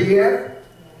principality of the air.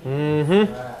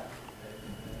 Mm-hmm.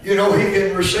 You know he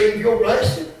can receive your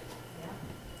blessing.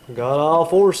 Got all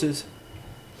forces.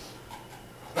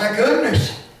 My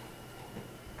goodness.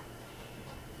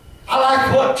 I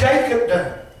like what Jacob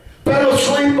done. Fell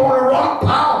asleep on a rock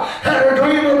pile, had a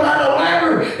dream about a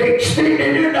ladder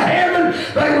extended into heaven.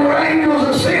 They were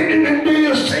angels ascending and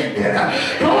descending,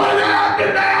 going out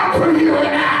and down for you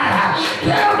and I.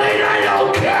 Tell me they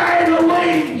don't carry the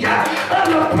wings of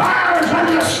the prayers of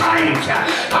the saints.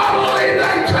 I believe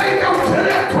they take them to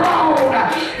the throne.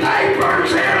 They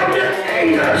present them to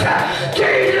Jesus.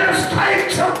 Jesus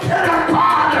takes them to the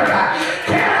Father.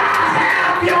 Can I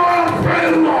have your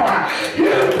approval?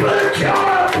 You put your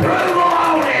approval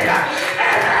on it,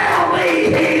 and I'll be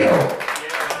healed.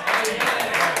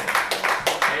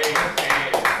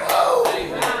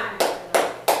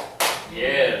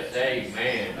 Yes,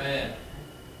 amen.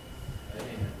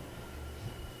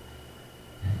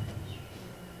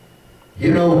 You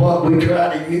know what we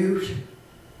try to use?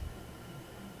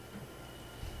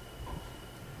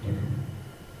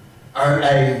 Our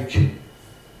age.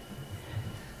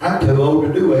 I'm too old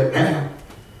to do it now.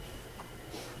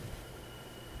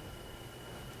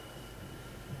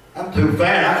 I'm too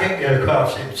fat, I can't get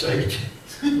across them seats.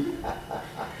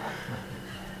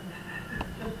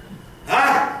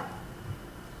 Huh?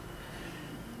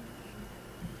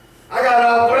 I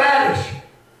got arthritis.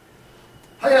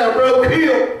 I got a broke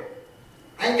heel.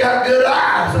 I ain't got good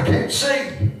eyes, I can't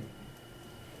see.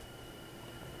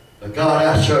 The God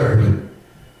I serve,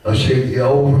 I'll see you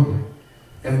over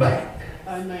and back.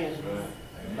 Amen.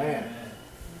 Amen.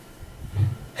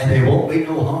 And there won't be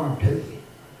no harm to you.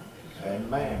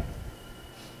 Amen.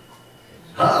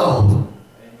 Uh-oh.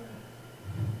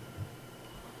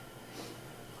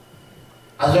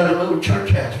 I was at a little church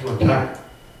house one time.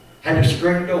 Had a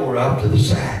screen door off to the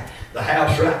side. The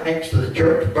house right next to the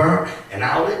church burnt, and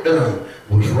all it done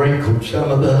was wrinkled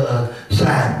some of the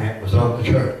siding that was on the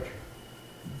church.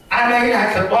 I mean,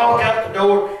 I could walk out the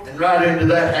door and right into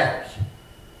that house.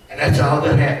 And that's all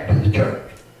that happened to the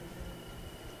church.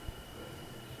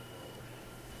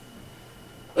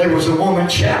 There was a woman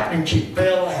shouting and she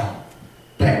fell out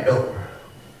that door.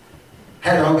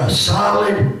 Had on a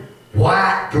solid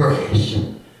white dress.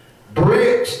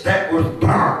 Bricks that was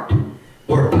burnt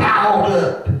were piled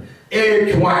up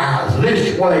edgewise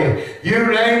this way. You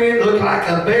name it, looked like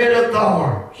a bed of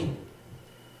thorns.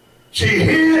 She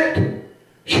hit,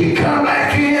 she come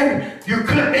back in, you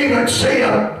couldn't even see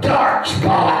a dark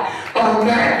spot on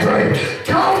that dress.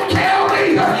 Don't tell me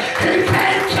he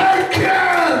can't take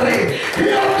care of me.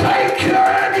 He'll take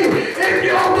care of you if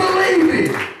you'll believe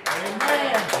it.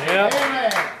 Amen. Yep.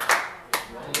 Amen.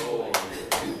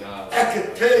 I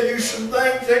could tell you some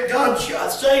things that God shall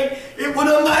say, it would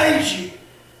amaze you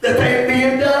that they're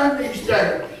being done these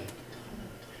days.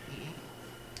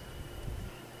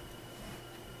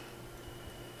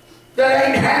 That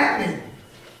ain't happening.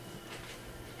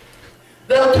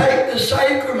 They'll take the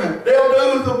sacrament, they'll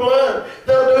do the blood,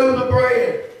 they'll do the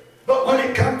bread. But when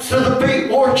it comes to the feet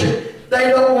washing, they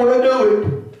don't want to do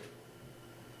it.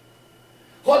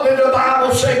 What did the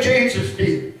Bible say Jesus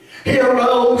did? He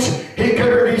arose, he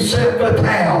girded himself a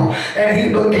towel, and he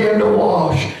began to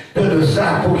wash the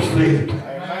disciples' feet.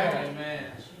 Amen.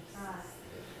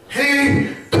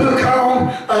 He took on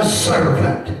a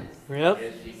servant Yep.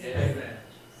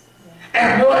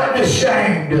 and wasn't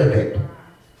ashamed of it.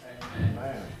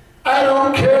 Amen. I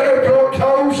don't care if your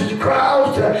toes is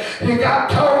crossed, you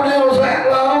got toenails that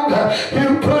long,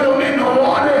 you put them in the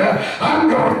water, I'm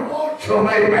going to wash them,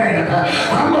 amen.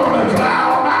 I'm going to dry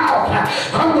them out.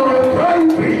 I'm going to pray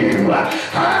for you.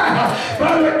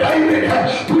 Brother David,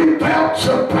 we felt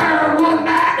some power one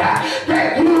night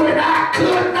that you and I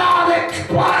could not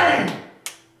explain.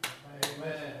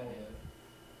 Amen.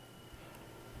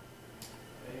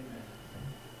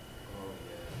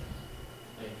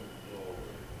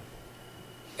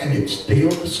 And it's still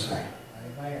the same.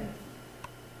 Amen.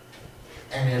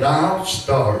 And it all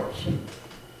starts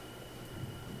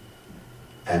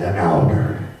at an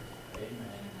altar.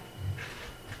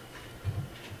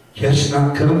 Just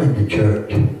not coming to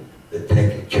church, but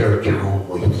taking church home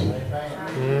with you.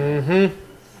 Amen. Mm-hmm.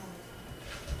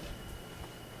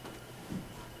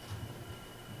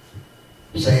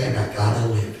 gotta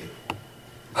live it.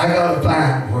 I gotta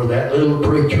find where that little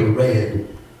preacher read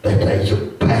that there's a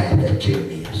path that you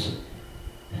miss.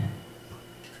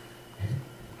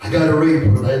 I gotta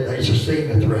read where there's a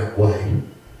seemeth right way.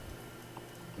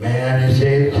 Man, is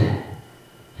it?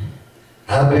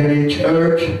 I've been in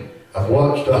church. I've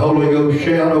watched the Holy Ghost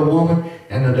shout a woman,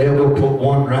 and the devil put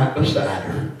one right beside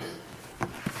her.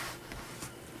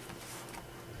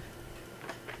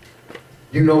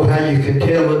 You know how you can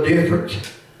tell the difference?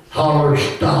 Holler,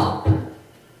 stop.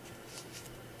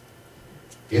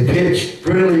 If it's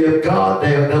really of God,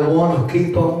 the one will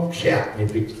keep on shouting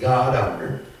if it's God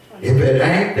under. If it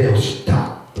ain't, they'll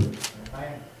stop.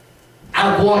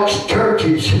 I've watched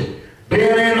churches,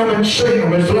 been in them and seen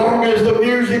them. As long as the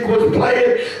music was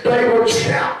playing, they would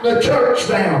shout the church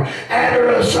down.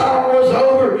 After the song was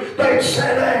over, they'd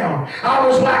sit down. I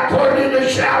was like, where did the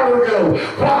shower go?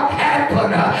 What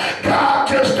happened? God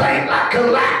just ain't like a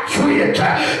light switch.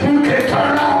 You can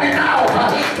turn on and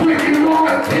off when you want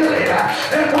to feel it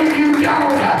and when you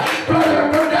don't.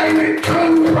 Brother David,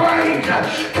 true praise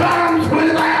comes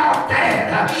without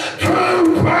that.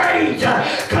 True praise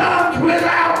comes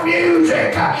without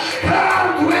music.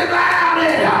 Comes without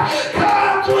it.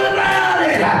 Comes without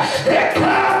it. It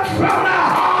comes from the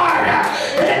heart.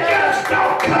 It just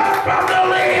don't come from the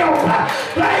lips.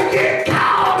 They get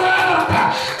caught up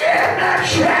in the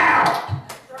shout.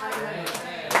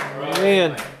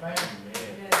 Amen.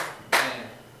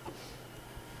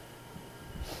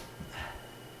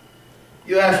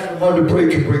 You asked them what the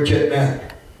preacher preached at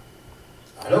night.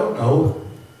 I don't know.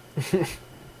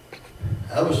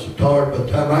 I was so tired by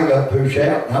the time I got through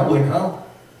shouting, I went home.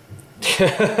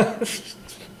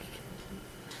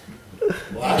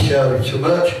 Well, I shouted so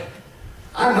much,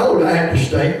 I know I had to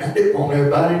stay. I didn't want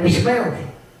everybody to smell me.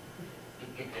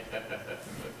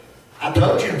 I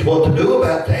told you what to do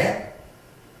about that.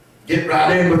 Get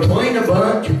right in between the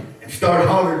bunch and start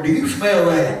hollering, do you smell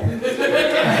that?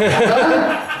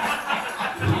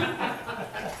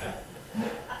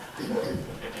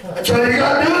 That's all you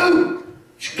got to do.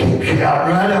 Just keep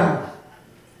shouting right on.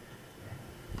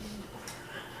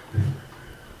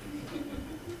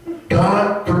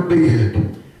 God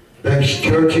forbid these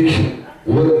churches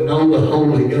wouldn't know the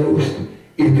Holy Ghost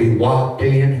if He walked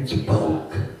in and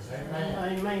spoke.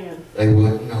 Amen. They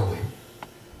wouldn't know Him.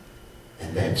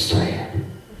 And that's sad.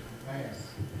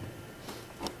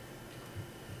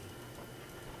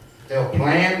 They'll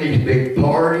plan these big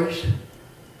parties.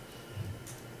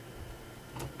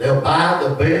 They'll buy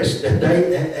the best that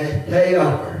they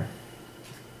are.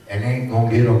 And ain't going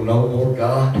to get them no more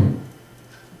God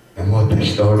than what they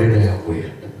started out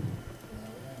with.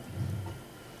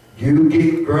 You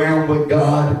get ground with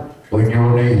God when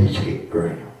your knees hit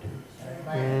ground.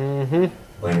 Mm-hmm.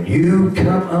 When you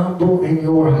come humble in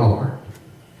your heart.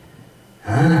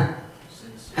 Huh?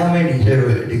 How many do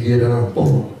it to get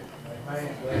humble?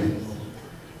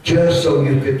 Just so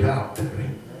you could talk to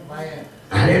Him.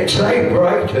 I didn't say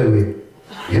pray to Him.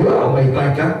 You all may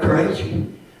think I'm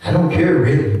crazy. I don't care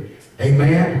really.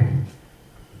 Amen.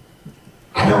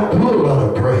 I don't do a lot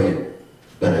of praying,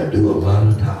 but I do a lot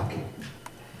of talking.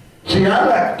 See, I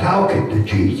like talking to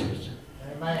Jesus.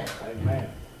 Amen.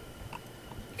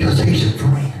 Because He's a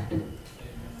friend.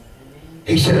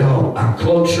 He said, oh, I'm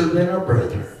closer than a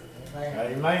brother.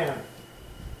 Amen.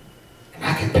 And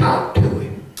I can talk to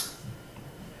Him.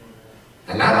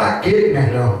 And I like getting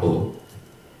that humble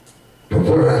to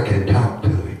where I can talk to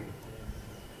Him.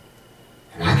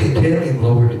 And I can tell Him,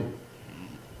 Lord,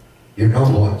 you know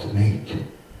what's needed.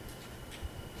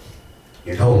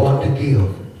 You know what to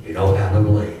give. You know how to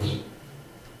bless.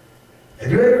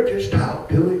 Have you ever just talked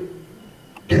to Him?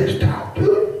 Just talk to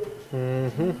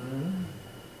Him? Mm-hmm.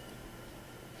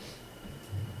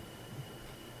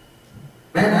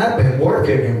 Man, I've been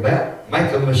working and about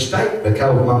make a mistake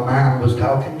because my mind was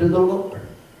talking to the Lord.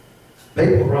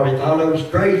 People probably thought I was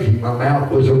crazy. My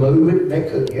mouth was moving. They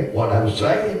couldn't get what I was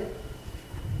saying.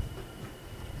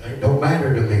 It don't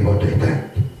matter to me what they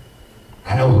think.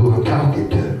 I know who I'm talking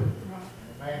to.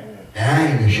 And I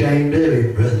ain't ashamed of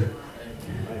it, brother.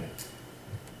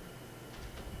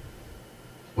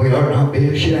 We ought not be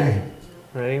ashamed.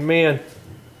 Amen.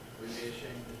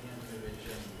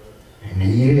 And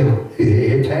yeah,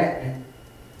 it's happening.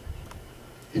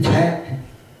 It's happening.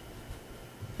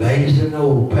 There's an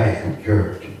old path,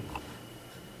 church.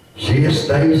 Yes,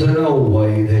 there's an old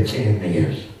way that's in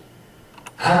this.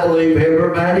 I believe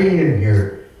everybody in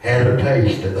here had a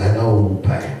taste of that old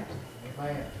path.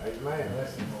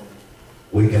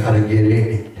 We got to get in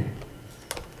it.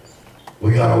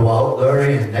 We got to walk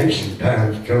therein. Nation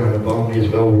times coming upon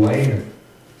this old land.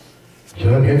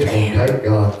 Son, it's going to take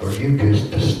God for you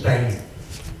just to stand.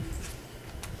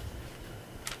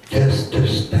 just to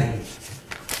stand.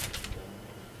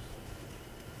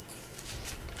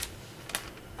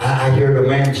 I heard a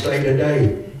man say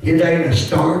today, it ain't a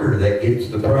starter that gets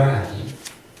the prize,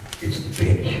 it's the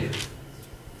finisher.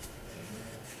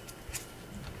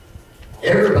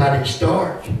 Everybody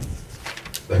starts,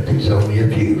 but there's only a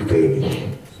few finish.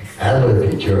 I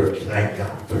love you, church. Thank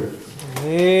God for it.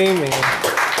 Amen.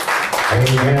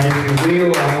 Amen. If you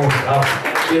will,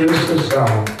 I'll give us a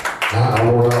song.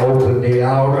 I want to open the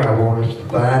altar. I want us to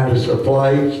find us a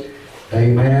place.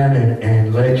 Amen.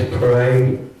 And let's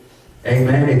pray.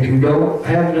 Amen. If you don't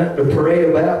have nothing to pray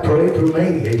about, pray for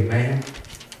me. Amen.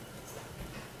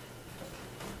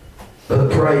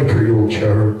 But pray for your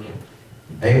church.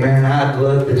 Amen. I'd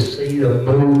love to see the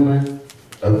movement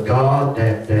of God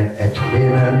that's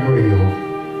been unreal.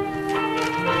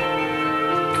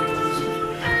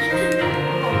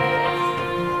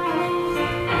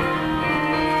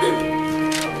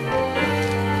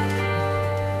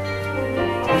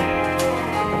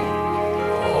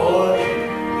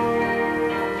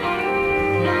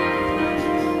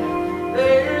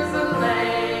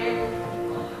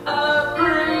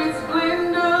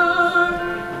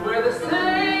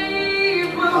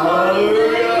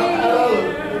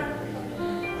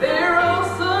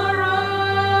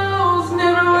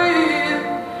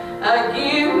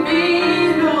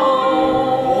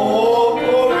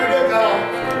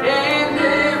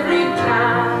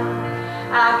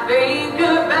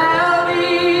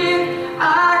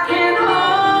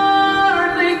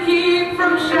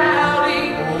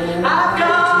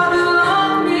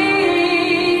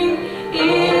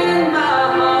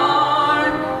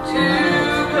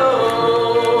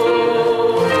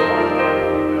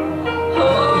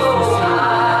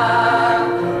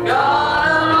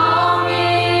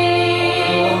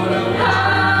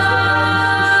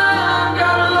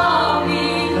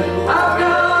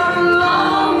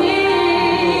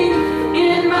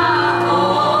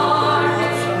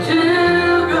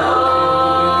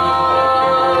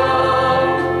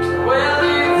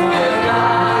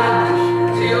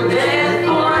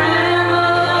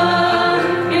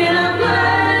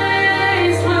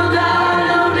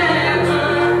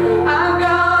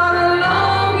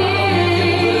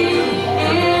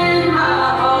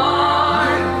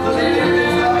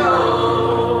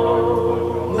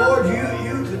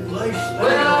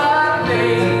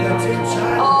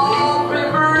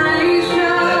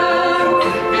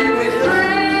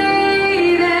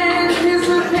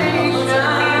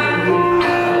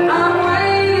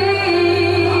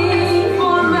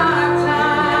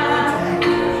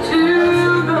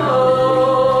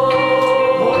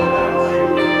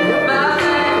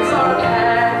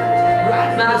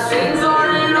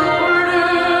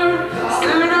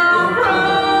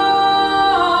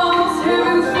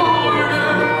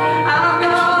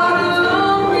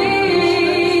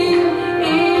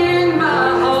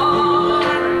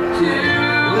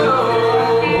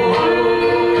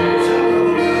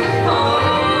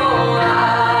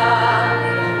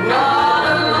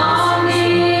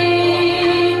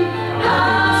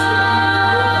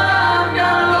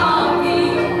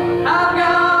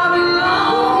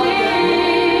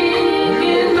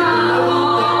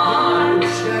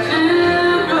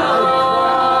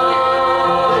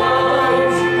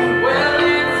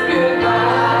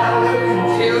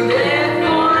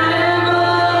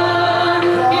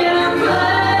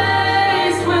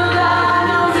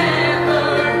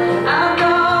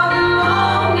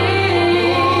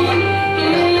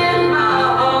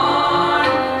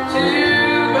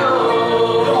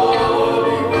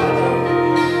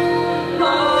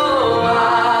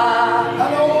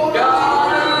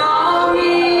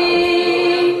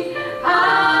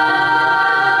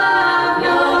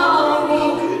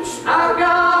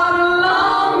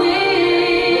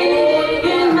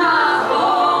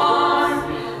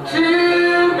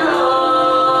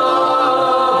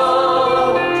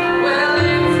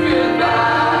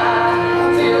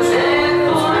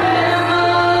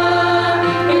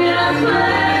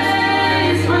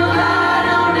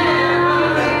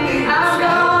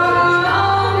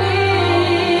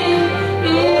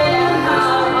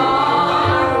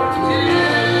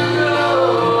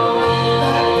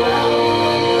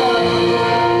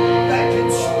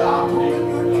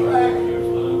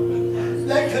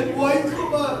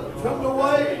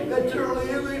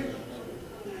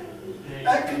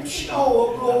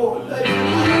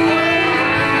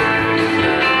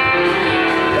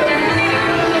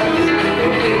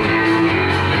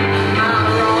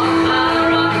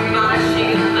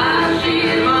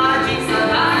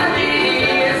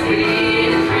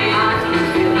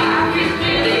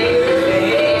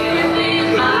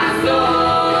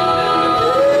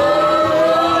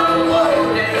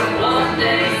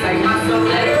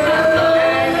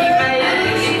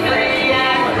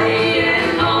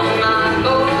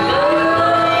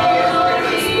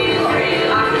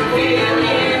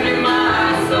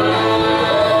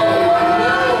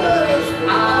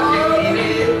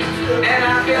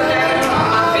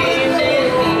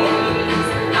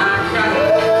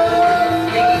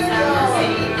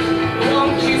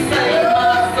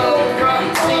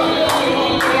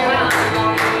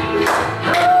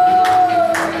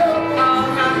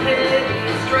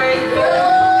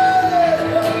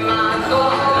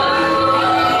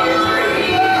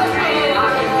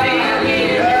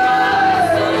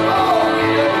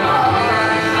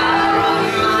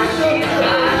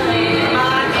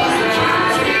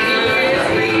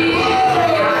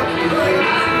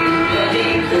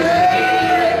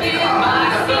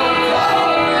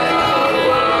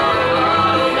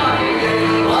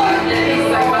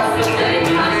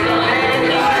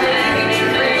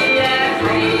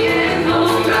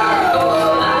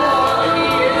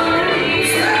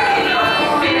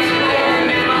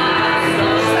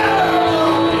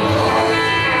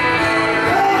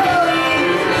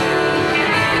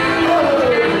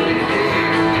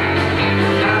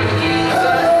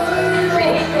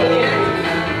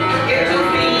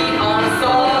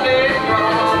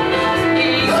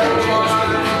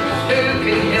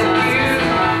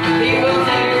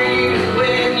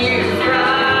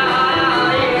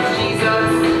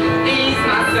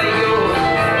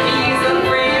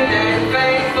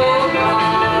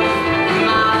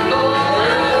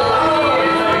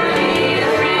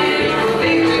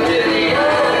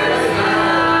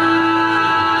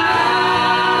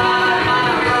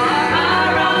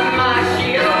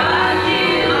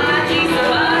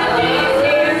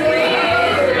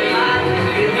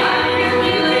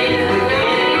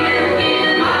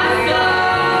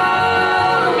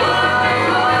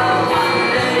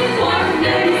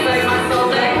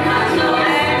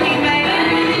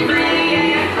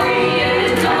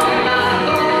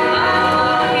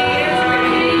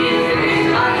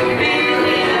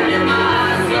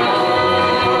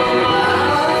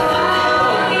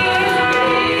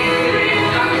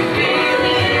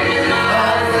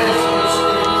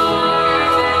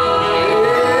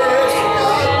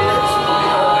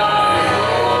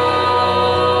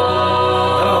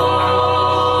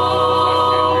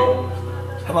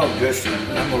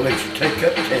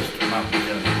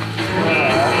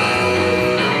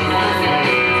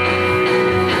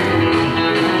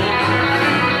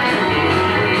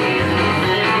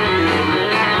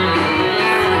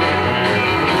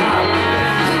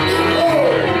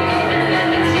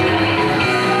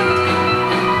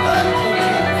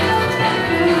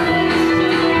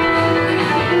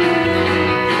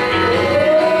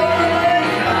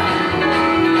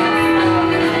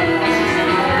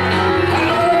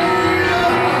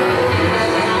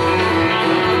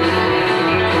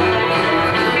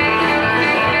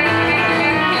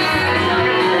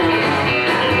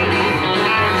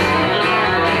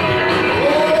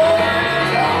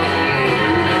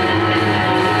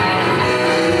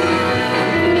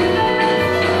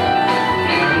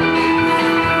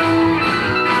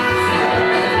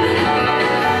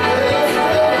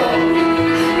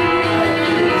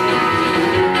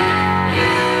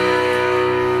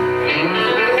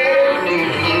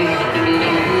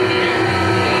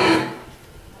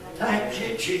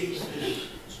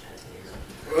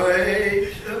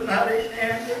 somebody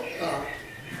stand it.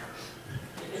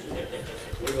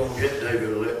 We're gonna get David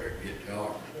a electric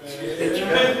guitar.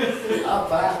 I'll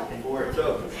buy it before it's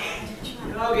over.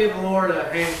 And I'll give the Lord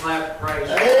a hand clap of praise.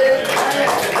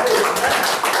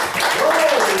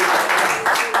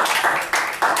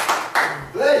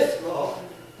 Bless the Lord.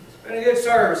 It's been a good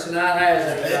service tonight,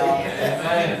 hasn't it, y'all?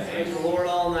 Amen. Thank the Lord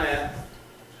on that.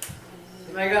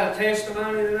 Anybody got a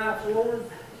testimony tonight for the Lord?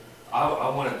 I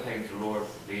want to thank the Lord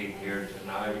for being here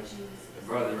tonight.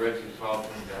 Brother Richard's talking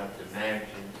about the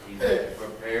mansions he had to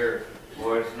prepare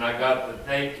for us, and I got to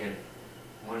thinking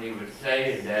when he was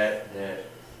saying that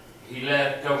he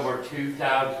left over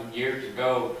 2,000 years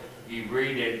ago. You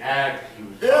read in Acts, he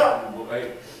was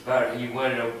talking about he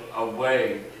went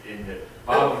away, and the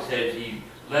Bible says he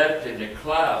left in the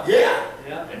clouds. Yeah.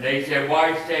 And they said,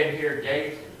 why stand here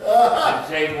gazing? The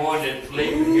same one that's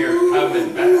leaving here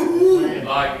coming back in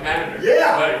like manner.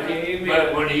 Yeah.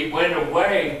 But when he went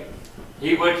away,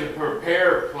 he went to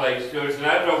prepare a place to us, and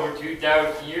that's over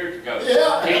 2,000 years ago.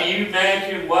 Yeah. Can you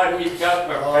imagine what he's got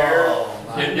prepared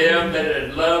to them that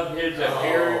had loved his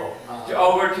appearance?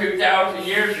 Over 2,000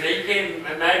 years, and he can't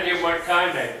imagine what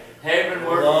kind of heaven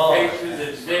we're faces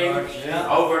and things.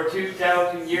 Over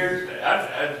 2,000 years.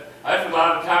 That's a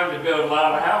lot of time to build a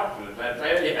lot of houses, I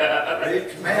tell you.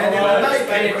 Rich man,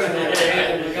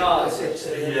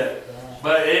 yeah.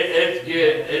 But it's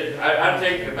good. I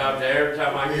think about that every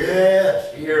time I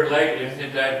hear lately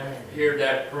since I hear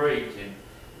that preach.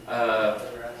 And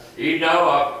you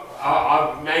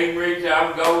know, main reason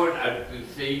I'm going to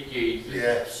see Jesus.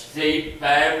 Yes. See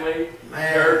family,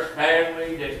 church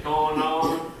family that's going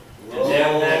on. And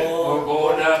them that we're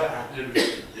going up to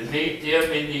meet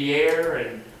them in the air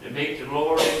and to meet the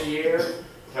Lord in the air.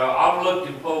 So I'm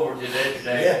looking forward to that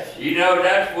day. Yes. You know,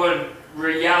 that's when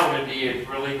reality is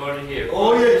really going to hit.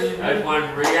 Oh, yes. That's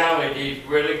when reality is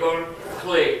really going to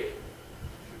click.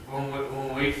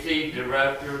 When we see the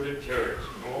rapture of the church.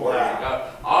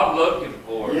 Wow. I'm looking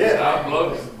for it. Yeah. I'm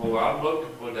looking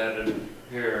for that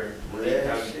here when he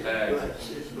comes back.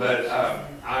 But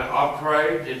I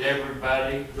pray that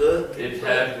everybody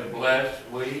has a blessed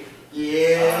week.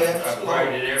 Yes. I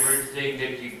pray that everything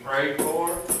that you pray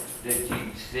for, that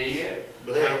you see it.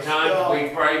 Bless Sometimes God. we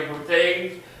pray for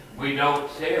things we don't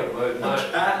see it, but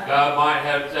God might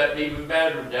have something even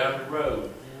better down the road.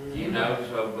 You know,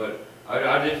 so but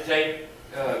I just think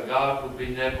God will be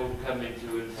never come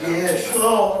into his house. Yes,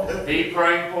 Lord. Be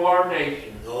praying for our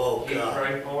nation. Oh, Keep God.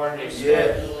 praying for our nation.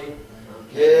 Yes.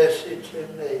 Yes, it's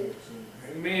in me.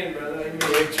 Amen, brother. Amen.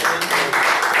 It's in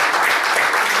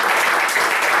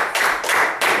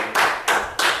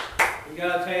You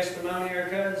got a testimony here,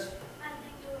 cuz?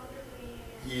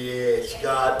 me. Yes,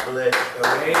 God bless you.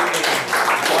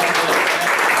 Amen.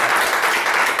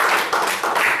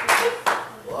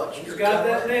 Watch Who's your got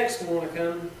that God. next one to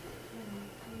come?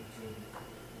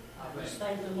 I just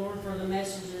thank the Lord for the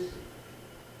messages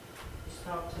He's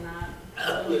taught tonight.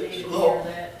 Bless We need to hear Lord.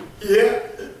 that. Yeah.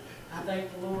 I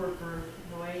thank the Lord for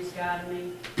the way He's guided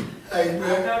me. I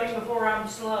Amen. told Him before I'm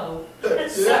slow. Yeah.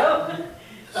 So,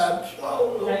 I'm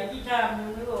slow. take your time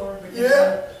with me, Lord. Because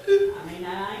Yeah. I mean,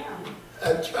 I am.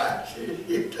 That's right.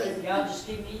 You take. Y'all just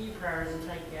keep me in your prayers and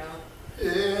take y'all.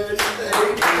 Yes, Good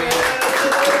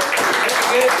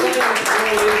thing that the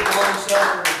Lord is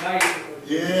long-suffering and patient with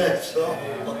you. yes, Lord.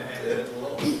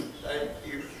 Thank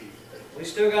you. We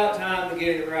still got time to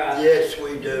get it right. Yes,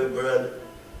 we do, brother.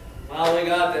 While we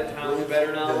got that time, we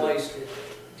better not waste it.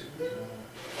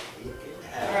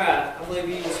 Alright, I believe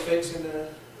he was fixing to...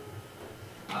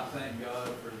 I thank God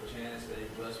for the chance that He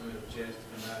blessed me with the chance to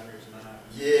come out here tonight.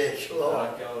 Yes, I'd Lord.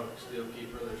 like y'all to still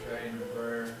keep Brother Shane in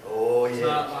prayer. Oh, It's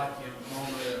not yes. like him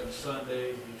normally on Sunday.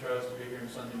 He tries to be here on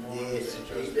Sunday morning. Yes, He he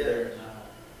tries to be here does. at night.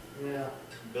 Yeah.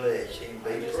 Bless him.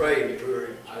 Be prayed for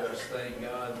him. I just thank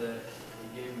God that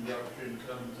He gave me the opportunity to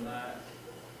come tonight.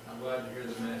 I'm glad to hear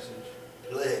the message.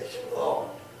 Bless Lord.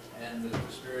 And the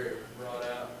Spirit brought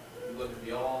out, you look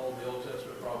at all the Old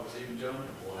Testament prophets, even Jonah.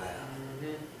 Wow.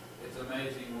 It's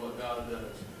amazing what God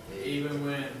does. Even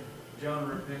when Jonah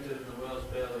repented in the whale's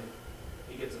belly,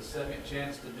 he gets a second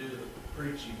chance to do the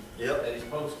preaching Yep. that he's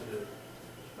supposed to do.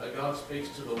 But God speaks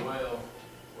to the whale,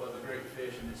 the great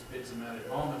fish, and it spits him out, it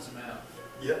vomits him out.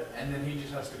 Yep. And then he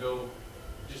just has to go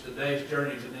just a day's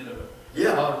journey to Nineveh.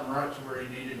 Yeah. Brought him right to where he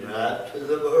needed to be. Right to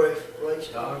the very place.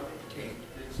 God did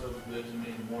so good to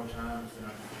me more times than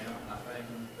I can count, and I thank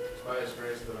Him. It's by His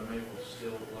grace that I'm able to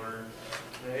still learn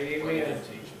what He Amen. can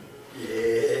teach me.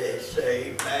 Yes,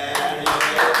 amen.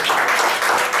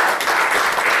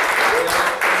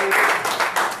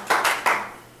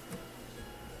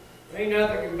 Ain't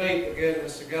nothing can beat the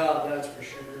goodness of God, that's for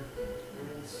sure. sugar.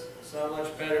 It's so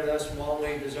much better thus than what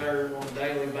we deserve on a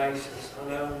daily basis. I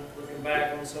know, looking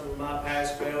back on some of my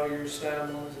past failures,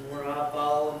 stumblings, and where I've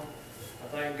fallen, I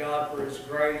thank God for His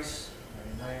grace,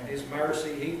 His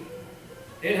mercy.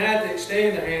 He didn't have to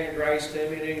extend a hand of grace to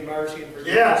me and any mercy and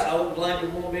forgiveness. I wouldn't blame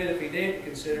Him one bit if He didn't,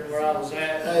 consider where I was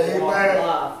at in my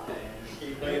life.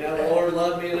 But, you know, the Lord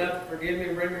loved me enough to forgive me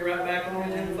and bring me right back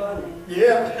on into the fold.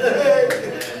 Yeah.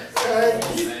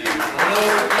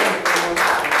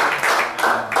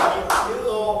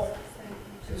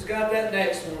 Who's got that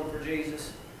next one for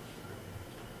Jesus?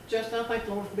 Justin, I thank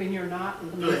the Lord for being here tonight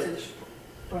and the message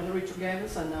Brother Richard gave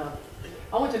us. And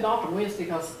I went to the doctor Wednesday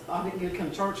because I didn't get to come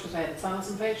to church because I had a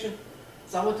sinus infection.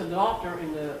 So I went to the doctor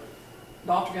and the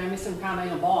doctor gave me some kind of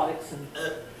antibiotics and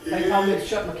they told me to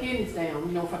shut my kidneys down.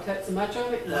 You know, if I took so much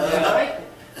of it, I didn't take it.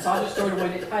 So I just threw it away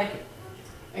and didn't take it.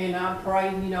 And I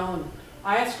prayed, you know, and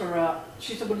I asked her,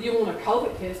 she said, well, do you want a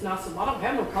COVID test? And I said, well, I don't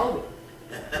have no COVID.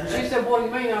 And she said, what do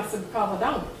you mean? I said, because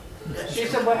I don't. She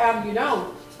said, well, how do you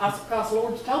know? I said, because the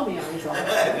Lord's told me I was on.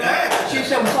 She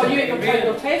said, well, so you ain't going to take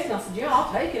no test? And I said, yeah,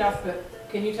 I'll take it. I said, but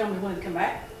can you tell me when to come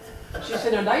back? She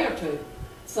said, in a day or two.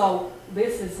 So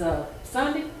this is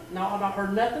Sunday. No, I've not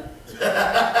heard nothing. Amen.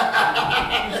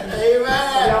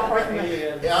 So y'all pray for me.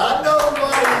 Yeah, I know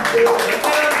what He's doing.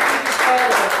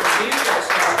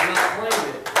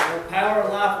 The power of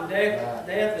life and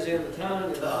death is in the tongue,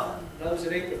 and those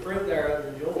that eat the fruit thereof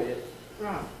enjoy it.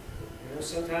 Right. You know,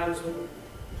 sometimes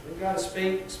we've got to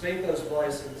speak those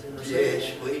blessings and receive Yes,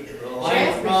 them. we do. She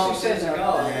asked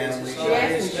me,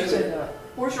 she said,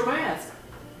 where's your mask?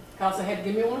 Because they had to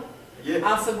give me one. Yeah.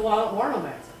 I said, well, I don't wear no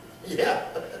mask. Yeah.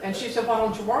 And she said, why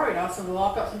don't you worry? I said, well,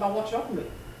 I've got somebody watching over me.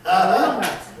 I don't wear no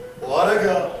mask. What a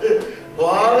God.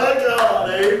 What a God.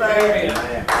 Amen.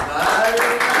 Amen.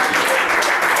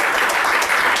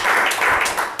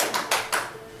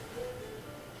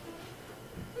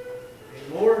 Any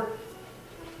more?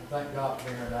 Thank God for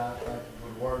being here tonight. Thank you for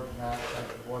the word tonight. Thank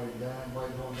you for what He's done, what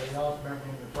He's going to do. I also remember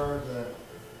in the prayers that,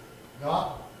 you know, I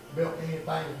built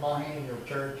anything with my hand, your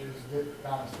churches, different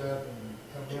kind of stuff, and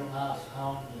some real nice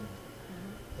homes. And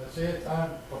that's it.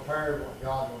 I'm prepared what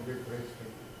God's going to do for His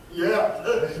people. Yeah.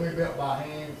 This we built by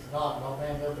hands, not no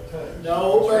man ever touched.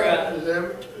 No man has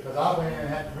ever. Because I went in and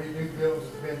had to redo buildings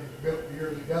that's been built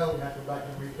years ago and have to go back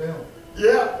and redo them.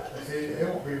 Yeah. They said it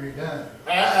won't be redone.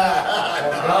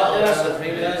 God does it. He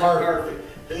does it perfect.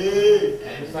 We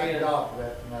thank God for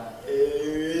that tonight.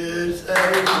 Yes,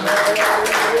 amen.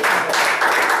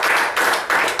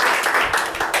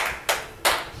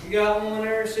 You got one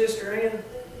there, Sister Ann?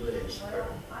 Bless her.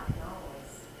 I can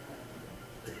always,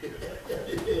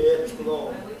 Yes,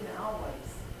 Lord. we can always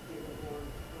give the Lord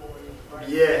glory and praise.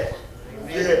 Yes.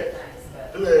 Many Yes. things, but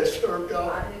Bless her, I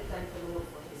God. do thank the Lord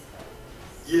for His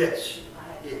faithfulness. Yes. I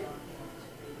have Yeah. known Him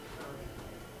to be perfect.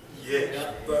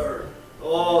 Yes, bird.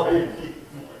 Oh,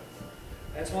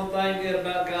 That's one thing good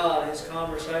about God, His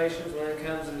conversations, when it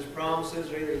comes to His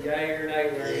promises, are either yea or nay.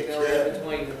 There ain't no in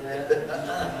between in that.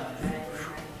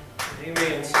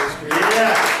 Amen, sister.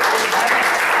 yeah.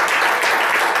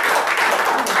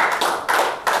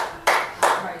 I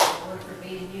praise the Lord for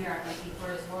being here. I thank you for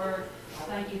His word. I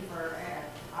thank you for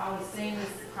always seeing us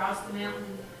across the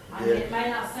mountain. I mean, it may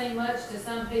not seem much to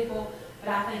some people, but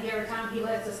I think every time He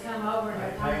lets us come over and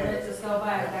every time He lets us go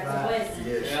back, that's a blessing.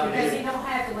 Yes. Because He don't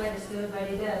have to let us do it, but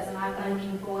He does, and I thank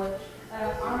Him for it.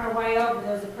 On our way over,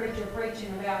 there was a preacher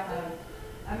preaching about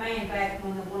a man back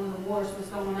when one of the wars was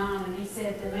going on, and he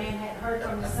said the man hadn't heard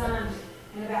from his son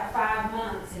in about 5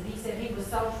 months, and he said he was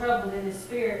so troubled in his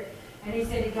spirit, and he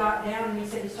said he got down and he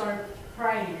said he started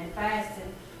praying and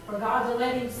fasting for God to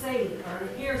let him see or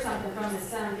hear something from his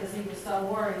son because he was so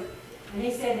worried. And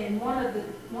he said in one of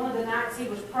the nights he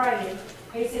was praying,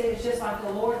 he said it was just like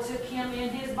the Lord took him in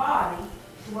his body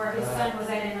to where his son was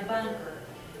at in a bunker.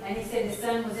 And he said his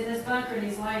son was in his bunker and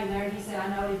he's laying there, and he said, I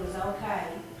know he was okay.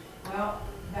 Well,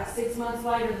 about 6 months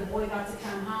later, the boy got to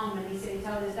come home, and he said, he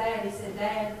told his dad, he said,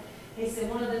 Dad, he said,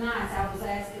 one of the nights I was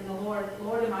asking the Lord,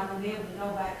 Lord, am I going to be able to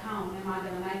go back home? Am I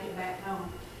going to make it back home?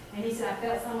 And he said, I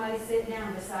felt somebody sit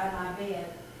down beside my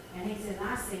bed. And he said,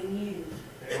 I seen you.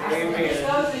 I said, it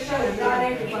goes to show you God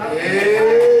answered what I was.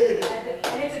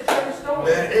 And it's a true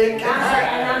story. And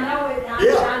I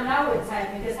know it's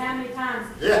happening, because how many times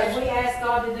have we asked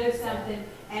God to do something,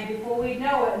 and before we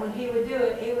know it, when He would do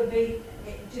it, it would be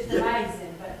just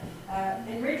amazing. But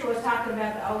and Richard was talking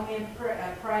about the old men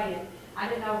praying. I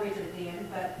didn't know Richard then,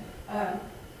 but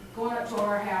going up to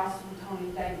our house, when Tony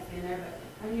and David's been there, but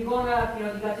when you're going up, you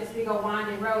know, you got this big old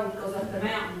winding road that goes up the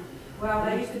mountain. Well,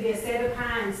 there used to be a set of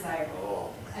pines there.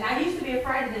 And I used to be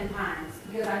afraid of them pines,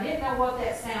 because I didn't know what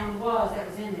that sound was that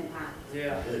was in them pines.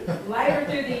 Yeah. Later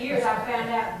through the years, I found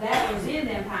out that was in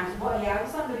them pines. Well, yeah, it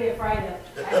was something to be afraid of.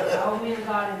 The old men of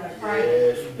God and afraid.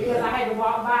 Yes. Because I had to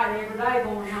walk by it every day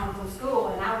going home from school,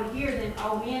 and I would hear them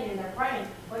old men in there praying.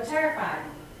 Well, it terrified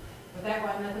me. But that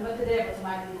wasn't nothing but the devil to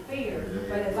make me fear.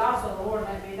 But it's also the Lord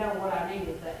let me know what I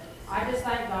needed. But I just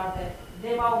thank God that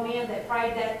them old men that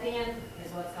prayed that then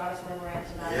is what's got us where we're at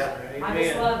today. Yeah. I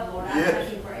just Amen. love the Lord. I Yes. thank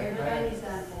Him for everything He's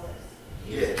done for us.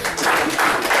 Yes.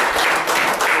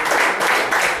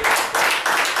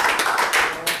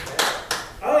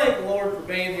 I thank the Lord for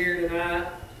being here tonight.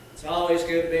 It's always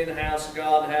good to be in the house of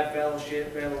God and have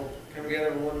fellowship, be able to come together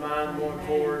in one mind, one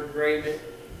accord, agreement,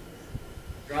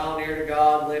 draw near to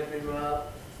God, lift Him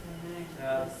up.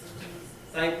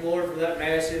 Thank the Lord for that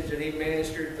message that He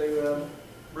ministered through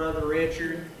Brother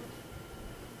Richard.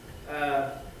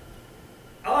 I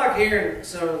like hearing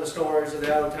some of the stories of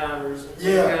the old timers.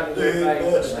 Yeah, Kind of their yeah, faith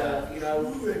and that's stuff. You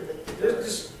know, there's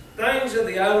just things of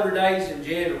the older days in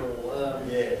general.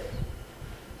 Yeah.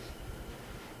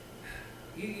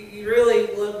 You really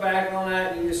look back on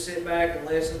that and you just sit back and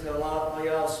listen to a lot of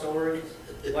y'all's stories,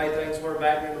 the way things were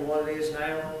back then to what it is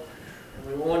now. And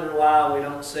we wonder why we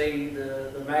don't see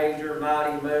the major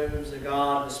mighty moves of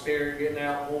God and the Spirit getting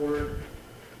outpoured.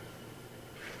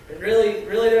 It really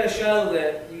does show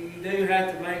that you do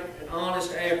have to make an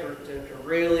honest effort to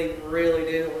really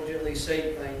diligently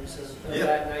seek things of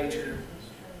that nature.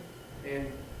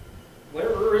 And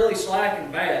we're really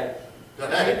slacking bad. I'm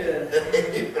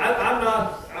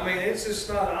not, I mean, it's just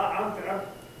not,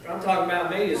 I'm talking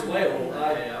about me as well.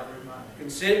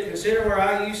 Consider where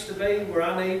I used to be, where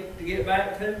I need to get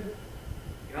back to.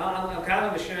 You know, I'm kind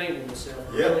of ashamed of myself,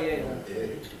 I really am.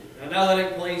 I know that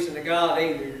ain't pleasing to God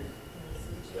either.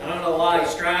 I don't know why He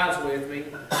strives with me.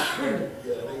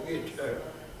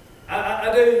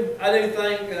 I do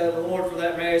thank the Lord for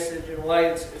that message. In a way,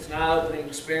 it's an eye-opening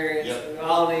experience. We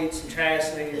all need some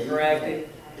chastening and correcting.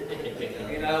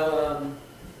 You know,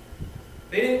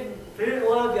 if He didn't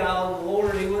love y'all, the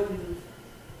Lord, He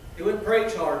wouldn't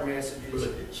preach hard messages.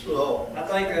 I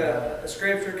think a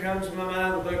scripture comes to my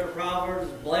mind, the book of Proverbs: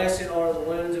 "Blessed are the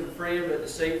wounds of a friend, but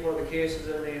deceitful are the kisses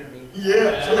of an enemy."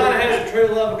 Yeah. Somebody has a true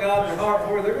love of God in their heart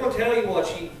for you, they're going to tell you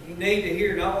what you need to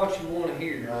hear, not what you want to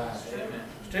hear. There's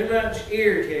too much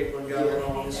ear tickling going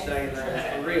on in this day and age,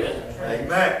 for real.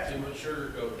 Amen. Too much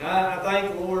sugarcoat. I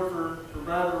thank the Lord for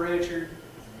Brother Richard.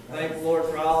 Thank the Lord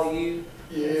for all of you.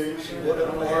 Yes. I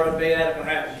don't know where I'd be at if I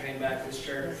hadn't came back to this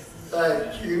church.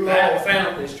 Thank you, I hadn't Lord.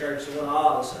 found this church, so what I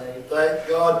ought to say. Thank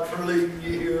God for leading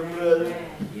you here, brother.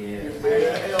 You've been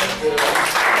a help to us.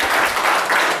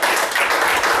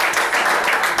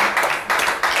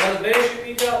 Brother Bishop,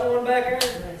 you got one back there?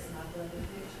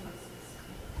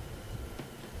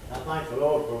 I thank the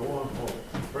Lord for one for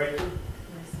preacher.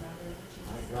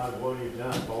 Thank God for what He's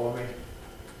done for me.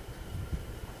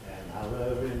 And I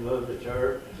love Him, love the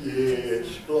church. Yes,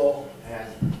 Lord. And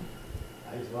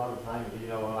there's a lot of things, you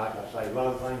know, like I say, a lot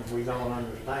of things we don't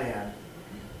understand.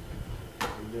 We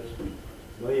just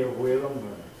live with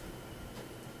them.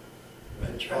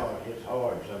 That's right. It's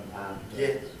hard sometimes.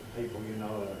 Yes. People, you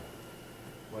know,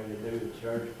 the way they do the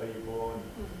church people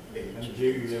and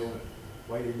Jews, the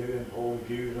way they do them poor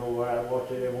Jews over there, watch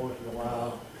them once in a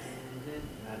while. And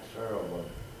that's terrible.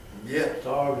 Yeah.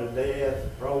 Starved to death,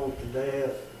 froze to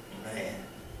death. Man.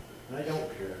 They don't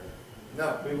care. No.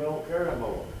 People don't care no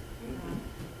more.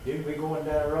 You can be going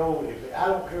down the road. I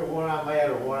don't care where I'm at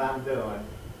or what I'm doing,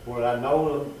 whether I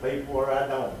know them people or I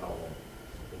don't know them.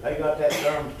 If they got that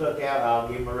term stuck out, I'll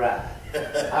give them a ride.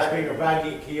 I figure if I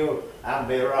get killed, I'm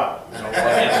better off. You know,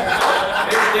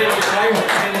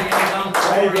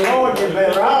 praise the Lord, you're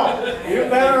better off. You're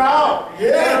better off.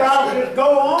 You're better off. Just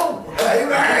go on.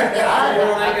 Amen.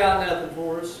 Lord, ain't got nothing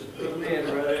for us. Amen,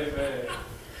 brother. Amen.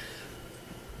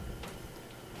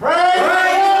 Praise the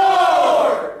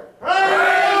Lord. Praise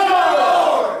the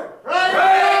Lord.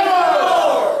 Praise the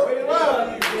Lord. We love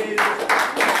you, Jesus.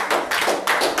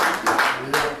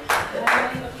 Thank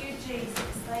you, Jesus.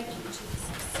 Thank you, Jesus.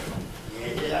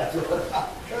 Yeah, that's what I'm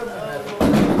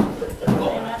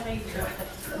And I need you.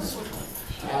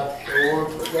 I sure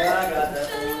forgot. I got that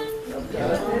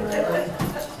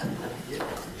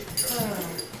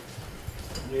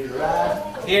Need a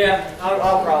ride? Yeah,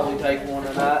 I'll probably take one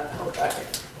tonight.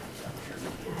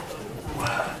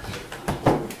 Wow.